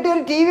നമ്മുടെ വീട്ടിൽ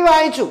ഒരു TV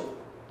വാങ്ങിച്ചു,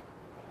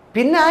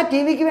 പിന്നെ ആ ടി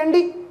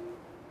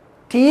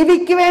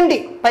വിക്ക് വേണ്ടി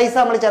പൈസ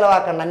നമ്മൾ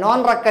ചിലവാക്കണ്ട. നോൺ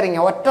റെക്കറിങ്,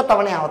 ഒറ്റ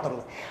തവണ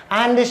ആവത്തുള്ളൂ.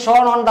 And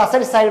shown on the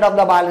asset side of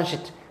the balance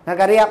sheet.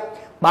 നിങ്ങൾക്കറിയാം,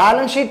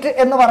 ബാലൻസ് ഷീറ്റ്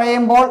എന്ന്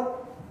പറയുമ്പോൾ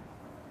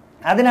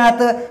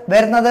അതിനകത്ത്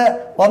വരുന്നത്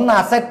ഒന്ന്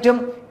അസറ്റും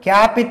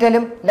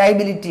ക്യാപിറ്റലും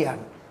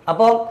ലൈബിലിറ്റിയാണ്.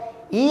 അപ്പോൾ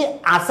ഈ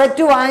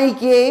അസറ്റ്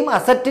വാങ്ങിക്കുകയും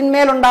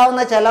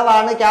അസറ്റിന്മേലുണ്ടാവുന്ന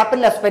ചിലവാണ്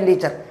ക്യാപിറ്റൽ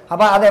എക്സ്പെൻഡിച്ചർ.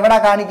 അപ്പോൾ അതെവിടെ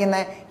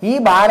കാണിക്കുന്നത്? ഈ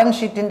ബാലൻസ്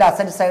ഷീറ്റിൻ്റെ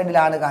അസറ്റ്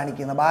സൈഡിലാണ്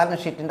കാണിക്കുന്നത്.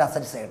 ബാലൻസ് ഷീറ്റിൻ്റെ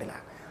അസറ്റ്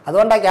സൈഡിലാണ്.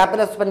 അതുകൊണ്ടാണ്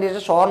capital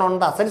expenditure shown on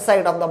the asset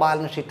side of the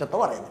balance sheet എന്ന്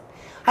പറയുന്നത്.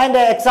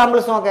 അതിൻ്റെ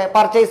എക്സാമ്പിൾസ് നോക്കുക.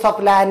 Purchase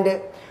of land,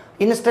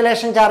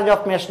 installation charge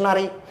of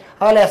machinery,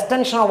 അതുപോലെ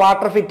extension of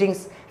water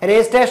fittings,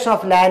 registration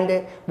of land,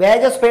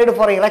 wages paid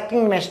for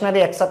ഇറക്റ്റിംഗ്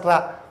machinery etcetera.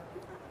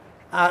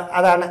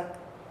 അതാണ്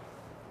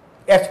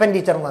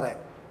expenditure എന്ന് പറയുന്നത്.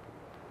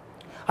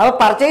 അപ്പോൾ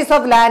purchase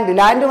of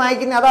land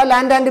വാങ്ങിക്കുന്നത്, അതാ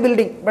ലാൻഡ് ആൻഡ്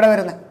ബിൽഡിംഗ് ഇവിടെ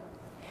വരുന്നത്.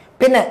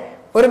 പിന്നെ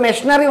ഒരു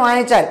മെഷീനറി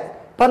വാങ്ങിച്ചാൽ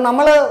ഇപ്പം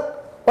നമ്മൾ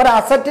ഒരു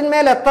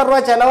അസറ്റിന്മേൽ എത്ര രൂപ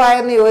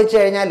ചിലവായെന്ന് ചോദിച്ചു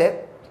കഴിഞ്ഞാൽ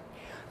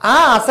ആ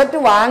അസറ്റ്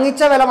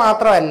വാങ്ങിച്ച വില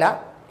മാത്രമല്ല,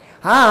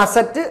 ആ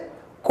അസറ്റ്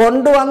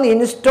കൊണ്ടുവന്ന്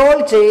ഇൻസ്റ്റോൾ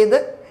ചെയ്ത്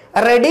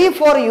റെഡി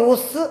ഫോർ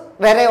യൂസ്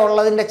വരെ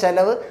ഉള്ളതിൻ്റെ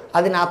ചിലവ്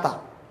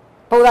അതിനകത്താണ്.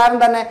 ഇപ്പോൾ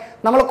ഉദാഹരണം തന്നെ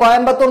നമ്മൾ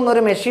കോയമ്പത്തൂർ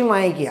നിന്നൊരു മെഷീൻ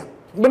വാങ്ങിക്കുക,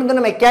 ഇവിടെ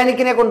നിന്ന്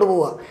മെക്കാനിക്കിനെ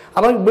കൊണ്ടുപോവുക.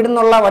 അപ്പം ഇവിടെ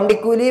നിന്നുള്ള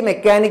വണ്ടിക്കൂലി,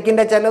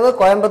 മെക്കാനിക്കിൻ്റെ ചിലവ്,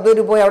 കോയമ്പത്തൂർ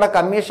പോയി അവിടെ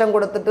കമ്മീഷൻ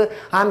കൊടുത്തിട്ട്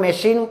ആ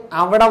മെഷീൻ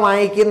അവിടെ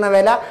വാങ്ങിക്കുന്ന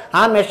വില,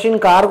 ആ മെഷീൻ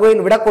കാർഗോയിൽ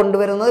ഇവിടെ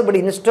കൊണ്ടുവരുന്നത്, ഇവിടെ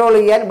ഇൻസ്റ്റോൾ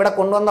ചെയ്യാൻ ഇവിടെ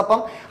കൊണ്ടുവന്നപ്പം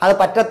അത്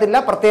പറ്റത്തില്ല,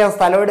 പ്രത്യേകം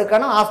സ്ഥലം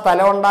എടുക്കണം, ആ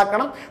സ്ഥലം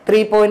ഉണ്ടാക്കണം,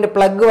 3 പോയിന്റ്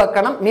പ്ലഗ്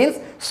വെക്കണം. മീൻസ്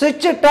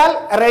സ്വിച്ച് ഇട്ടാൽ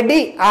റെഡി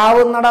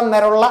ആവുന്നിടം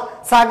വരെയുള്ള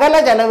സകല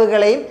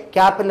ചിലവുകളെയും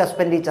ക്യാപിറ്റൽ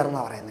എക്സ്പെൻഡിച്ചർ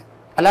എന്ന് പറയുന്നത്.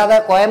 അല്ലാതെ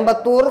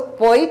കോയമ്പത്തൂർ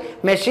പോയി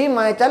മെഷീൻ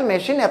വാങ്ങിച്ചാൽ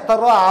മെഷീൻ എത്ര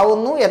രൂപ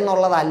ആവുന്നു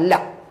എന്നുള്ളതല്ല.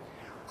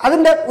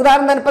 അതിൻ്റെ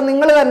ഉദാഹരണം തന്നെ ഇപ്പം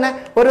നിങ്ങൾ തന്നെ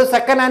ഒരു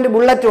സെക്കൻഡ് ഹാൻഡ്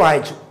ബുള്ളറ്റ്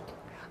വാങ്ങിച്ചു,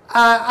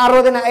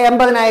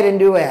 80,000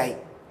 രൂപയായി.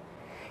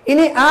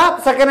 ഇനി ആ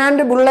സെക്കൻഡ്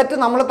ഹാൻഡ് ബുള്ളറ്റ്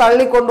നമ്മൾ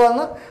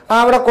തള്ളിക്കൊണ്ടുവന്ന്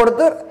അവിടെ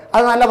കൊടുത്ത്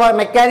അത് നല്ല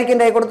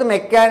മെക്കാനിക്കിൻ്റെ കൈ കൊടുത്ത്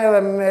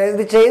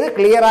ഇത് ചെയ്ത്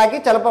ക്ലിയർ ആക്കി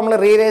ചിലപ്പോൾ നമ്മൾ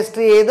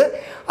രജിസ്റ്റർ ചെയ്ത്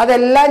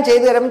അതെല്ലാം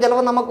ചെയ്ത് തരുമ്പോൾ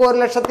ചിലപ്പോൾ നമുക്ക്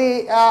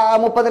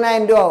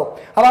 1,30,000 രൂപ ആവും.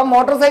 അപ്പോൾ ആ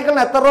മോട്ടോർ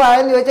സൈക്കിളിന് എത്ര രൂപ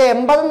ആയെന്ന് ചോദിച്ചാൽ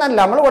 80 എന്നല്ല,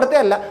 നമ്മൾ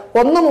കൊടുത്തതല്ല,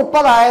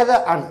 1,30,000 ആയത്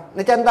ആണ്.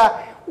 എന്നുവെച്ചാൽ എന്താ?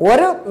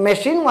 ഒരു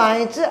മെഷീൻ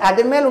വാങ്ങിച്ച്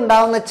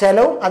അതിന്മേലുണ്ടാവുന്ന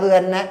ചിലവും അത്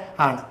തന്നെ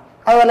ആണ്.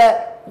 അതുപോലെ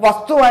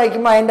വസ്തു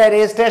വാങ്ങിക്കുമ്പോൾ അതിൻ്റെ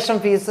രജിസ്ട്രേഷൻ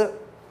ഫീസ്,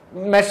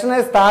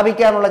 മെഷീനറി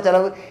സ്ഥാപിക്കാനുള്ള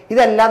ചിലവ്,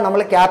 ഇതെല്ലാം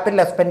നമ്മൾ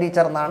ക്യാപിറ്റൽ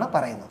എക്സ്പെൻഡിച്ചർ എന്നാണ്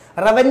പറയുന്നത്.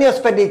 റവന്യൂ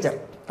എക്സ്പെൻഡിച്ചർ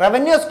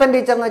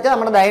എന്ന് വെച്ചാൽ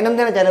നമ്മുടെ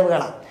ദൈനംദിന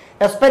ചിലവുകളാണ്.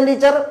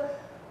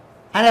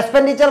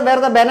 Expenditure where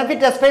the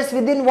benefit expense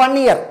within 1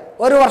 year,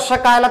 ഒരു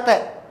വർഷക്കാലത്തെ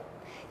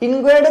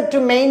inquired to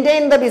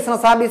maintain the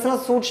business, ആ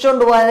ബിസിനസ്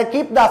സൂക്ഷിച്ചുകൊണ്ട് പോകാൻ,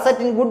 keep the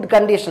asset in good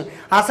condition,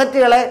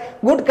 അസറ്റുകളെ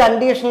good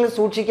കണ്ടീഷനിൽ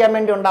സൂക്ഷിക്കാൻ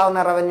വേണ്ടി ഉണ്ടാകുന്ന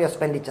റവന്യൂ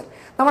എക്സ്പെൻഡിച്ചർ.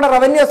 നമ്മുടെ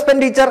റവന്യൂ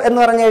എക്സ്പെൻഡിച്ചർ എന്ന്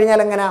പറഞ്ഞു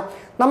കഴിഞ്ഞാൽ എങ്ങനെയാണ്?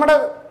 നമ്മുടെ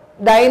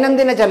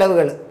ദൈനംദിന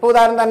ചെലവുകൾ. ഇപ്പോൾ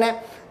ഉദാഹരണം തന്നെ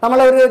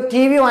നമ്മളൊരു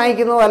TV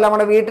വാങ്ങിക്കുന്നതല്ല,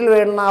 നമ്മുടെ വീട്ടിൽ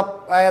വേണ്ടുന്ന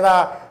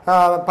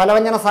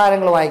പലവ്യഞ്ജന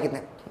സാധനങ്ങൾ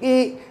വാങ്ങിക്കുന്നത്. ഈ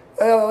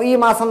ഈ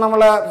മാസം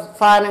നമ്മൾ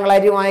സാധനങ്ങൾ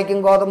അരി വാങ്ങിക്കും,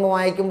 ഗോതമ്പ്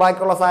വാങ്ങിക്കും,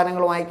 ബാക്കിയുള്ള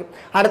സാധനങ്ങൾ വാങ്ങിക്കും,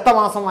 അടുത്ത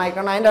മാസം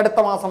വാങ്ങിക്കണം, അതിൻ്റെ അടുത്ത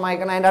മാസം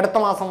വാങ്ങിക്കണം, അതിൻ്റെ അടുത്ത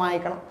മാസം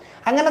വാങ്ങിക്കണം.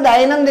 അങ്ങനെ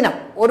ദൈനംദിനം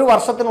ഒരു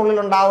വർഷത്തിനുള്ളിൽ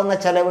ഉണ്ടാകുന്ന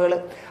ചിലവുകൾ,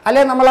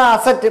 അല്ലെങ്കിൽ നമ്മൾ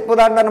അസറ്റ്, ഇപ്പോൾ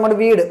ഉദാഹരണം നമ്മുടെ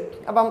വീട്,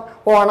 അപ്പം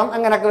ഓണം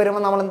അങ്ങനെയൊക്കെ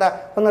വരുമ്പോൾ നമ്മൾ എന്താ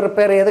ഒന്ന്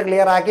റിപ്പയർ ചെയ്ത്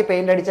ക്ലിയർ ആക്കി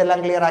പെയിൻ്റ് അടിച്ചെല്ലാം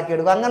ക്ലിയർ ആക്കി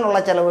എടുക്കും.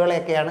 അങ്ങനെയുള്ള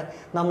ചിലവുകളെയൊക്കെയാണ്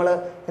നമ്മൾ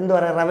എന്താ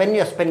പറയുക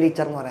റവന്യൂ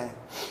എക്സ്പെൻഡിച്ചർ എന്ന് പറയുന്നത്.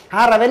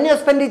 ആ റവന്യൂ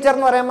എക്സ്പെൻഡിച്ചർ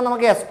എന്ന് പറയുമ്പോൾ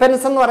നമുക്ക്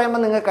എക്സ്പെൻസ് എന്ന്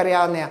പറയുമ്പോൾ നിങ്ങൾക്ക്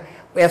അറിയാവുന്നതാണ്.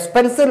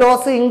 എക്സ്പെൻസ്,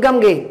 ലോസ്, ഇൻകം,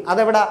 ഗെയിൻ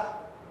അതെവിടെ?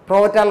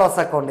 Profit and loss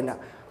അക്കൗണ്ടില്ല.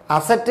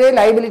 Asset,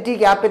 liability,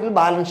 capital,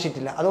 balance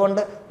ഷീറ്റില്ല.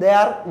 അതുകൊണ്ട് they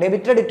are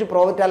debited to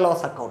profit and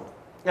loss account.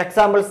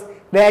 Examples: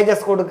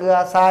 wages കൊടുക്കുക,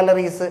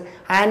 salaries,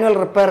 annual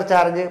repair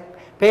charge,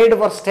 paid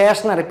for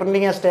stationery,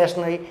 printing and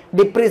stationery,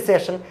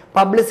 depreciation,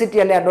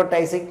 publicity അല്ലെ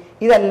advertising,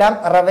 ഇതെല്ലാം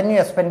revenue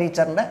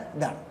എക്സ്പെൻഡിച്ചറിൻ്റെ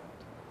ഇതാണ്.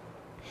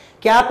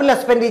 Capital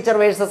expenditure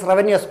versus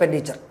revenue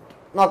expenditure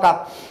നോക്കാം.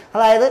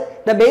 അതായത്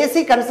the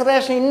basic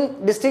consideration in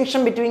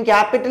distinction between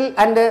capital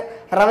and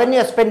revenue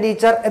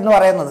expenditure എന്ന്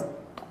പറയുന്നത്,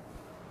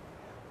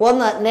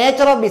 ഒന്ന്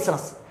nature of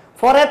business.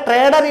 Four A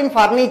trader in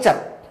furniture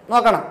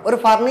നോക്കണം. ഒരു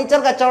ഫർണിച്ചർ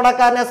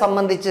കച്ചവടക്കാരനെ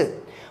സംബന്ധിച്ച്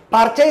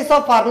purchase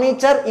of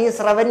furniture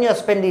is revenue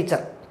expenditure.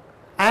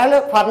 അയാൾ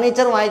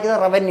ഫർണിച്ചർ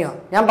വാങ്ങിക്കുന്നത് റവന്യൂ.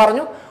 ഞാൻ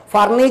പറഞ്ഞു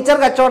ഫർണിച്ചർ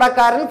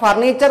കച്ചവടക്കാരൻ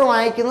ഫർണിച്ചർ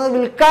വാങ്ങിക്കുന്നത്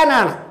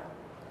വിൽക്കാനാണ്,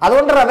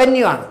 അതുകൊണ്ട്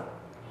റവന്യൂ ആണ്.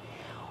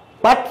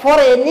 But for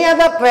any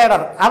other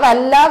trader,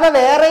 അതല്ലാതെ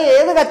വേറെ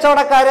ഏത്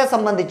കച്ചവടക്കാരെ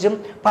സംബന്ധിച്ചും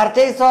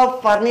purchase of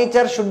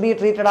furniture should be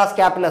treated as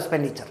capital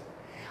expenditure.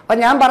 അപ്പം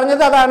ഞാൻ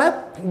പറഞ്ഞത് അതാണ്,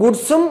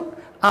 ഗുഡ്സും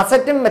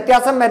അസറ്റും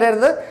വ്യത്യാസം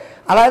വരരുത്.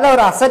 അതായത്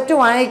ഒരു അസറ്റ്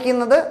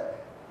വാങ്ങിക്കുന്നത്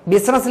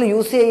ബിസിനസ്സിൽ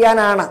യൂസ്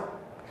ചെയ്യാനാണ്,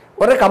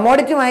 ഒരു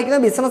കമ്മോഡിറ്റി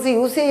വാങ്ങിക്കുന്നത് ബിസിനസ്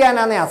യൂസ്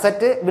ചെയ്യാനാണ്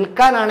അസറ്റ്,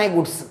 വിൽക്കാനാണ്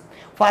ഗുഡ്സ്.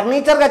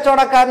 ഫർണിച്ചർ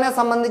കച്ചവടക്കാരനെ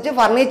സംബന്ധിച്ച്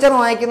ഫർണിച്ചർ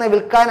വാങ്ങിക്കുന്നത്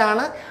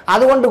വിൽക്കാനാണ്,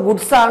 അതുകൊണ്ട്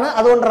ഗുഡ്സാണ്,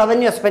 അതുകൊണ്ട്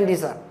റവന്യൂ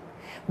എക്സ്പെൻഡിച്ചർ.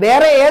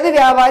 വേറെ ഏത്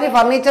വ്യാപാരി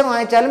ഫർണിച്ചർ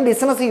വാങ്ങിച്ചാലും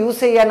ബിസിനസ്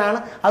യൂസ് ചെയ്യാനാണ്,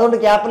 അതുകൊണ്ട്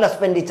capital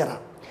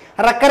എക്സ്പെൻഡിച്ചറാണ്.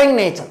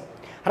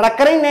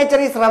 Recurring nature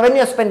is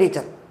revenue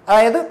expenditure.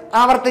 അതായത്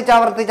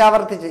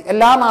ആവർത്തിച്ച്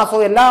എല്ലാ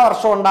മാസവും എല്ലാ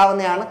വർഷവും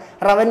ഉണ്ടാകുന്നതാണ്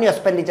revenue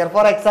expenditure.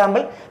 For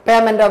example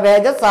payment of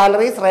wages,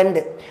 salaries,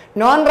 rent.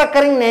 Non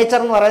recurring nature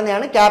എന്ന്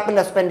പറയുന്നതാണ് capital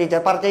expenditure.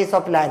 Purchase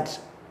of land.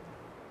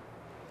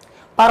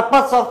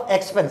 Purpose of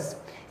expense.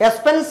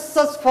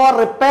 Expenses for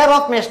repair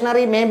of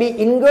machinery may be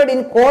incurred in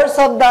course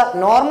of the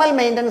normal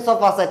maintenance of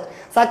asset.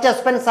 Such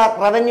expenses are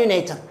revenue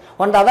nature.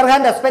 On the other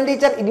hand,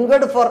 expenditure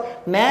incurred for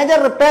major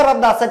repair of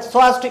the asset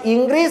so as to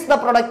increase the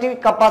productive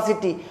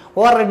capacity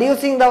or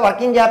reducing the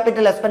working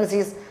capital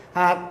expenses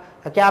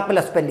capital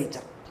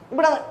expenditure.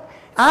 ഇവിടെ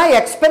ആ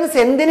expense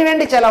എന്തിനു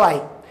വേണ്ടി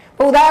ചിലവായി?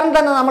 ഇപ്പോൾ ഉദാഹരണം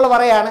തന്നെ നമ്മൾ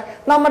പറയുകയാണ്,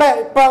 നമ്മുടെ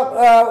ഇപ്പോൾ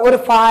ഒരു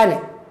ഫാന്,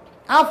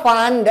 ആ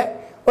ഫാനിൻ്റെ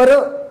ഒരു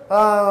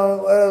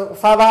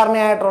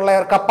സാധാരണയായിട്ടുള്ള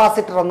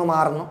കപ്പാസിറ്റർ ഒന്ന്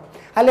മാറുന്നു,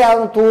 അല്ലെ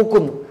അതൊന്ന്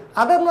തൂക്കുന്നു.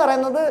 അതെന്ന്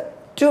പറയുന്നത്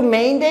to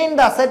maintain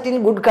the asset in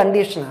good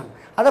കണ്ടീഷനാണ്.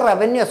 അത്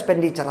റവന്യൂ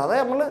എക്സ്പെൻഡിച്ചർ, അത്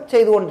നമ്മൾ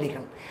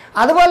ചെയ്തുകൊണ്ടിരിക്കണം.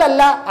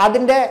 അതുപോലല്ല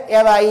അതിൻ്റെ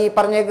ഏതായി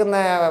പറഞ്ഞേക്കുന്ന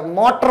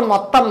മോട്ടർ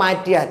മൊത്തം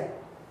മാറ്റിയാൽ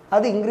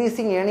അത്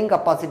increasing earning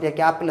capacity,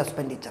 capital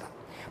expenditure.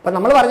 അപ്പം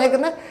നമ്മൾ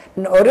പറഞ്ഞേക്കുന്ന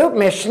ഒരു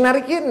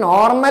മെഷീനറിക്ക്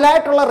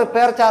നോർമലായിട്ടുള്ള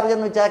റിപ്പയർ ചാർജ്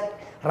എന്ന് വെച്ചാൽ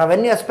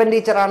റവന്യൂ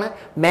എക്സ്പെൻഡിച്ചറാണ്.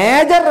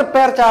 മേജർ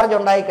റിപ്പയർ ചാർജ്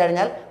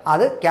ഉണ്ടായിക്കഴിഞ്ഞാൽ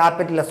അത്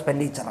capital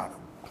എക്സ്പെൻഡിച്ചറാണ്.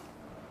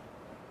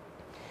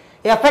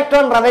 Effect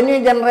on revenue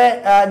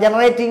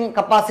generating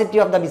capacity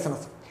of the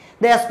business.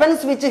 The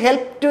expense which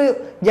help to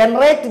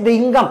generate the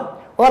income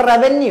or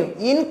revenue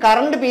in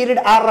current period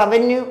are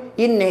revenue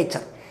in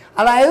nature.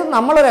 അതായത്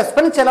നമ്മളൊരു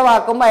expense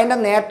ചിലവാക്കുമ്പോൾ അതിൻ്റെ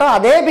നേട്ടം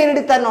അതേ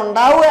പീരീഡിൽ തന്നെ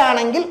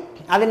ഉണ്ടാവുകയാണെങ്കിൽ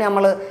അതിന്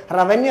നമ്മൾ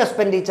റവന്യൂ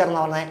എക്സ്പെൻഡിച്ചർ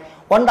എന്ന് പറഞ്ഞത്.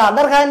 On the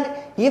other hand,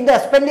 if the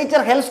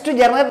expenditure helps to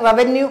generate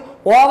revenue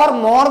over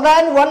more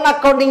than one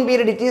accounting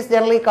period, it is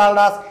generally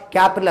called as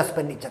capital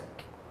expenditure.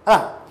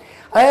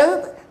 അതായത്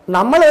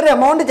നമ്മളൊരു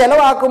എമൗണ്ട്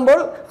ചിലവാക്കുമ്പോൾ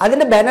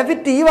അതിൻ്റെ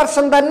ബെനിഫിറ്റ് ഈ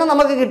വർഷം തന്നെ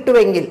നമുക്ക്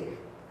കിട്ടുമെങ്കിൽ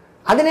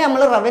അതിനെ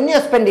നമ്മൾ റവന്യൂ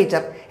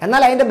എക്സ്പെൻഡിച്ചർ.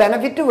 എന്നാൽ അതിൻ്റെ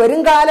ബെനിഫിറ്റ്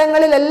വരും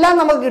കാലങ്ങളിലെല്ലാം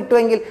നമുക്ക്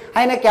കിട്ടുമെങ്കിൽ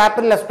അതിനെ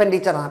ക്യാപിറ്റൽ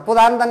എക്സ്പെൻഡിച്ചറാണ്. ഇപ്പോൾ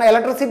ഉദാഹരണം തന്നെ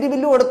ഇലക്ട്രിസിറ്റി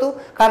ബില്ല് കൊടുത്തു,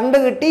 കറണ്ട്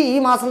കിട്ടി, ഈ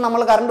മാസം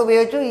നമ്മൾ കറണ്ട്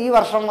ഉപയോഗിച്ചു,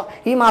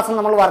 ഈ മാസം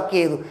നമ്മൾ വർക്ക്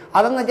ചെയ്തു,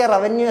 അതെന്ന് വെച്ചാൽ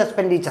റവന്യൂ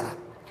എക്സ്പെൻഡിച്ചറാണ്.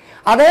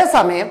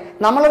 അതേസമയം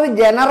നമ്മളൊരു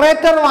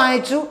ജനറേറ്റർ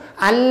വാങ്ങിച്ചു,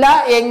 അല്ല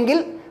എങ്കിൽ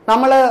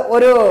നമ്മൾ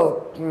ഒരു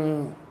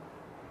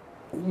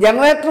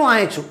ജനറേറ്റർ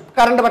വാങ്ങിച്ചു,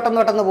 കറണ്ട്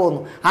പെട്ടെന്ന് പോകുന്നു,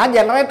 ആ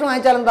ജനറേറ്റർ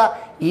വാങ്ങിച്ചാൽ എന്താ,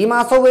 ഈ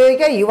മാസം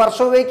ഉപയോഗിക്കുക, ഈ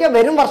വർഷം ഉപയോഗിക്കുക,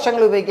 വരും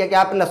വർഷങ്ങൾ ഉപയോഗിക്കുക,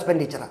 ക്യാപിറ്റൽ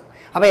എക്സ്പെൻഡിച്ചറാണ്.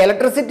 അപ്പോൾ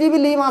ഇലക്ട്രിസിറ്റി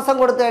ബില്ല് ഈ മാസം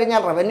കൊടുത്തു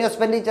കഴിഞ്ഞാൽ റവന്യൂ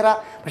എക്സ്പെൻഡിച്ചറാണ്.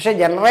 പക്ഷേ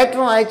ജനറേറ്റർ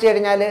വാങ്ങിച്ചു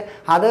കഴിഞ്ഞാൽ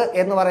അത്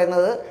എന്ന്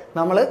പറയുന്നത്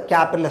നമ്മൾ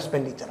capital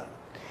എക്സ്പെൻഡിച്ചറാണ്.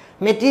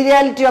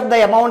 Materiality of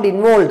the amount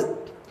involve.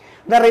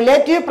 The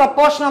relative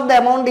proportion of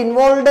the amount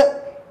involve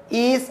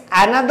is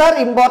another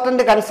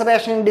important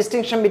consideration in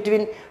distinction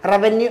between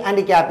revenue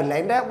and capital.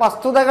 അതിൻ്റെ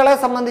വസ്തുതകളെ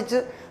സംബന്ധിച്ച്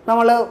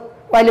നമ്മൾ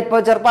വലിപ്പം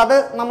ചെറുപ്പം, അത്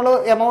നമ്മൾ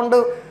എമൗണ്ട്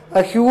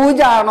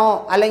ഹ്യൂജ് ആണോ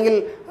അല്ലെങ്കിൽ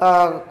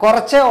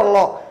കുറച്ചേ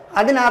ഉള്ളോ,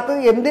 അതിനകത്ത്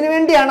എന്തിനു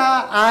വേണ്ടിയാണ്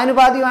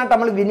ആനുപാതികമായിട്ട്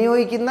നമ്മൾ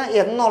വിനിയോഗിക്കുന്നത്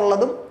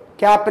എന്നുള്ളതും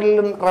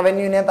ക്യാപിറ്റലും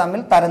റവന്യൂവിനെ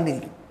തമ്മിൽ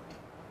തരംതിരിക്കും.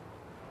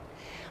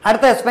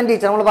 അടുത്ത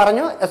എക്സ്പെൻഡിച്ചർ നമ്മൾ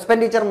പറഞ്ഞു,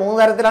 എക്സ്പെൻഡിച്ചർ 3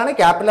 തരത്തിലാണ്.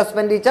 ക്യാപിറ്റൽ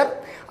എക്സ്പെൻഡിച്ചർ,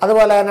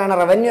 അതുപോലെ തന്നെയാണ്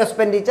revenue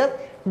expenditure,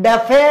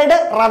 deferred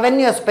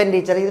revenue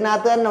expenditure.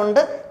 ഇതിനകത്ത് തന്നെ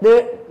ഉണ്ട്, ഇത്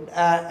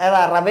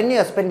revenue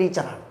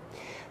എക്സ്പെൻഡിച്ചറാണ്.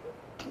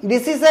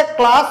 this is a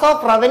class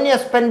of revenue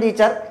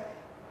expenditure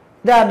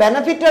the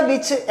benefit of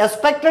which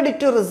expected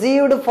to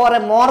received for a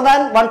more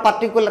than one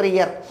particular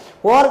year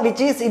or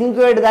which is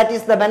incurred, that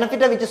is the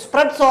benefit of which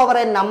spreads over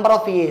a number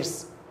of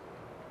years.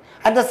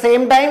 At the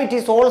same time it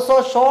is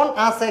also shown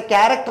as a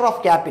character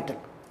of capital.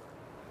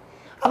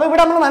 അപ്പോൾ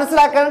ഇവിടെ നമ്മൾ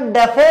മനസ്സിലാക്കാൻ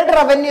deferred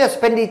revenue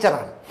expenditure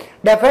ആണ്.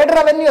 Deferred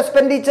revenue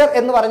expenditure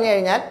എന്ന് പറഞ്ഞു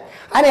കഴിഞ്ഞാൽ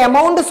an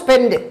amount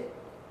spent,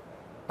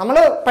 നമ്മൾ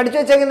പഠിച്ചു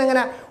വെച്ചേക്കുന്നത്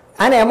എങ്ങനെ,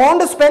 an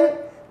amount spent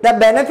the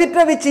benefit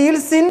which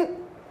yields in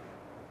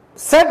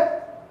said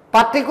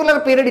particular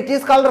period it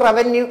is called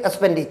revenue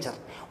expenditure.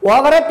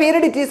 Over a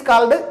period it is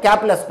called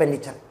capital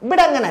expenditure.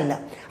 ഇവിടെ അങ്ങനല്ല,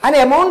 an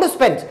amount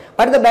spent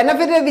but the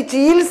benefit which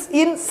yields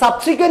in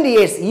subsequent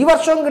years, ഈ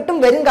വർഷവും കിട്ടും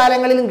വരും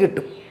കാലങ്ങളിലും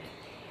കിട്ടും,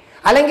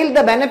 അല്ലെങ്കിൽ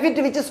the benefit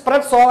which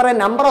spreads over a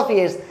number of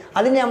years,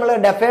 അതിനെ നമ്മൾ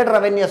deferred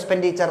revenue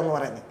expenditure എന്ന്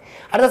പറയുന്നത്.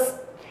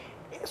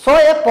 So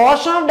a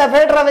portion of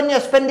deferred revenue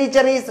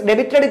expenditure is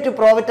debited to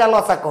profit and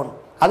loss account.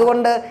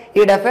 അതുകൊണ്ട് ഈ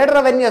ഡെഫേർഡ്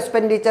റവന്യൂ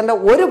എക്സ്പെൻഡിച്ചറിന്റെ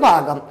ഒരു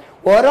ഭാഗം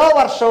ഓരോ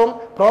വർഷവും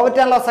profit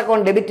and loss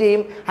account debit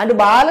ചെയ്യും. And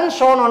balance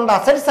shown on the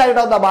asset side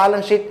of the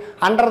balance sheet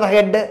under the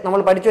head നമ്മൾ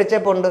പഠിച്ചു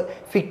വെച്ചപ്പോൾ ഉണ്ട്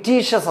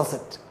ഫിക്റ്റീഷ്യസ്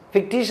അസറ്റ്.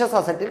 ഫിക്റ്റീഷ്യസ്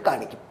അസറ്റിൽ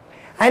കാണിക്കും.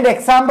 അതിൻ്റെ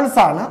എക്സാമ്പിൾസ്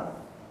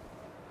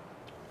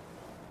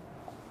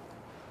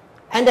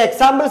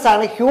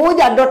ആണ്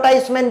ഹ്യൂജ്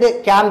അഡ്വർടൈസ്മെന്റ്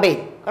ക്യാമ്പയിൻ.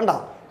 കണ്ടോ,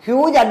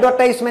 ഹ്യൂജ്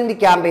അഡ്വർടൈസ്മെന്റ്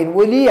ക്യാമ്പയിൻ,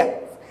 വലിയ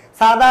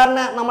സാധാരണ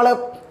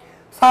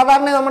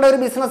നമ്മുടെ ഒരു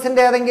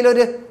ബിസിനസ്സിൻ്റെ ഏതെങ്കിലും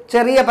ഒരു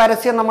ചെറിയ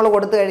പരസ്യം നമ്മൾ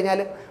കൊടുത്തു കഴിഞ്ഞാൽ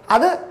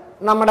അത്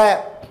നമ്മുടെ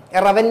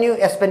റവന്യൂ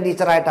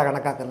എക്സ്പെൻഡിച്ചറായിട്ടാണ്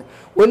കണക്കാക്കുന്നത്.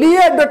 വലിയ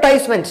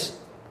അഡ്വർടൈസ്മെൻറ്റ്സ്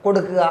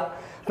കൊടുക്കുക,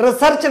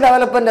 റിസർച്ച്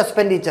ഡെവലപ്മെൻറ്റ്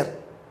എക്സ്പെൻഡിച്ചർ,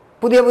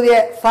 പുതിയ പുതിയ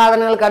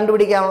സാധനങ്ങൾ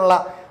കണ്ടുപിടിക്കാനുള്ള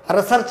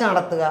റിസർച്ച്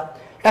നടത്തുക,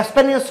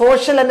 expenditure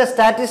social and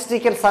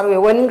statistical survey,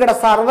 വൻകിട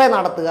സർവേ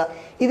നടത്തുക,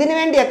 ഇതിനു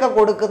വേണ്ടിയൊക്കെ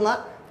കൊടുക്കുന്ന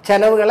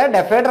ചെലവുകളെ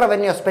ഡെഫേർഡ്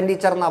റവന്യൂ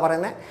എക്സ്പെൻഡിച്ചർ എന്നാണ്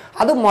പറയുന്നത്.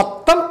 അത്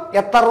മൊത്തം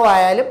എത്ര രൂപ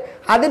ആയാലും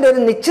അതിൻ്റെ ഒരു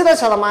നിശ്ചിത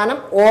ശതമാനം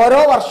ഓരോ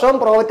വർഷവും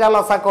പ്രോഫിറ്റ് ആൻഡ്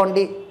ലോസ്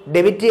അക്കൗണ്ടിൽ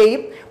ഡെബിറ്റ്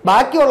ചെയ്യും.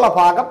 ബാക്കിയുള്ള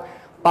ഭാഗം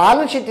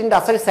ബാലൻസ് ഷീറ്റിൻ്റെ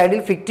അസറ്റ്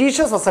സൈഡിൽ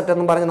ഫിക്റ്റീഷ്യസ് അസറ്റ്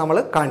എന്ന് പറഞ്ഞ് നമ്മൾ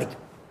കാണിക്കും.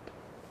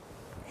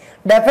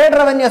 ഡെഫേർഡ്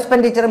റവന്യൂ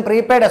എക്സ്പെൻഡിച്ചറും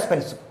പ്രീപെയ്ഡ്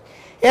എക്സ്പെൻസും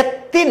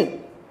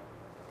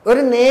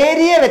ഒരു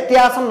നേരിയ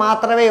വ്യത്യാസം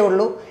മാത്രമേ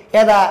ഉള്ളൂ.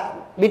 ഏതാ?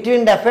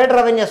 Between deferred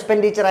revenue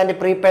expenditure and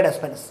prepaid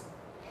expense.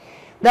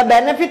 The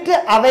benefit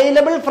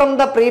available from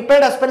the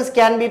prepaid expense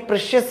can be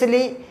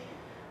preciously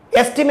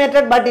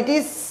estimated, but it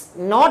is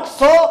not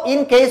so in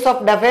case of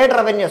deferred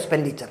revenue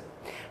expenditure.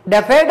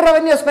 Deferred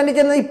revenue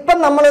expenditure ഇപ്പം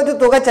നമ്മളൊരു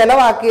തുക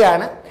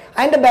ചെലവാക്കുകയാണ്,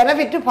 അതിൻ്റെ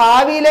benefit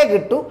ഭാവിയിലേ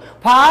കിട്ടൂ.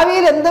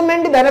 ഭാവിയിൽ എന്തും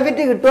വേണ്ടി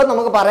benefit കിട്ടുമോ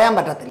നമുക്ക് പറയാൻ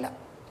പറ്റത്തില്ല.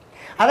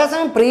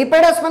 അതേസമയം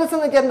പ്രീപെയ്ഡ് എക്സ്പെൻസ്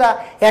എന്ന് വെച്ചാൽ എന്താ?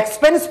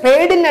 എക്സ്പെൻസ്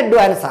പെയ്ഡ് ഇൻ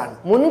അഡ്വാൻസ് ആണ്,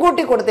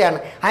 മുൻകൂട്ടി കൊടുത്തതാണ്,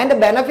 അതിൻ്റെ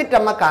ബെനഫിറ്റ്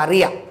നമുക്ക്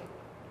അറിയാം.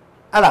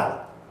 അതാണ്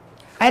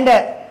അതിൻ്റെ.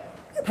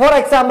 For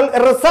example,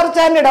 research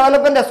and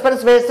development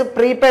expense verse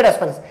prepaid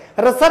expense.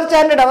 Research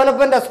and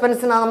development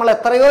എക്സ്പെൻസിന് നമ്മൾ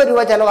എത്രയോ രൂപ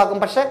ചെലവാക്കും,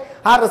 പക്ഷെ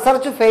ആ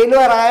റിസർച്ച്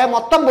ഫെയിലുവർ ആയ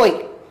മൊത്തം പോയി.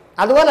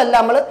 അതുപോലല്ല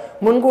നമ്മൾ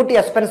മുൻകൂട്ടി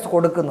എക്സ്പെൻസ്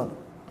കൊടുക്കുന്നത്.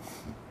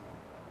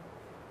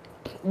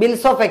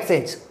 ബിൽസ് ഓഫ്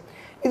എക്സ്ചേഞ്ച്,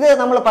 ഇത്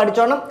നമ്മൾ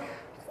പഠിച്ചോണം.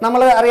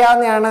 നമ്മൾ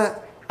അറിയാവുന്നതാണ്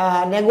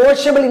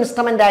നെഗോഷ്യബിൾ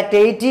ഇൻസ്ട്രുമെന്റ് ആക്ട്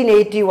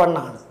 1881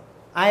 ആണ്.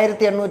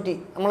 1800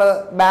 നമ്മൾ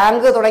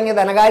ബാങ്ക് തുടങ്ങിയ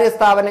ധനകാര്യ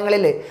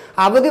സ്ഥാപനങ്ങളിൽ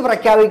അവധി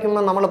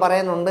പ്രഖ്യാപിക്കുമ്പോൾ നമ്മൾ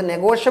പറയുന്നുണ്ട്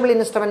നെഗോഷ്യബിൾ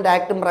ഇൻസ്ട്രുമെന്റ്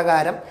ആക്ടും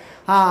പ്രകാരം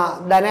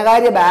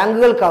ധനകാര്യ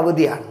ബാങ്കുകൾക്ക്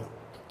അവധിയാണ്.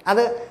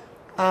 അത്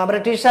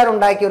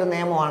ബ്രിട്ടീഷുകാരുണ്ടാക്കിയ ഒരു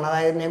നിയമമാണ്,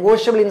 അതായത്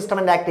negotiable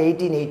instrument act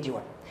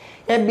 1881.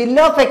 Bill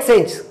of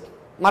exchange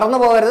മറന്നു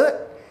പോകരുത്.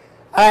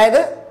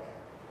 അതായത്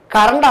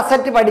കറണ്ട്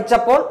അസറ്റ്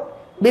പഠിച്ചപ്പോൾ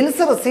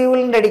ബിൽസ്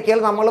റിസീവബിളിൻ്റെ അടിക്കൽ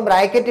നമ്മൾ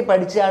ബ്രാക്കറ്റ്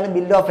പഠിച്ചാണ്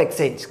ബിൽ ഓഫ്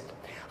എക്സ്ചേഞ്ച്.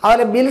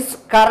 അതുപോലെ ബിൽസ്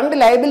കറണ്ട്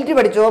ലയബിലിറ്റി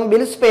പഠിച്ചപ്പോൾ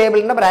ബിൽസ്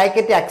പേയബിളിൻ്റെ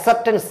ബ്രാക്കറ്റ്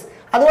അക്സെപ്റ്റൻസ്.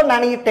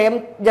 അതുകൊണ്ടാണ് ഈ ടേം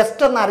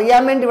ജസ്റ്റ് ഒന്ന്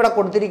അറിയാൻ വേണ്ടി ഇവിടെ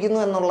കൊടുത്തിരിക്കുന്നു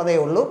എന്നുള്ളതേ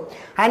ഉള്ളൂ.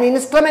 And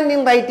instrument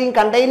in writing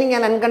containing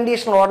an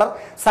unconditional order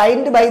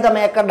signed by the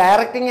maker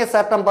directing A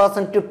certain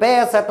person to pay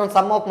A certain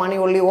some of money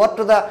only or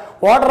to the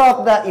order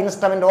of the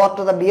instrument or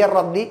to the beer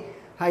of the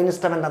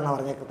instrument എന്ന്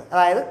പറഞ്ഞേക്കുന്നത്.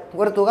 അതായത്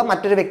ഒരു തുക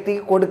മറ്റൊരു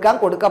വ്യക്തിക്ക് കൊടുക്കാം,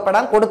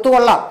 കൊടുക്കപ്പെടാം,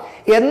 കൊടുത്തുകൊള്ളാം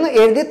എന്ന്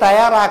എഴുതി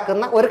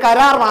തയ്യാറാക്കുന്ന ഒരു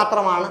കരാർ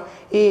മാത്രമാണ്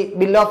ഈ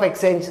ബിൽ ഓഫ്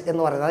എക്സ്ചേഞ്ച്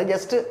എന്ന് പറയുന്നത്. അത്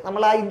ജസ്റ്റ്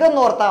നമ്മൾ ഇതൊന്ന്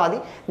ഓർത്താൽ മതി.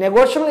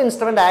 നെഗോഷ്യബിൾ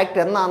ഇൻസ്ട്രുമെന്റ്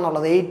ആക്ട്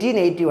എന്നാന്നുള്ളത്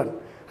 1881,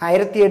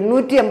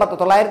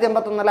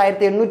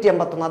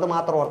 1881 അത്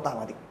മാത്രം ഓർത്താൽ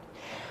മതി.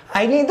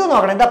 ഇനി ഇത്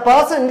നോക്കണം. The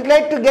person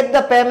entitled to get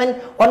the payment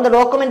on the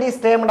document is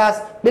termed as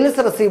bills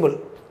receivable.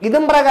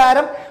 ഇതും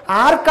പ്രകാരം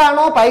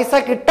ആർക്കാണോ പൈസ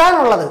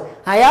കിട്ടാനുള്ളത്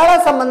അയാളെ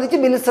സംബന്ധിച്ച്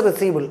ബിൽസ്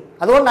റിസീവബിൾ.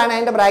 അതുകൊണ്ടാണ്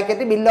അതിൻ്റെ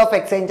ബ്രാക്കറ്റ് ബിൽ ഓഫ്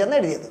എക്സ്ചേഞ്ച് എന്ന്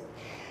എഴുതിയത്.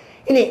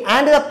 ഇനി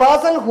and the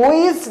person who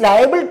is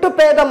liable to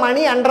pay the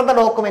money under the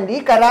document. ഈ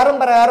കരാറും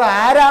പ്രകാരം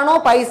ആരാണോ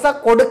പൈസ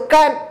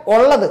കൊടുക്കാൻ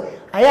ഉള്ളത്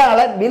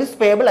അയാളെ ബിൽസ്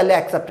പേബിൾ അല്ലെ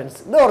അക്സെപ്റ്റൻസ്.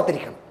 ഇത്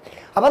ഓർത്തിരിക്കണം.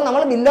 അപ്പം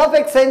നമ്മൾ ബിൽ ഓഫ്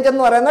എക്സ്ചേഞ്ച്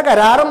എന്ന് പറയുന്ന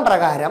കരാറും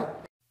പ്രകാരം